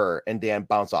have her and Dan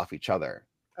bounce off each other.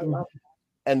 I love it.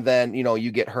 And then,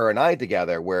 you get her and I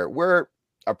together where we're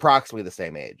approximately the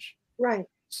same age. Right.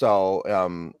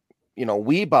 So,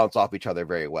 we bounce off each other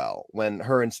very well. When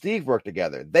her and Steve worked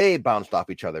together, they bounced off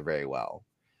each other very well.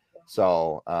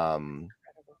 So,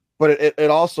 but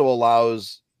it also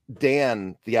allows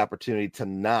Dan the opportunity to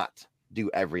not do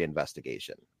every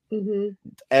investigation,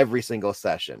 every single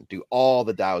session, do all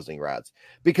the dowsing rods,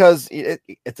 because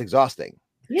it's exhausting.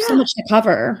 Yeah. So much to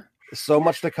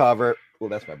cover. Well,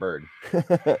 that's my bird.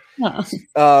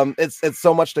 It's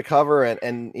so much to cover,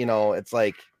 and it's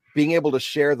like, being able to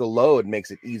share the load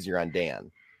makes it easier on Dan.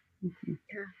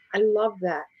 Yeah, I love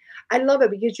that. I love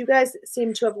it because you guys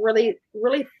seem to have really,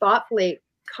 really thoughtfully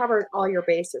covered all your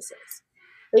bases.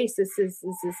 Bases is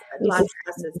a lot of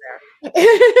S's there.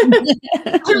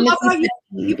 I love how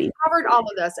you've covered all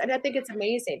of this, and I think it's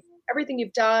amazing. Everything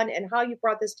you've done and how you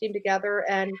brought this team together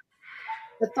and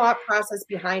the thought process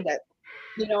behind it.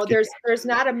 There's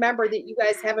not a member that you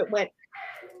guys haven't went,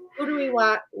 who do we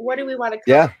want? What do we want to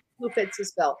cover? Yeah. Who fits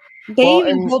his bill? They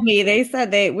even told me, they said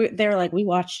they're like, we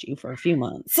watched you for a few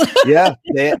months. Yeah.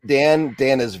 Dan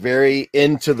is very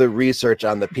into the research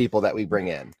on the people that we bring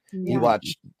in. Yeah.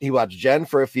 He watched Jen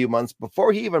for a few months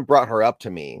before he even brought her up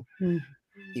to me.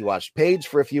 He watched Paige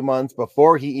for a few months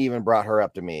before he even brought her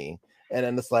up to me. And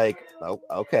then it's like, oh,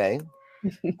 okay.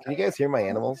 Can you guys hear my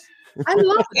animals? I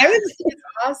love it. It's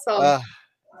awesome.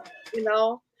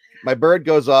 My bird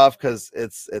goes off because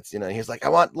it's he's like, I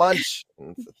want lunch.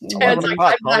 Dan's like,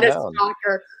 I'm not a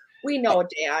stalker. We know,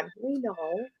 Dan. We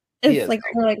know. It's like,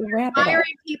 we're like, wrap it up.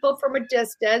 Hiring people from a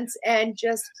distance and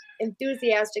just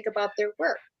enthusiastic about their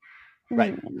work.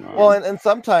 Right. Well, and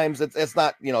sometimes it's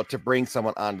not, to bring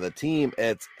someone onto the team.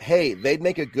 It's, hey, they'd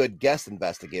make a good guest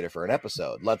investigator for an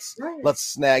episode. Let's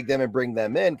snag them and bring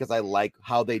them in because I like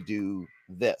how they do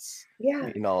this. Yeah.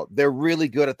 They're really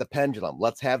good at the pendulum.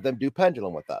 Let's have them do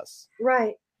pendulum with us.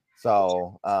 Right.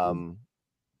 So,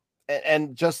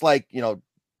 and just like,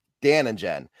 Dan and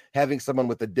Jen, having someone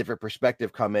with a different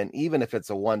perspective come in, even if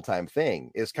it's a one-time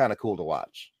thing, is kind of cool to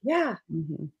watch. Yeah.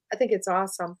 I think it's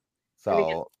awesome.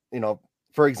 So,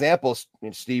 for example,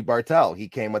 Steve Bartell, he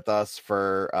came with us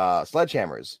for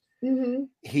Sledgehammers.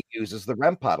 He uses the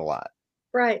REM pod a lot.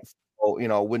 Right.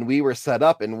 So, when we were set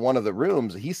up in one of the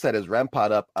rooms, he set his REM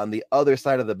pod up on the other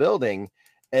side of the building,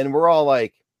 and we're all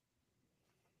like,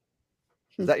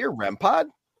 is that your REM pod?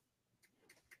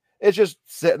 It's just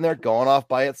sitting there going off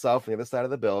by itself on the other side of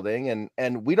the building,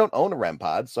 and we don't own a REM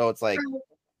pod, so it's like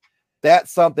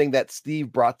that's something that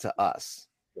Steve brought to us,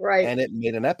 right? And it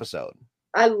made an episode.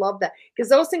 I love that because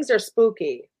those things are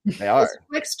spooky. They are. This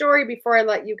quick story before I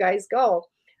let you guys go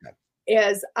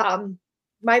is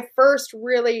my first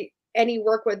really any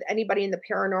work with anybody in the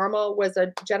paranormal was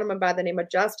a gentleman by the name of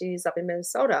Justin. He's up in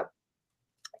Minnesota,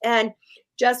 and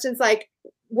Justin's like,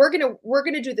 we're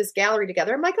gonna do this gallery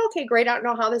together. I'm like, okay, great. I don't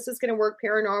know how this is gonna work.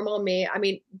 Paranormal, me. I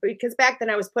mean, because back then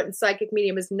I was putting psychic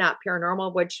medium is not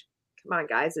paranormal, which come on,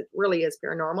 guys, it really is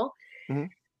paranormal.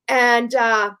 And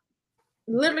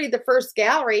literally the first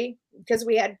gallery, because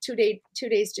we had 2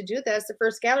 days to do this. The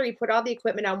first gallery put all the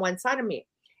equipment on one side of me,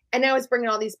 and I was bringing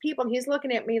all these people, and he's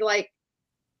looking at me like,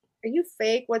 "Are you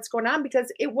fake? What's going on?"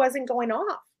 Because it wasn't going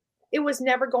off. It was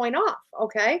never going off.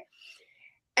 Okay.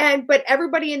 But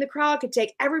everybody in the crowd could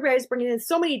take, everybody's bringing in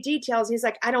so many details. He's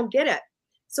like, I don't get it.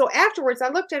 So afterwards I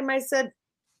looked at him, I said,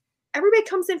 everybody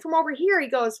comes in from over here. He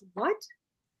goes, what?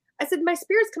 I said, my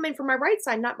spirits come in from my right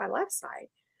side, not my left side.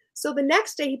 So the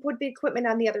next day he put the equipment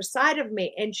on the other side of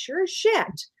me, and sure as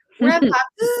shit, I'm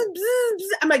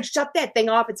like, shut that thing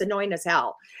off. It's annoying as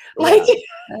hell. Like,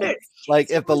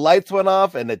 like if the lights went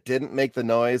off and it didn't make the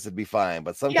noise, it'd be fine.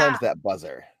 But sometimes that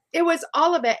buzzer. It was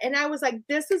all of it. And I was like,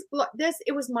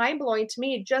 it was mind blowing to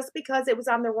me just because it was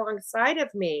on the wrong side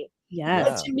of me. Yeah.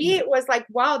 But to me, it was like,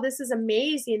 wow, this is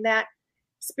amazing. That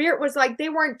spirit was like, they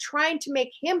weren't trying to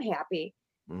make him happy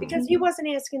because he wasn't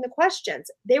asking the questions.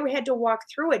 They had to walk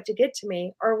through it to get to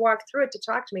me or walk through it to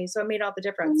talk to me. So it made all the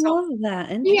difference. I love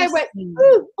that. I went,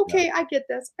 ooh, okay, I get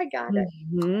this. I got it.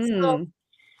 So,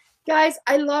 guys,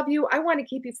 I love you. I want to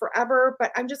keep you forever,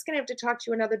 but I'm just going to have to talk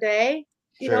to you another day.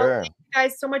 Thank you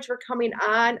guys so much for coming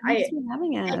on. Thanks for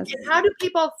having us. And how do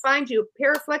people find you?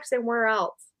 Paraflixx and where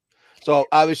else? So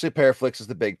obviously Paraflixx is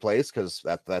the big place because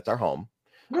that's our home.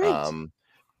 Right.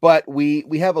 But we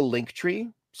have a link tree.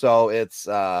 So it's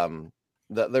the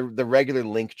regular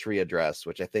link tree address,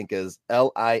 which I think is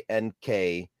linktr.ee,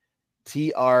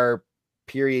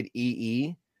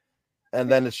 and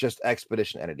then it's just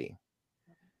Expedition Entity.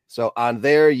 So on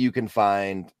there you can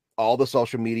find all the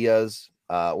social medias.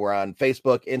 We're on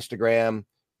Facebook, Instagram.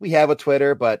 We have a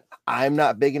Twitter, but I'm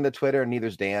not big into Twitter, and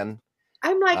neither's Dan.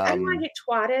 I'm like, I don't want to get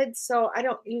twatted, so I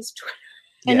don't use Twitter.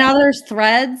 And now there's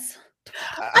Threads.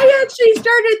 I actually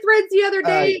started Threads the other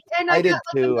day, and I did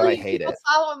too, and I hate it.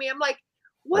 Follow me. I'm like,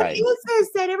 what is this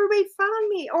that everybody found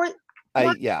me? Or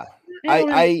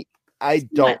I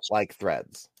don't like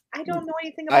Threads. I don't know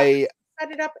anything about it. I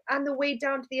set it up on the way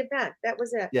down to the event. That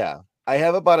was it. Yeah. I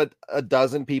have about a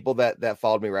dozen people that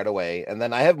followed me right away. And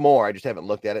then I have more. I just haven't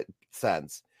looked at it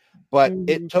since. But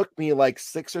it took me like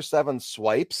 6 or 7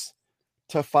 swipes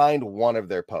to find one of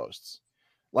their posts.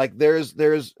 Like there's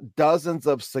dozens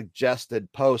of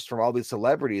suggested posts from all these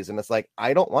celebrities. And it's like,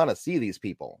 I don't want to see these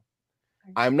people.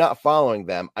 I'm not following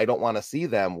them. I don't want to see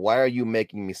them. Why are you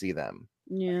making me see them?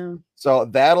 Yeah. So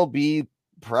that'll be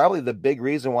probably the big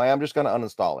reason why I'm just going to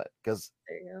uninstall it. Because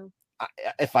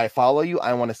if I follow you,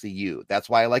 I want to see you. That's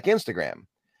why I like Instagram.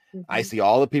 I see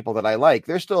all the people that I like.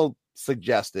 They're still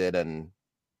suggested and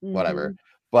whatever,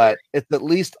 but it's at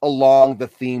least along the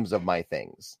themes of my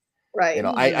things. Right.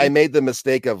 I made the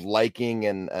mistake of liking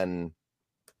and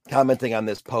commenting on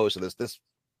this post of this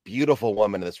beautiful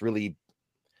woman in this really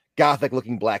gothic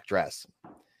looking black dress.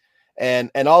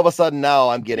 And all of a sudden now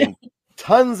I'm getting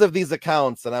tons of these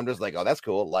accounts, and I'm just like, oh, that's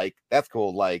cool. Like, that's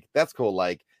cool. Like, that's cool.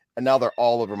 Like, and now they're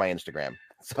all over my Instagram.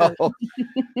 So,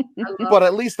 but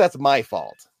at least that's my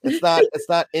fault. It's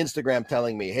not Instagram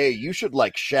telling me, hey, you should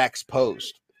like Shaq's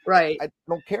post. Right. I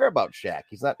don't care about Shaq.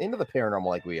 He's not into the paranormal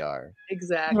like we are.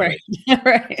 Exactly.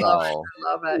 Right. So, I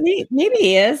love it. Maybe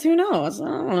he is. Who knows? I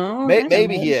don't know.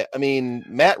 Maybe he is. I mean,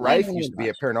 Matt Rife used to be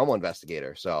a paranormal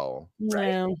investigator. So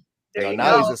yeah.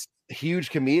 Now he's this huge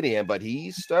comedian, but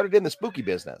he started in the spooky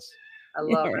business. I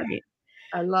love it.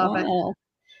 I love it.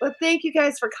 Well, thank you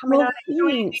guys for coming on and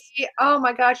joining me. Oh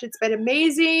my gosh, it's been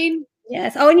amazing.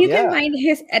 Yes. Oh, and you can find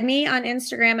me on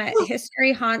Instagram at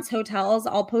History Haunts Hotels.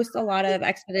 I'll post a lot of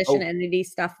Expedition Entity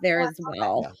stuff there as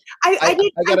well. I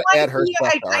gotta add her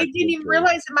stuff. I didn't even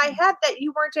realize in my head that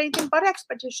you weren't anything but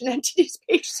Expedition Entities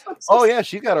page. So yeah,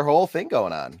 she got her whole thing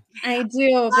going on. I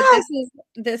do, but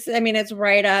this. I mean, it's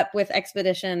right up with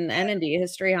Expedition Entity,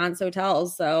 History Haunts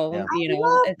Hotels. So you're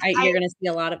going to see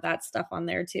a lot of that stuff on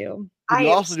there too. You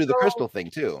also do the crystal thing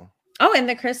too. Oh, and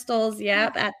the crystals,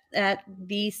 at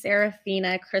the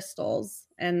Serafina Crystals,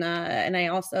 and I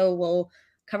also will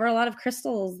cover a lot of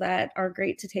crystals that are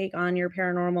great to take on your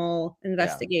paranormal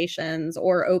investigations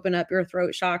or open up your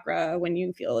throat chakra when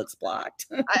you feel it's blocked.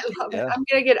 I love it. I'm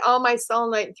gonna get all my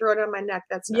selenite and throw it on my neck.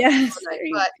 That's not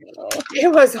selenite, but go.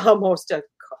 It was almost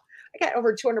I got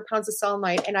over 200 pounds of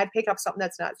selenite, and I pick up something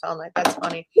that's not selenite. That's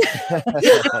funny.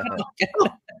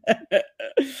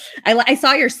 I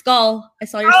saw your skull. I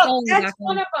saw your skull. That's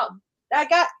one of them.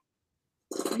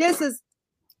 This is.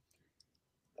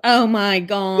 Oh my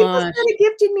god! People started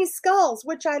gifting me skulls,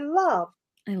 which I love.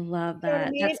 I love that. You know what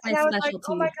I mean? That's my specialty. specialty.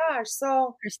 Oh my gosh!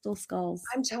 So crystal skulls.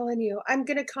 I'm telling you, I'm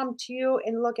gonna come to you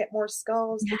and look at more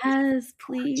skulls. Yes,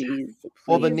 please.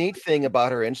 Well, the neat thing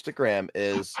about her Instagram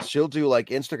is she'll do like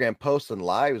Instagram posts and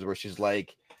lives where she's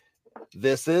like,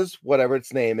 "This is whatever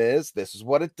its name is. This is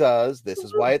what it does. This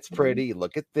is why it's pretty.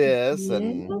 Look at this,"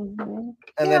 and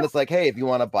then it's like, "Hey, if you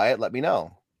want to buy it, let me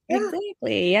know."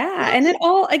 Exactly. Yeah. And it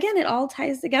all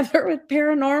ties together with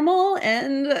paranormal.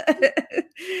 And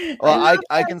well,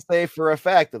 I can say for a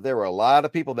fact that there were a lot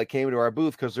of people that came to our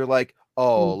booth because they're like,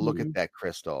 "Oh, look at that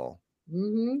crystal."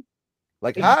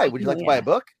 Like, hi, would you like to buy a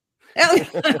book?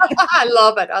 I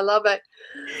love it. I love it.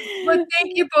 But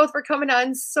thank you both for coming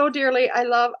on so dearly. I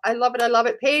love it. I love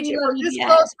it. Paige, if we're this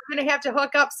close, we're going to have to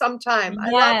hook up sometime.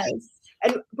 I love it.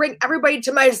 And bring everybody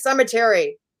to my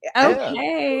cemetery.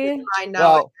 Okay. I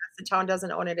know the town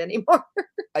doesn't own it anymore.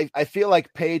 I feel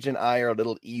like Paige and I are a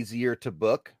little easier to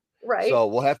book. Right. So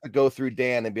we'll have to go through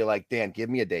Dan and be like, Dan, give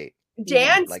me a date.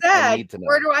 Dan said,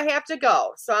 where do I have to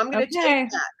go? So I'm going to take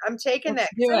that. I'm taking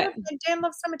that. Dan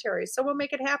loves cemeteries, so we'll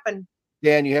make it happen.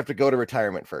 Dan, you have to go to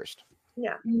retirement first.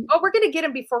 Yeah. Oh, we're going to get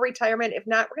him before retirement. If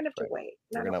not, we're going to have to wait.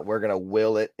 We're gonna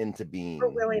will it into being. We're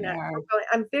willing it.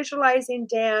 I'm visualizing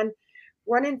Dan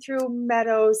running through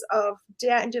meadows of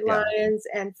dandelions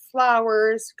and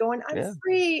flowers, going, I'm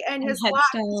free, and his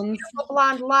beautiful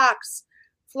blonde locks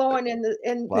flowing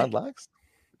in blonde locks.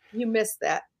 You missed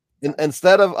that.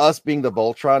 Instead of us being the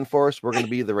Voltron force, we're going to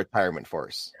be the retirement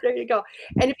force. There you go.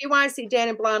 And if you want to see Dan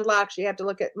in blonde locks, you have to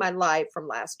look at my live from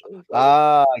last week.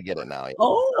 I get it now.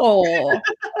 Oh.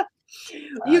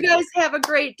 You guys have a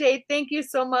great day. Thank you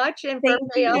so much. And for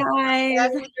everybody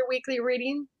else, with your weekly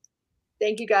reading.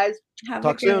 Thank you guys.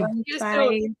 Talk soon.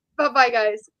 Bye. Bye-bye,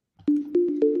 guys.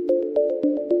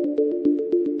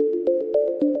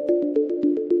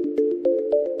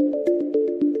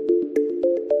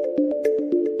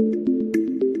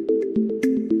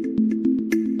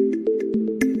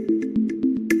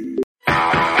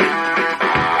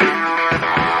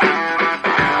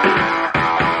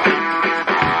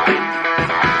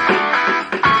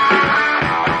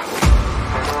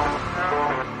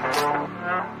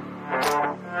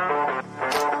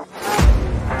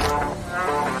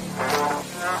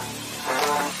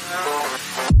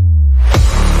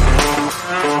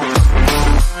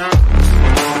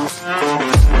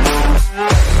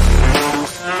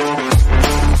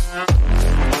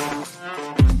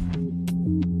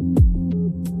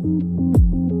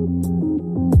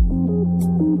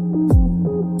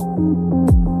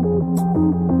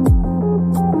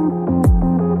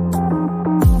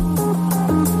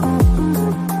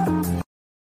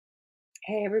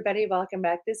 Everybody, welcome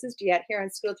back. This is Jet here on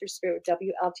School Through Spirit with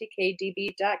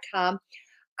WLTKDB.com.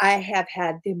 I have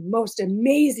had the most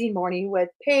amazing morning with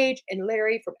Paige and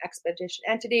Larry from Expedition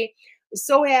Entity. I'm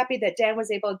so happy that Dan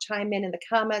was able to chime in the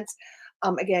comments.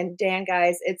 Again, Dan,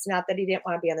 guys, it's not that he didn't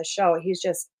want to be on the show. He's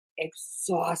just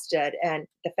exhausted. And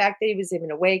the fact that he was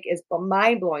even awake is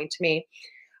mind-blowing to me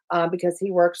because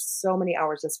he worked so many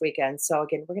hours this weekend. So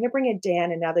again, we're going to bring in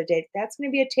Dan another day. That's going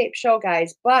to be a tape show,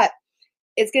 guys, but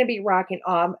it's going to be rocking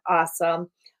awesome.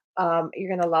 You're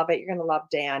going to love it. You're going to love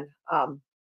Dan.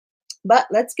 But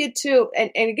let's get to,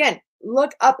 and again,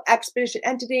 look up Expedition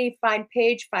Entity, find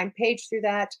Paige through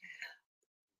that.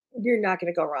 You're not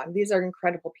going to go wrong. These are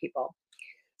incredible people.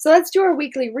 So let's do our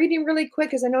weekly reading really quick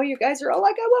because I know you guys are all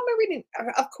like, I want my reading.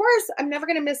 Of course, I'm never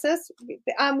going to miss this.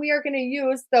 We are going to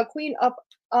use the Queen of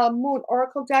Moon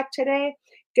Oracle deck today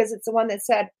because it's the one that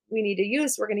said we need to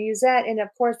use. We're going to use that. And of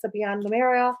course, the Beyond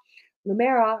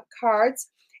Lumera cards.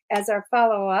 as our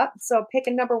follow-up. So pick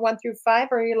a number 1 through 5,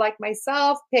 or you like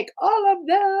myself, pick all of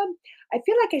them. I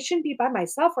feel like I shouldn't be by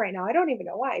myself right now. I don't even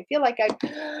know why. I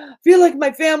feel like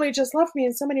my family just left me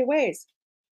in so many ways.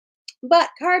 But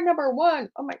card number 1,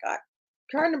 oh my God,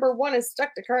 card number 1 is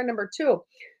stuck to card number 2.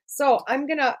 So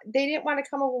they didn't want to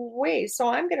come away. So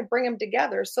I'm going to bring them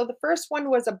together. So the first one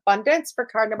was abundance for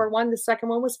card number 1. The second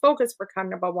one was focus for card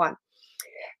number 1.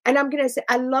 And I'm going to say,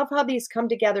 I love how these come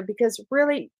together, because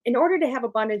really, in order to have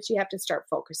abundance, you have to start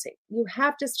focusing. You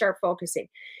have to start focusing.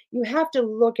 You have to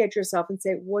look at yourself and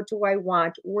say, what do I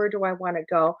want? Where do I want to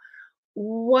go?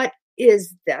 What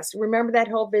is this? Remember that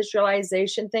whole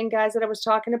visualization thing, guys, that I was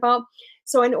talking about?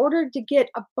 So in order to get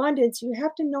abundance, you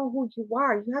have to know who you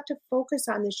are. You have to focus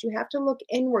on this. You have to look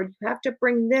inward. You have to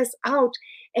bring this out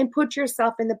and put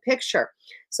yourself in the picture.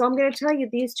 So I'm going to tell you,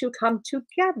 these two come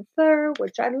together,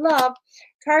 which I love.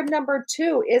 Card number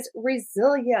 2 is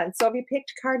resilience. So if you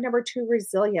picked card number 2,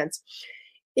 resilience,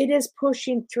 it is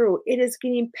pushing through. It is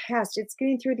getting past. It's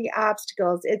getting through the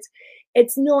obstacles.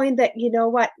 It's knowing that, you know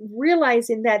what,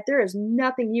 realizing that there is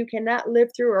nothing you cannot live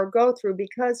through or go through,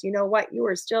 because you know what, you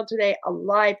are still today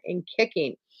alive and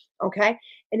kicking. Okay.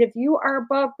 And if you are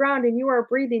above ground and you are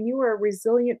breathing, you are a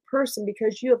resilient person,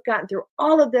 because you have gotten through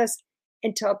all of this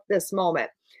until this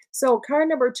moment. So card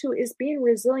number 2 is being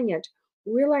resilient,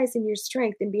 realizing your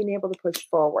strength and being able to push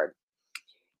forward.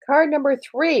 Card number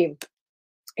 3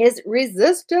 is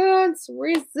resistance.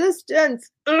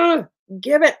 Resistance.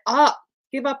 Give it up.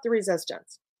 Give up the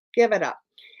resistance. Give it up.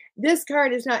 This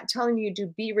card is not telling you to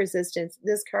be resistant.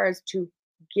 This card is to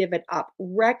give it up.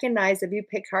 Recognize, if you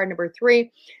pick card number 3,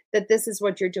 that this is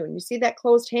what you're doing. You see that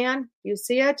closed hand? You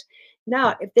see it?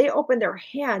 Now, if they open their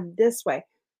hand this way,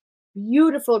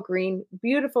 beautiful green,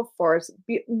 beautiful forest,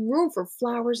 room for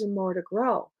flowers and more to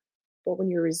grow. But when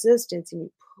you're resistant and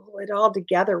you pull it all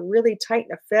together really tight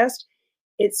in a fist,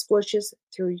 it squishes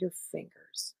through your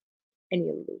fingers and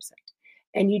you lose it.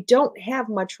 And you don't have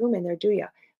much room in there, do you?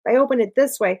 If I open it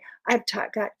this way, I've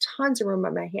got tons of room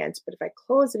in my hands. But if I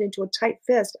close it into a tight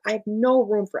fist, I have no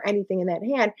room for anything in that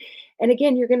hand. And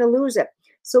again, you're going to lose it.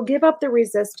 So give up the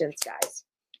resistance, guys.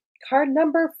 Card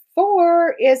number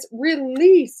 4 is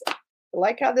release. I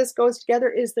like how this goes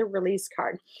together, is the release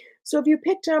card. So if you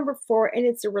picked number 4 and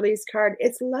it's a release card,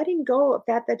 it's letting go of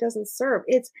that doesn't serve.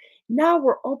 It's now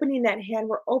we're opening that hand,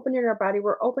 we're opening our body,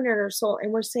 we're opening our soul,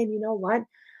 and we're saying, you know what?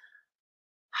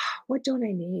 What don't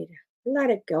I need? Let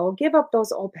it go. Give up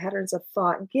those old patterns of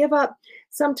thought. Give up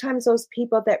sometimes those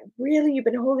people that really you've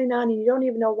been holding on and you don't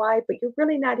even know why, but you're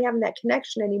really not having that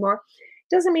connection anymore.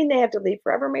 Doesn't mean they have to leave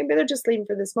forever. Maybe they're just leaving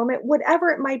for this moment, whatever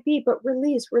it might be, but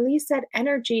release that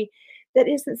energy that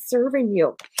isn't serving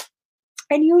you.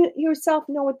 And you yourself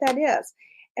know what that is.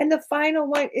 And the final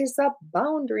one is the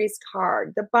boundaries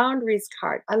card. The boundaries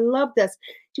card. I love this.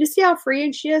 Do you see how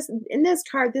free she is? In this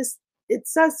card, it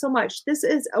says so much. This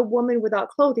is a woman without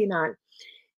clothing on.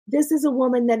 This is a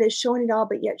woman that is showing it all,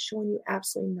 but yet showing you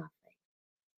absolutely nothing.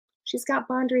 She's got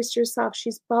boundaries to herself.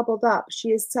 She's bubbled up.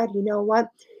 She has said, you know what?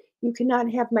 You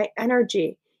cannot have my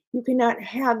energy. You cannot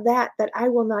have that I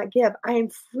will not give. I am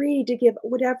free to give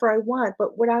whatever I want,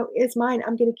 but what is mine,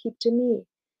 I'm going to keep to me.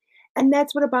 And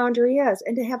that's what a boundary is,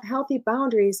 and to have healthy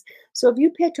boundaries. So if you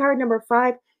pick card number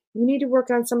 5, you need to work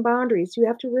on some boundaries. You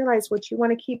have to realize what you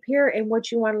want to keep here and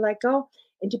what you want to let go,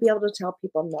 and to be able to tell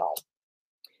people no.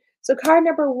 So card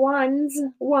number ones,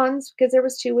 because there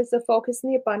was 2, was the focus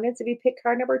and the abundance. If you pick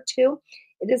card number 2,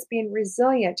 it is being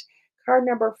resilient. Card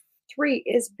number 3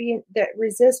 is being the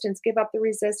resistance. Give up the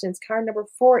resistance. Card number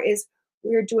 4 is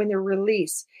we're doing the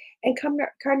release. And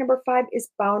card number 5 is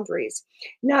boundaries.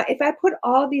 Now, if I put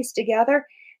all these together,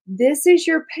 this is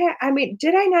your path. I mean,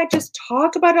 did I not just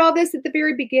talk about all this at the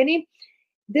very beginning?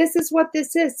 This is what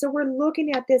this is. So we're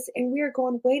looking at this and we are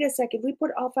going, wait a second. We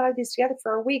put all 5 of these together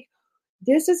for a week.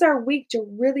 This is our week to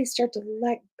really start to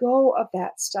let go of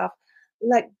that stuff.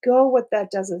 Let go what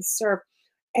that doesn't serve.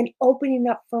 And opening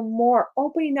up for more.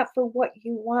 Opening up for what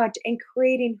you want and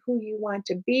creating who you want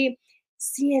to be.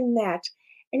 Seeing that.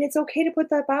 And it's okay to put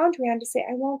that boundary on to say,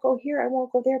 I won't go here, I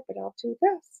won't go there, but I'll do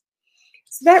this.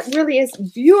 So that really is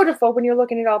beautiful when you're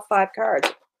looking at all 5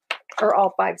 cards, or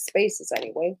all 5 spaces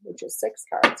anyway, which is 6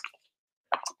 cards.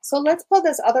 So let's pull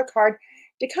this other card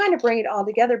to kind of bring it all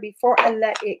together before I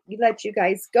let you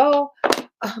guys go.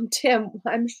 Tim,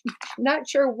 I'm not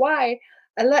sure why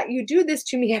I let you do this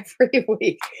to me every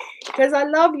week, because I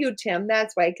love you, Tim.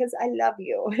 That's why, because I love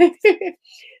you.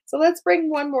 So let's bring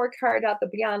one more card out, the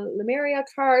Beyond Lemuria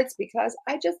cards, because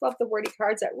I just love the wordy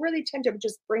cards that really tend to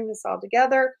just bring this all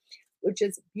together, which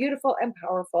is beautiful and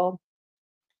powerful.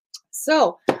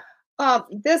 So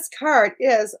this card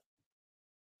is,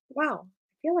 wow,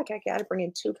 feel like I got to bring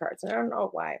in 2 cards. I don't know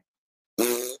why.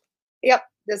 Yep,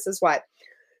 this is why.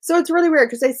 So it's really weird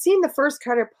because I seen the first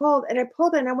card I pulled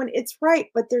and I went, it's right,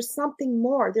 but there's something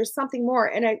more. There's something more.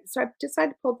 And so I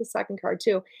decided to pull the second card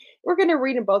too. We're going to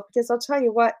read them both because I'll tell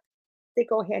you what, they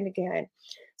go hand in hand.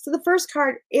 So the first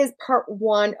card is part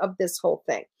 1 of this whole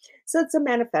thing. So it's a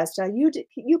manifesto.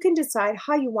 You can decide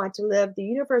how you want to live. The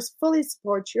universe fully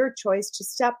supports your choice to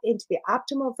step into the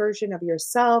optimal version of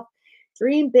yourself.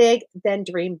 Dream big, then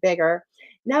dream bigger.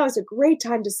 Now is a great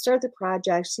time to start the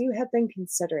projects you have been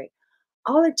considering.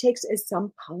 All it takes is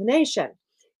some pollination.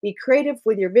 Be creative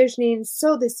with your visioning.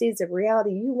 Sow the seeds of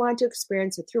reality you want to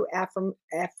experience through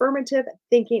affirmative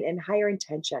thinking and higher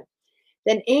intention.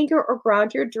 Then anchor or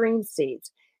ground your dream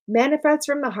seeds. Manifest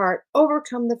from the heart.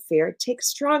 Overcome the fear. Take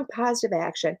strong positive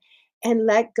action and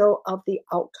let go of the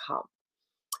outcome.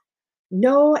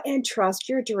 Know and trust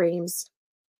your dreams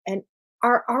and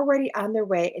are already on their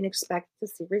way and expect to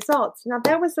see results. Now,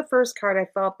 that was the first card I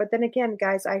felt. But then again,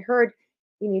 guys, I heard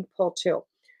you need to pull 2.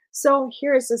 So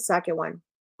here's the second one.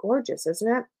 Gorgeous,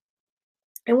 isn't it?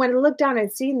 And when I looked down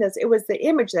and seen this, it was the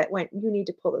image that went, you need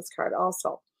to pull this card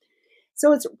also.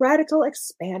 So it's radical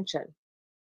expansion.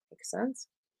 Makes sense?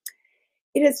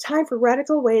 It is time for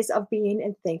radical ways of being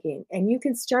and thinking. And you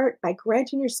can start by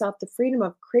granting yourself the freedom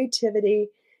of creativity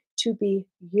to be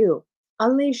you.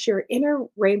 Unleash your inner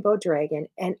rainbow dragon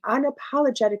and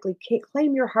unapologetically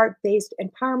claim your heart-based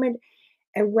empowerment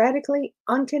and radically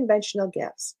unconventional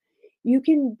gifts. You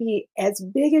can be as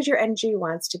big as your energy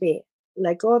wants to be.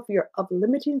 Let go of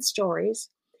limiting stories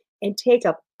and take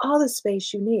up all the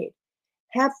space you need.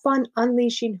 Have fun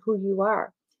unleashing who you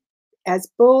are.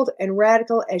 As bold and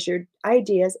radical as your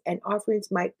ideas and offerings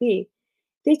might be,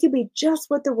 they can be just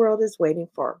what the world is waiting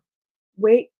for.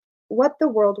 What the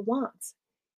world wants.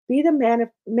 Be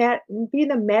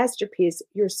the masterpiece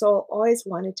your soul always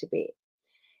wanted to be.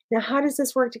 Now, how does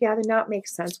this work together? Now it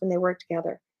makes sense when they work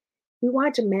together. We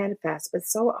want to manifest, but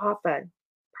so often,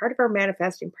 part of our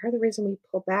manifesting, part of the reason we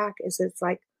pull back is it's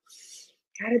like,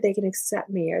 God, are they going to accept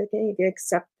me? Are they going to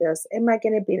accept this? Am I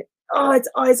going to be? Oh, it's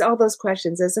always all those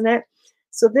questions, isn't it?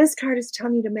 So this card is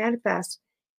telling you to manifest.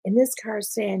 And this card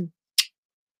is saying,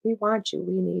 we want you,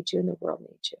 we need you, and the world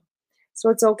needs you. So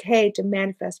it's okay to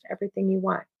manifest everything you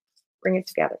want. Bring it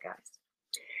together, guys.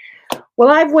 Well,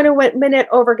 I've went a minute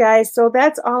over, guys, so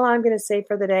that's all I'm going to say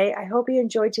for the day. I hope you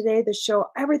enjoyed today, the show,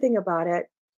 everything about it.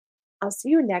 I'll see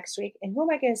you next week. And who am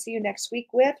I going to see you next week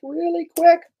with? Really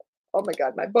quick. Oh, my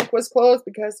God, my book was closed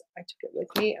because I took it with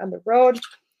me on the road.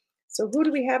 So who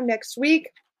do we have next week?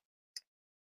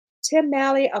 Tim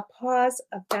Malley of Pause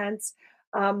Events.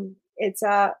 It's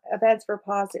events for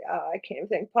pause. I can't even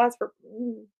think. Pause for.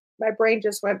 My brain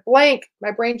just went blank.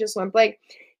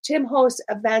 Tim hosts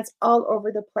events all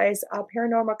over the place.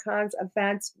 Paranormal cons,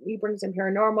 events. He brings in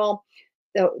paranormal,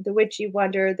 the witchy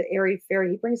wonder, the airy fairy.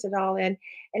 He brings it all in.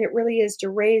 And it really is to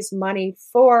raise money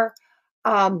for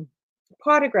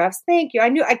potographs. Thank you. I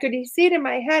knew I could see it in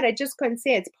my head. I just couldn't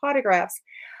say it. It's potographs.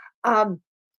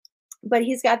 But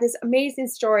he's got this amazing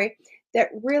story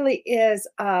that really is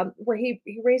where he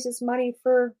raises money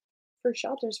for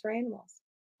shelters for animals,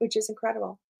 which is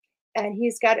incredible. And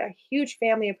he's got a huge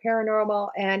family of paranormal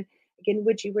and, again,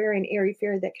 witchy, weary, and airy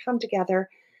fairy that come together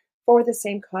for the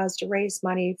same cause to raise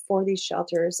money for these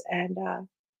shelters. And I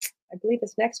believe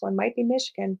this next one might be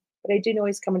Michigan, but I do know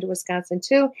he's coming to Wisconsin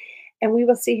too. And we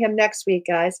will see him next week,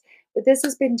 guys. But this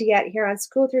has been DeEtte here on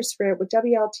School Through Spirit with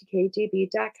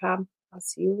WLTKDB.com. I'll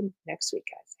see you next week,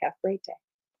 guys. Have a great day.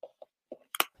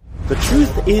 The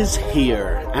truth is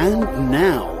here and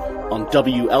now on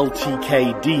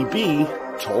WLTKDB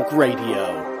Talk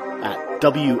Radio at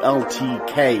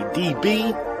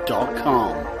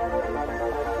WLTKDB.com.